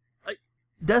 and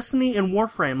Destiny and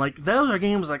Warframe, those are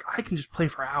games I can just play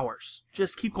for hours.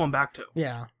 Just keep going back to.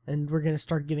 Yeah, and we're gonna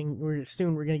start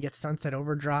soon we're gonna get Sunset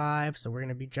Overdrive, so we're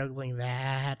gonna be juggling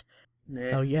that.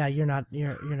 Nah. Oh yeah, you're not,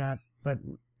 but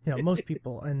most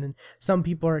people, and then some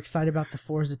people are excited about the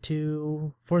Forza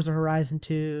Horizon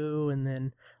 2, and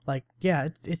then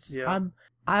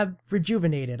I'm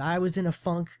rejuvenated. I was in a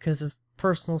funk because of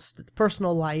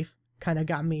personal life kind of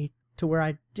got me to where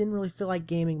I didn't really feel like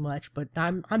gaming much, but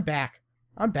I'm back.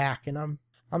 I'm back, and I'm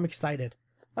excited.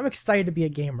 I'm excited to be a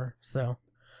gamer. So,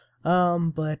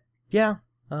 but yeah,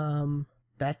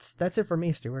 that's it for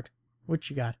me, Stuart.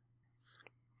 What you got?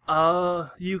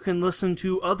 You can listen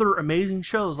to other amazing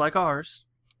shows like ours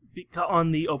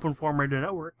on the Open Forum Radio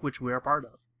Network, which we are part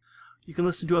of. You can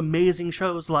listen to amazing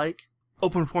shows like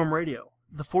Open Forum Radio,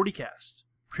 The 40cast,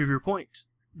 Preview Point,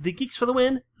 The Geeks for the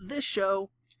Win, this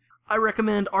show. I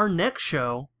recommend our next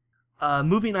show,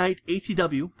 Movie Night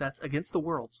ATW, that's Against the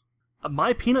World,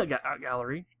 My Peanut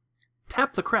Gallery,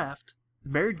 Tap the Craft,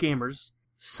 Married Gamers,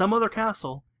 Some Other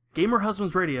Castle, Gamer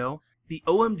Husbands Radio, The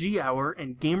OMG Hour,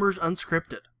 and Gamers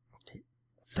Unscripted.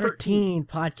 13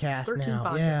 podcasts 13 now.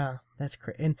 podcasts. Yeah, that's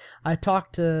great. And I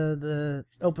talked to the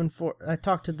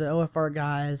OFR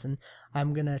guys, and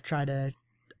I'm gonna try to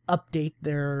update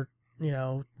their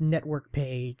network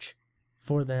page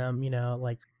for them.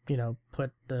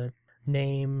 Put the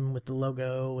name with the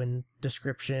logo and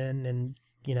description, and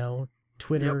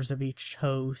Twitters of each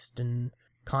host and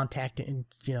contact, and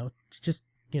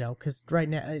because right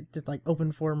now it's like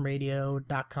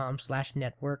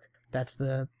openforumradio.com/network. That's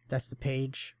the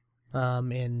page.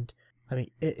 And I mean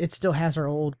it still has our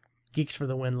old Geeks for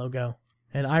the Win logo.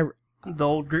 And the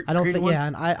old I don't green think one?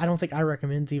 and I don't think I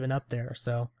recommend's even up there.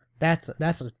 So that's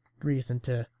a reason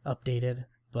to update it.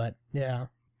 But yeah.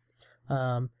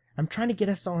 I'm trying to get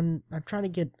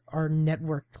our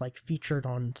network like featured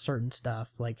on certain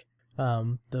stuff, like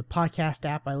the podcast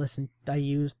app I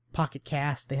use, Pocket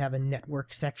Cast. They have a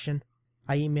network section.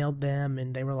 I emailed them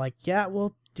and they were like, yeah,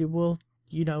 we'll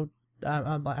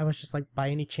I was just like, by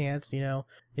any chance,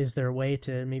 is there a way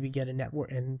to maybe get a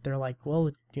network? And they're like, well,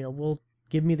 we'll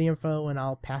give me the info and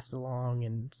I'll pass it along.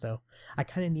 And so I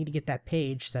kind of need to get that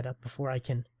page set up before I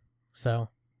can. So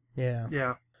yeah.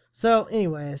 Yeah. So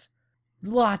anyways,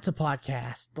 lots of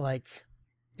podcasts. Like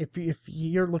if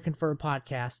you're looking for a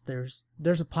podcast, there's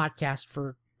a podcast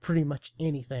for pretty much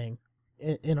anything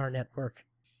in our network.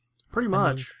 Pretty much.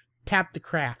 I mean, Tap the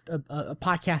Craft, a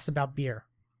podcast about beer.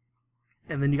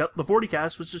 And then you got the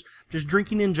 40cast, which is just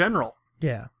drinking in general.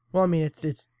 Yeah. Well, I mean,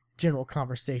 it's general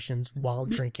conversations while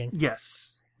drinking.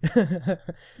 Yes.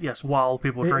 Yes, while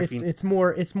people are drinking. It's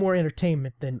more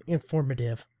entertainment than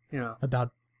informative.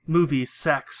 About movies,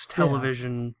 sex,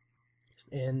 television.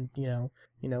 Yeah. And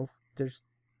there's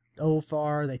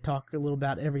OFR. They talk a little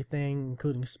about everything,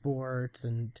 including sports,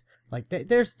 and like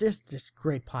there's just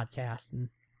great podcasts, and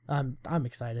I'm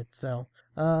excited. So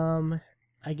I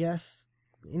guess.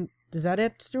 Is that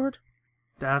it, Stuart?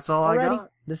 That's all I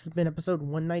got. This has been episode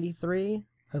 193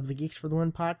 of the Geeks for the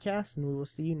Win podcast, and we will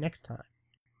see you next time.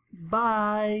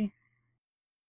 Bye.